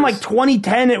movie in like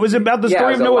 2010. It was about the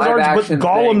story of Noah's Ark, but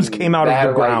golems came out of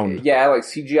the ground. Like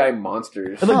CGI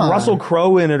monsters. It had like Russell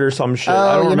Crowe in it or some shit.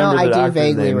 I don't remember the actor's name. I do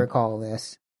vaguely recall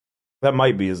this. That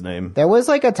might be his name. There was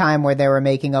like a time where they were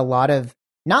making a lot of,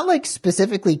 not like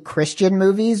specifically Christian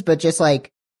movies, but just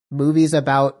like movies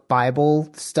about Bible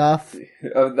stuff.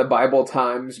 The Bible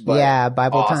Times, but yeah,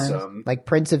 Bible awesome. Times. Like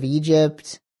Prince of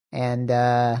Egypt and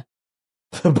the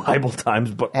Bible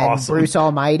Times, but and awesome. Bruce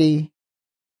Almighty.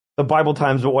 The Bible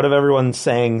Times, but what if everyone's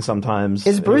saying sometimes?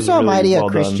 Is Bruce Almighty a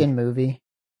Christian movie?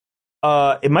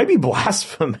 It might be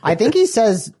blasphemous. I think he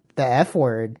says the F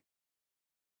word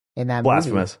in that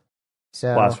blasphemous. Movie.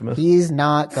 So he's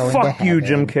not going to heaven. Fuck you,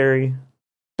 Jim Carrey.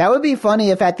 That would be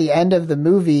funny if at the end of the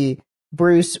movie,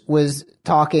 Bruce was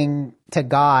talking to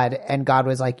God and God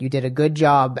was like, you did a good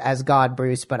job as God,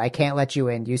 Bruce, but I can't let you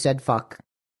in. You said fuck.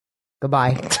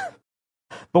 Goodbye.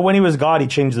 But when he was God, he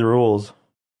changed the rules.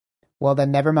 Well,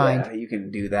 then never mind. Yeah, you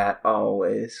can do that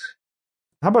always.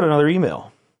 How about another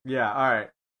email? Yeah,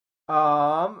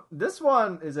 alright. This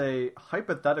one is a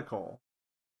hypothetical.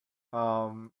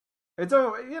 It's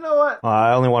a, you know what?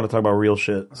 I only want to talk about real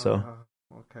shit, so.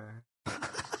 Okay.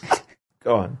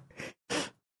 Go on.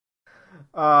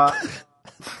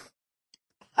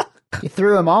 You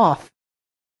threw him off.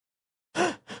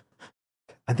 I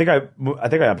think I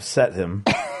upset him.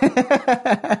 This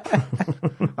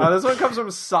one comes from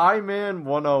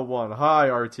Simon101. Hi,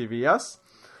 RTVS.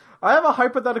 I have a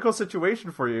hypothetical situation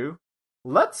for you.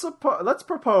 Let's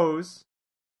propose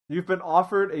you've been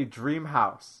offered a dream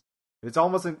house. It's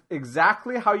almost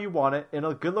exactly how you want it, in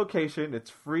a good location. It's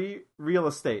free real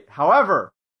estate.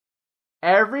 However,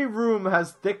 every room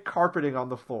has thick carpeting on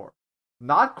the floor.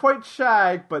 Not quite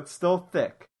shag, but still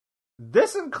thick.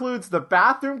 This includes the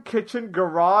bathroom, kitchen,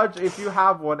 garage, if you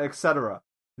have one, etc.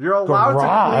 You're allowed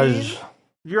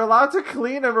to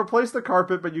clean and replace the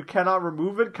carpet, but you cannot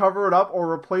remove it, cover it up,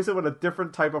 or replace it with a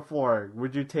different type of flooring.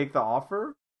 Would you take the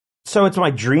offer? So it's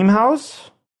my dream house?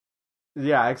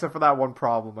 Yeah, except for that one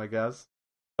problem, I guess.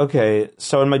 Okay,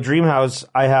 so in my dream house,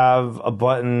 I have a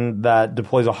button that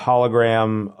deploys a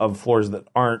hologram of floors that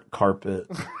aren't carpet.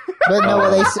 But no,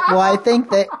 I think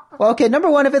that... Well, okay, number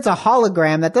one, if it's a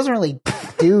hologram, that doesn't really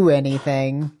do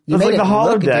anything. You made it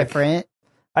look different.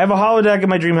 I have a holodeck in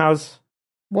my dream house.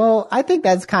 Well, I think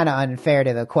that's kind of unfair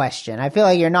to the question. I feel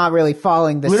like you're not really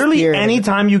following the Literally, spirit.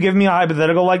 anytime you give me a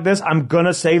hypothetical like this, I'm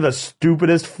gonna say the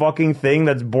stupidest fucking thing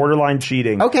that's borderline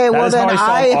cheating. Okay, well then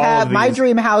I have... My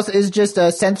dream house is just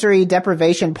a sensory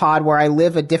deprivation pod where I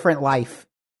live a different life.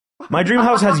 My dream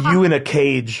house has you in a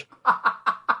cage.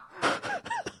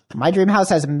 My dream house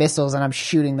has missiles and I'm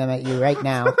shooting them at you right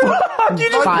now. You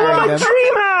just blew my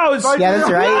dream house! house. Yeah, that's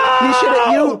right. You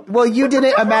should. You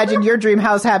didn't imagine your dream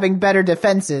house having better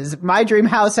defenses. My dream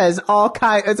house has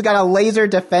it's got a laser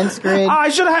defense grid. I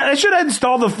should have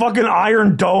installed the fucking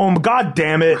Iron Dome. God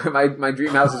damn it. My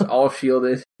dream house is all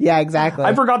shielded. Yeah, exactly.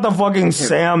 I forgot the fucking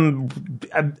SAM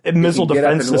missile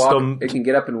defense system. It can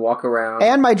get up and walk around.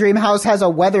 And my dream house has a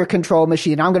weather control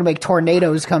machine. I'm going to make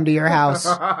tornadoes come to your house.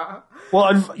 Well,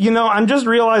 I'm just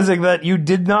realizing that you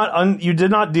did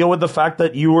not deal with the fact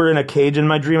that you were in a cage in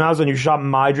my dream house and you shot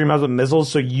my dream house with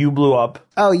missiles, so you blew up.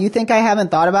 Oh, you think I haven't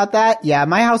thought about that? Yeah,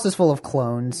 my house is full of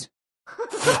clones.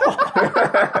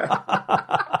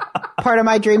 Part of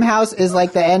my dream house is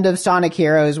like the end of Sonic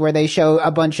Heroes where they show a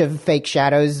bunch of fake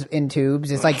shadows in tubes.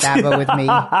 It's like that, but with me.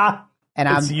 And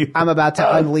I'm about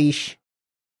to unleash.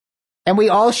 And we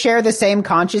all share the same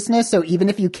consciousness, so even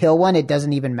if you kill one, it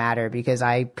doesn't even matter because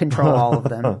I control all of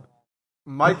them.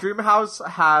 My dream house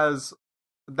has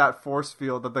that force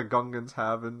field that the Gungans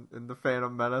have in the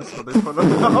Phantom Menace, so they put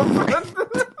them up.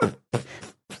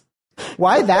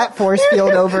 Why that force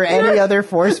field over any other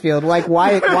force field? Like,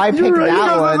 why pick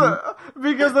that one?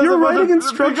 Because there's You're a bunch writing of,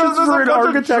 instructions because for there's an a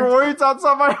bunch architect. of droids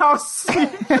outside my house.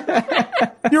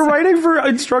 You're writing for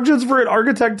instructions for an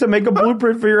architect to make a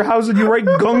blueprint for your house, and you write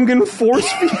Gungan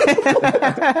force field.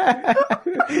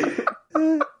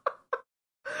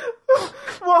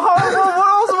 Well, what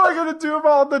else am I going to do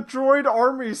about the droid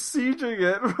army sieging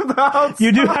it without...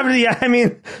 You do have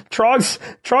to,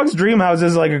 Trog's dream house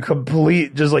is like a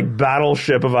complete, just like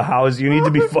battleship of a house. You need to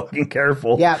be fucking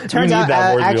careful. Yeah, turns out,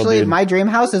 actually, my dream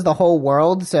house is the whole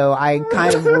world, so I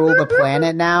kind of rule the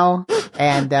planet now,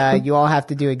 and you all have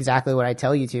to do exactly what I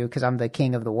tell you to, because I'm the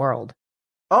king of the world.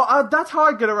 Oh, that's how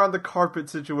I get around the carpet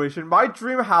situation. My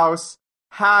dream house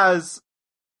has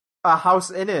a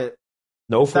house in it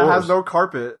No that floors. has no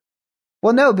carpet.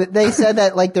 Well, no, but they said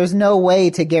that like there's no way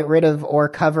to get rid of or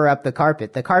cover up the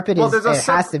carpet. The carpet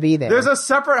has to be there. There's a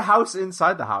separate house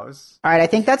inside the house. All right, I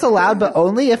think that's allowed, but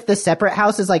only if the separate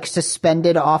house is like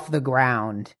suspended off the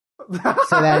ground,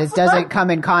 so that it doesn't come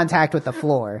in contact with the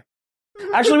floor.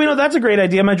 Actually, that's a great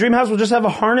idea. My dream house will just have a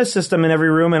harness system in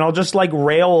every room, and I'll just like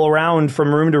rail around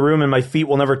from room to room, and my feet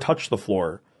will never touch the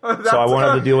floor. So I won't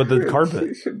have to deal with the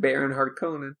carpet. Baron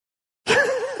Harkonnen.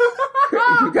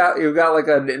 You've got like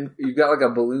a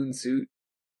balloon suit.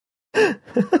 That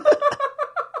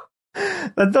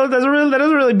doesn't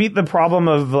really beat the problem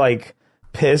of like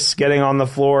piss getting on the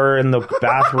floor in the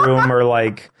bathroom or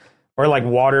like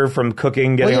water from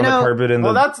cooking getting on the carpet in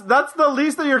that's the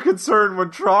least of your concern when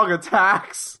Trog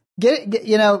attacks.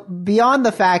 Beyond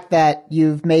the fact that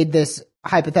you've made this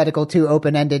hypothetical too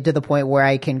open-ended to the point where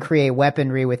I can create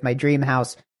weaponry with my dream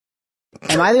house.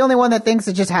 Am I the only one that thinks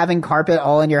that just having carpet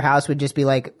all in your house would just be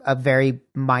like a very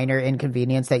minor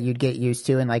inconvenience that you'd get used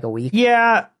to in like a week?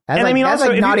 Yeah. That's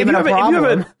also not even a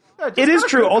problem. It is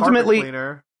true. Ultimately,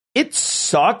 it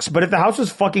sucks, but if the house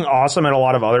was fucking awesome in a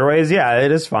lot of other ways, yeah,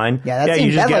 it is fine. Yeah,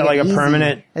 you just get like a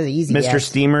permanent Mr.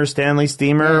 Steamer, Stanley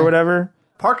Steamer or whatever.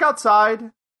 Park outside.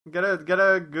 Get a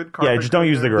good carpet. Yeah, just don't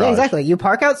use the garage. Yeah, exactly. You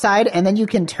park outside and then you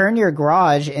can turn your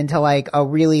garage into like a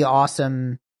really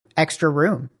awesome extra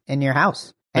room in your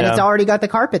house. And it's already got the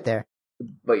carpet there.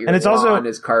 But your lawn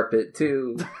is carpet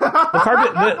too.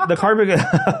 The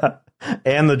carpet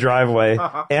and the driveway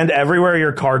and everywhere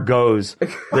your car goes.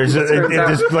 There's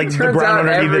the ground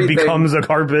underneath it becomes a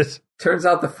carpet. Turns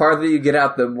out the farther you get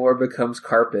out, the more becomes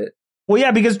carpet. Well,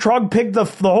 yeah, because Trog picked the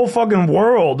whole fucking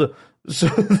world. So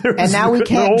and now we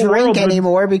can't drink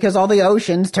anymore because all the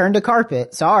oceans turned to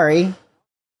carpet. Sorry.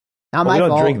 Not my fault. You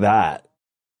don't drink that.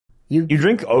 You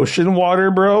drink ocean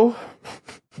water, bro?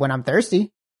 When I'm thirsty.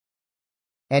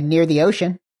 And near the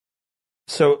ocean.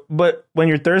 So, but when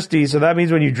you're thirsty, so that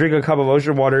means when you drink a cup of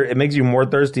ocean water, it makes you more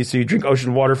thirsty, so you drink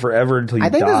ocean water forever until you die.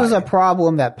 I think this was a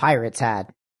problem that pirates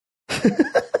had. This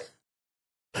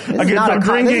is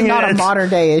not a modern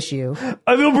day issue.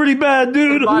 I feel pretty bad,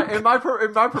 dude. In my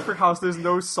perfect house, there's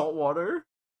no salt water.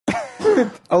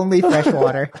 Only fresh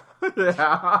water.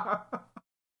 Yeah.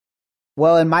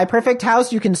 Well, in my perfect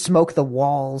house, you can smoke the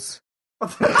walls.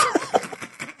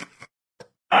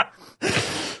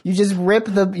 You just rip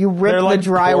the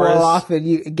drywall off,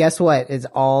 and guess what? It's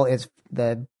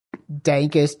the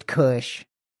dankest kush.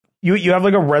 You have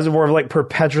like a reservoir of like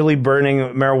perpetually burning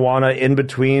marijuana in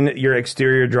between your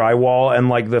exterior drywall and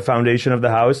like the foundation of the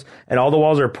house, and all the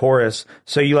walls are porous.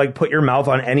 So you like put your mouth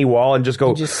on any wall and just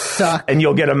go suck, and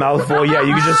you'll get a mouthful. Yeah,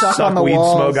 you can just suck weed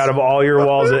smoke out of all your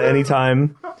walls at any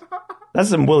time. That's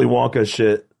some Willy Wonka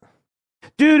shit.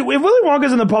 Dude, if Willy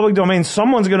Wonka's in the public domain,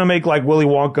 someone's gonna make like Willy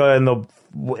Wonka in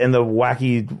the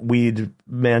wacky weed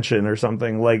mansion or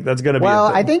something. Like that's gonna be. Well,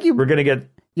 I think we're gonna get.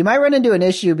 You might run into an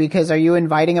issue because are you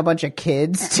inviting a bunch of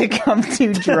kids to come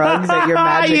do drugs at your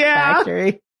magic Yeah.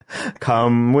 factory?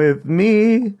 Come with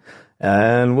me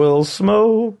and we'll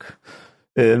smoke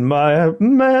in my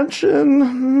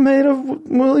mansion made of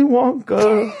Willy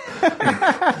Wonka.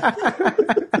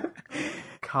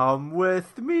 Come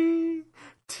with me,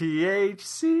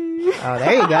 THC. Oh,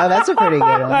 there you go. That's a pretty good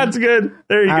one. That's good.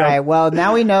 There you All go. right. Well,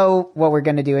 now we know what we're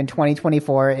going to do in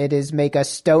 2024. It is make a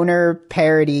stoner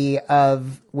parody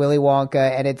of Willy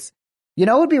Wonka. And it's, you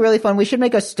know, it would be really fun. We should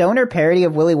make a stoner parody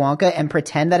of Willy Wonka and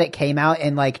pretend that it came out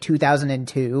in like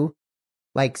 2002.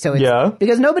 Like, so it's, Yeah.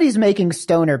 because nobody's making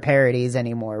stoner parodies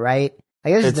anymore, right? I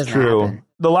guess it It's doesn't true. happen.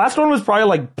 The last one was probably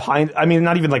like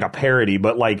not even like a parody,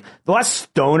 but like the last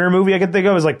stoner movie I could think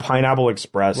of is like Pineapple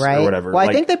Express Right. or whatever. Well, I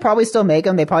Like, think they probably still make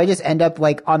them. They probably just end up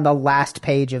like on the last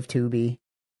page of Tubi,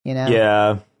 you know?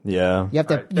 yeah. You have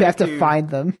to, All right, you have to thank you. find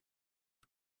them.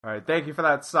 All right, thank you for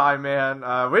that, Psy Man.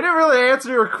 We didn't really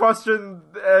answer your question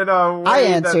in a way I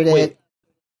answered that, it.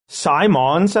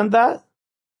 Simon sent that?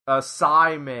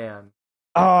 Psy Man.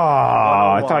 Oh,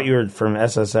 I 101. thought you were from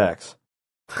SSX.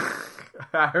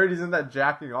 I heard he's in that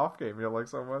jacking off game you like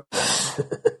so much.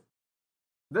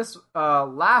 This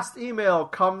last email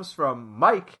comes from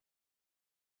Mike.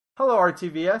 Hello,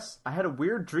 RTVS. I had a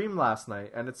weird dream last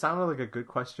night, and it sounded like a good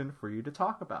question for you to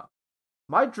talk about.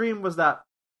 My dream was that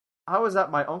I was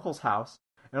at my uncle's house,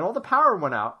 and all the power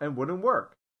went out and wouldn't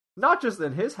work. Not just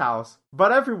in his house,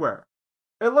 but everywhere.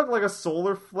 It looked like a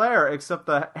solar flare, except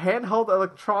the handheld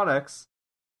electronics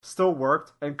still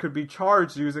worked and could be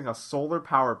charged using a solar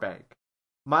power bank.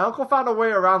 My uncle found a way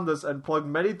around this and plugged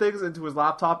many things into his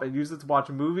laptop and used it to watch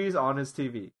movies on his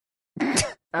TV.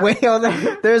 Wait, hold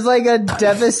on. There's like a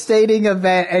devastating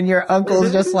event, and your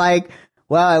uncle's just like,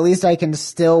 well, at least I can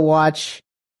still watch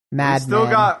Mad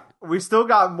Men. We still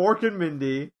got Mork and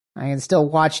Mindy. I can still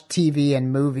watch TV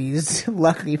and movies.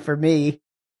 Luckily for me.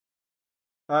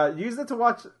 Used it to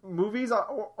watch movies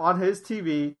on his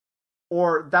TV,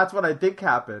 or that's what I think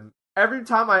happened. Every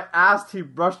time I asked, he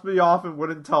brushed me off and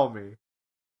wouldn't tell me.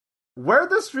 Where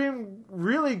the stream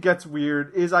really gets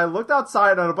weird is I looked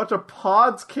outside and a bunch of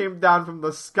pods came down from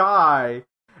the sky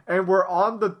and were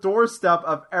on the doorstep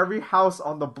of every house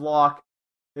on the block,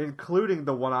 including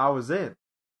the one I was in.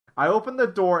 I opened the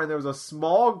door and there was a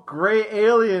small gray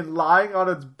alien lying on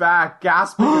its back,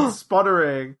 gasping and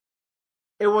sputtering.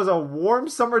 It was a warm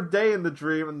summer day in the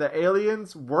dream and the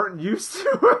aliens weren't used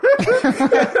to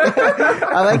it.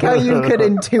 I like how you could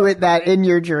intuit that in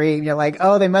your dream. You're like,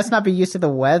 oh, they must not be used to the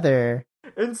weather.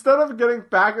 Instead of getting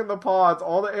back in the pods,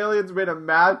 all the aliens made a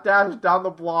mad dash down the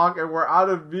block and were out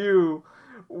of view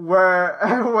where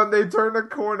when they turned a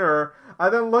corner. I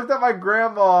then looked at my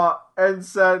grandma and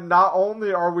said, not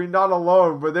only are we not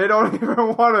alone, but they don't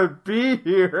even want to be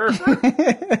here.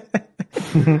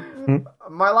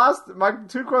 My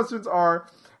two questions are,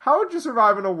 how would you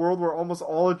survive in a world where almost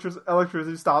all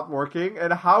electricity stopped working?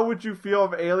 And how would you feel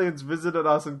if aliens visited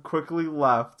us and quickly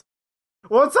left?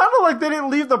 Well, it sounded like they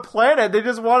didn't leave the planet. They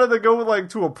just wanted to go like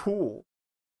to a pool.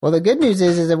 Well, the good news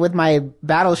is that with my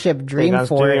Battleship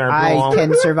Dreamfort, I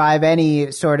can survive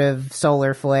any sort of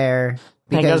solar flare.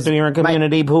 Because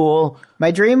community pool.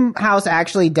 My dream house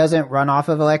actually doesn't run off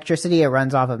of electricity; it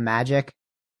runs off of magic.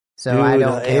 So Dude, I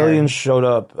don't care. aliens showed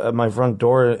up at my front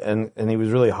door, and he was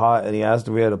really hot, and he asked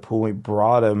if we had a pool. We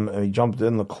brought him, and he jumped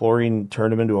in. The chlorine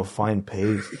turned him into a fine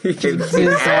paste. He became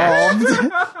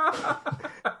Dissolved.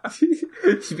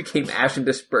 she became ash and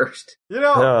dispersed. You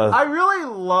know, Yeah. I really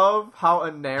love how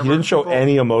enamored He didn't show people-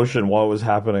 any emotion while it was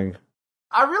happening.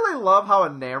 I really love how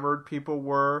enamored people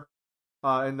were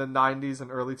in the 90s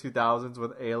and early 2000s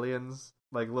with aliens,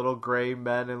 like little gray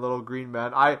men and little green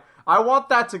men. I want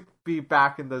that to be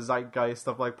back in the zeitgeist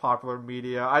of like popular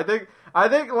media. I think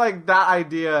like that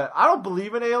idea, I don't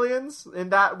believe in aliens in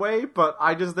that way, but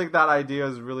I just think that idea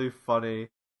is really funny.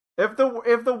 If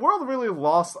the world really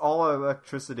lost all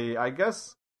electricity, I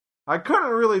guess I couldn't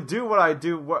really do what I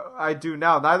do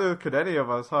now. Neither could any of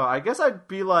us, huh? I guess I'd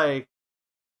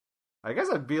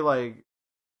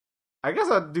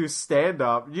do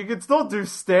stand-up. You could still do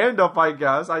stand-up, I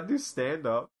guess. I'd do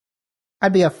stand-up.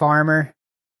 I'd be a farmer.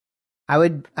 I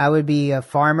would be a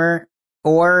farmer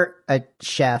or a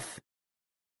chef.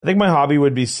 I think my hobby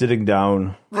would be sitting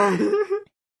down.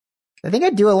 I think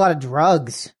I'd do a lot of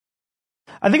drugs.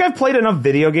 I think I've played enough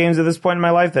video games at this point in my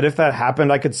life that if that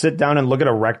happened, I could sit down and look at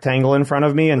a rectangle in front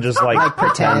of me and just like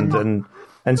pretend.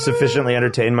 and sufficiently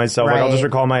entertain myself. Like I'll just Right.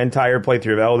 recall my entire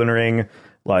playthrough of Elden Ring,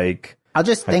 like I'll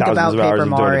just think thousands about of hours Paper of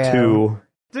Dota Mario. 2.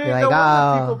 Dude, You're no like,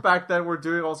 wonder "Oh." people back then were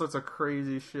doing all sorts of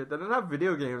crazy shit. They didn't have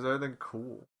video games or anything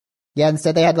cool. Yeah,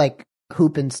 instead they had like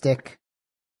hoop and stick.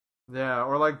 Yeah,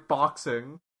 or like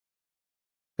boxing.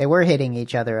 They were hitting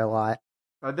each other a lot.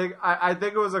 I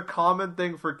think it was a common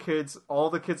thing for kids, all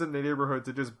the kids in the neighborhood,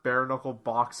 to just bare knuckle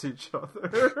box each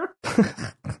other.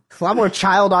 A lot more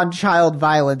child-on-child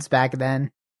violence back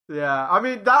then. Yeah, I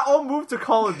mean that all moved to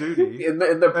Call of Duty in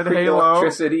the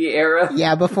pre-electricity era.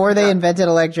 Yeah, before they invented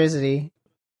electricity.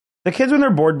 The kids, when they're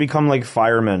bored, become like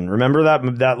firemen. Remember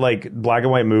that like black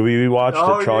and white movie we watched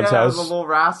at Trog's house? The Little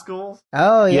Rascals.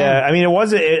 Oh yeah. Yeah, I mean,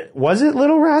 was it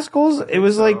Little Rascals? It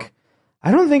was like,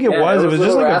 I don't think it was. It was just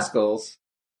Little like Rascals.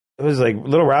 It was like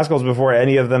Little Rascals before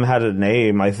any of them had a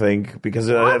name, I think, because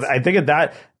I think at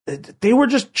that they were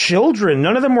just children.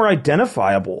 None of them were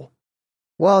identifiable.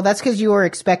 Well, that's because you were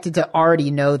expected to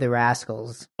already know the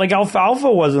Rascals. Like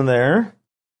Alfalfa wasn't there.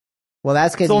 Well,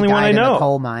 that's because he died in a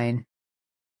coal mine.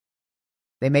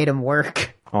 They made him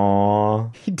work.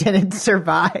 Aww. He didn't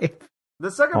survive.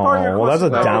 The second part of your well,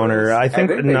 question... that's a downer. I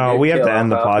think no, we have to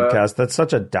end the podcast. That's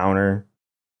such a downer.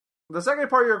 The second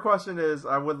part of your question is,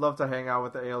 I would love to hang out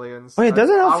with the aliens. Wait,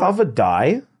 doesn't Alfalfa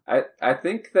die? I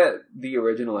think that the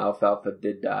original Alfalfa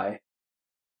did die.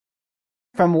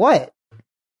 From what?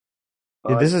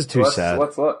 Dude, this is too sad.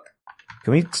 Let's look.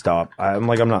 Can we stop? I'm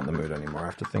not in the mood anymore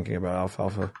after thinking about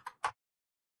Alfalfa.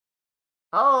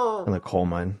 Oh. In the coal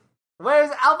mine.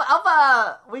 Where's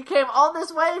Alpha? We came all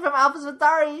this way from Alpha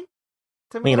Centauri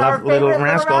to meet our favorite Little Little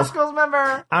Rascals. Rascals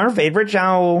member. Our favorite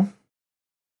show.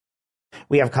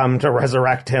 We have come to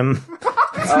resurrect him.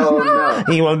 Oh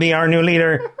no. He will be our new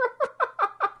leader.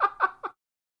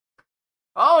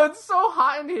 Oh, it's so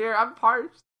hot in here. I'm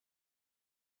parched.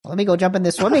 Let me go jump in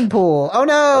the swimming pool. Oh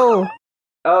no!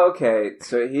 Oh, okay,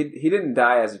 so he didn't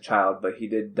die as a child, but he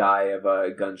did die of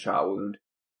a gunshot wound.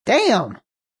 Damn!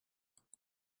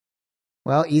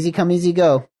 Well, easy come, easy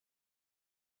go.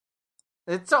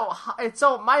 It's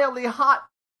so mildly hot.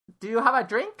 Do you have a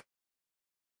drink?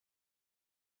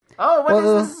 Oh,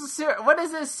 what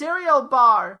is this cereal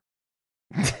bar?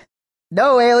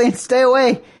 No, alien, stay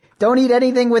away. Don't eat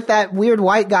anything with that weird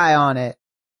white guy on it.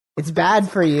 It's bad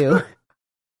for you.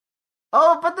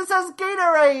 Oh, but this says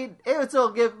Gatorade. It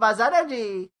will give us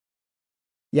energy.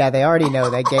 Yeah, they already know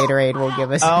that Gatorade will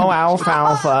give us... Oh,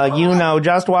 Alfalfa, you know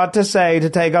just what to say to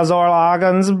take a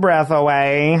Zorlagan's breath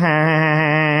away.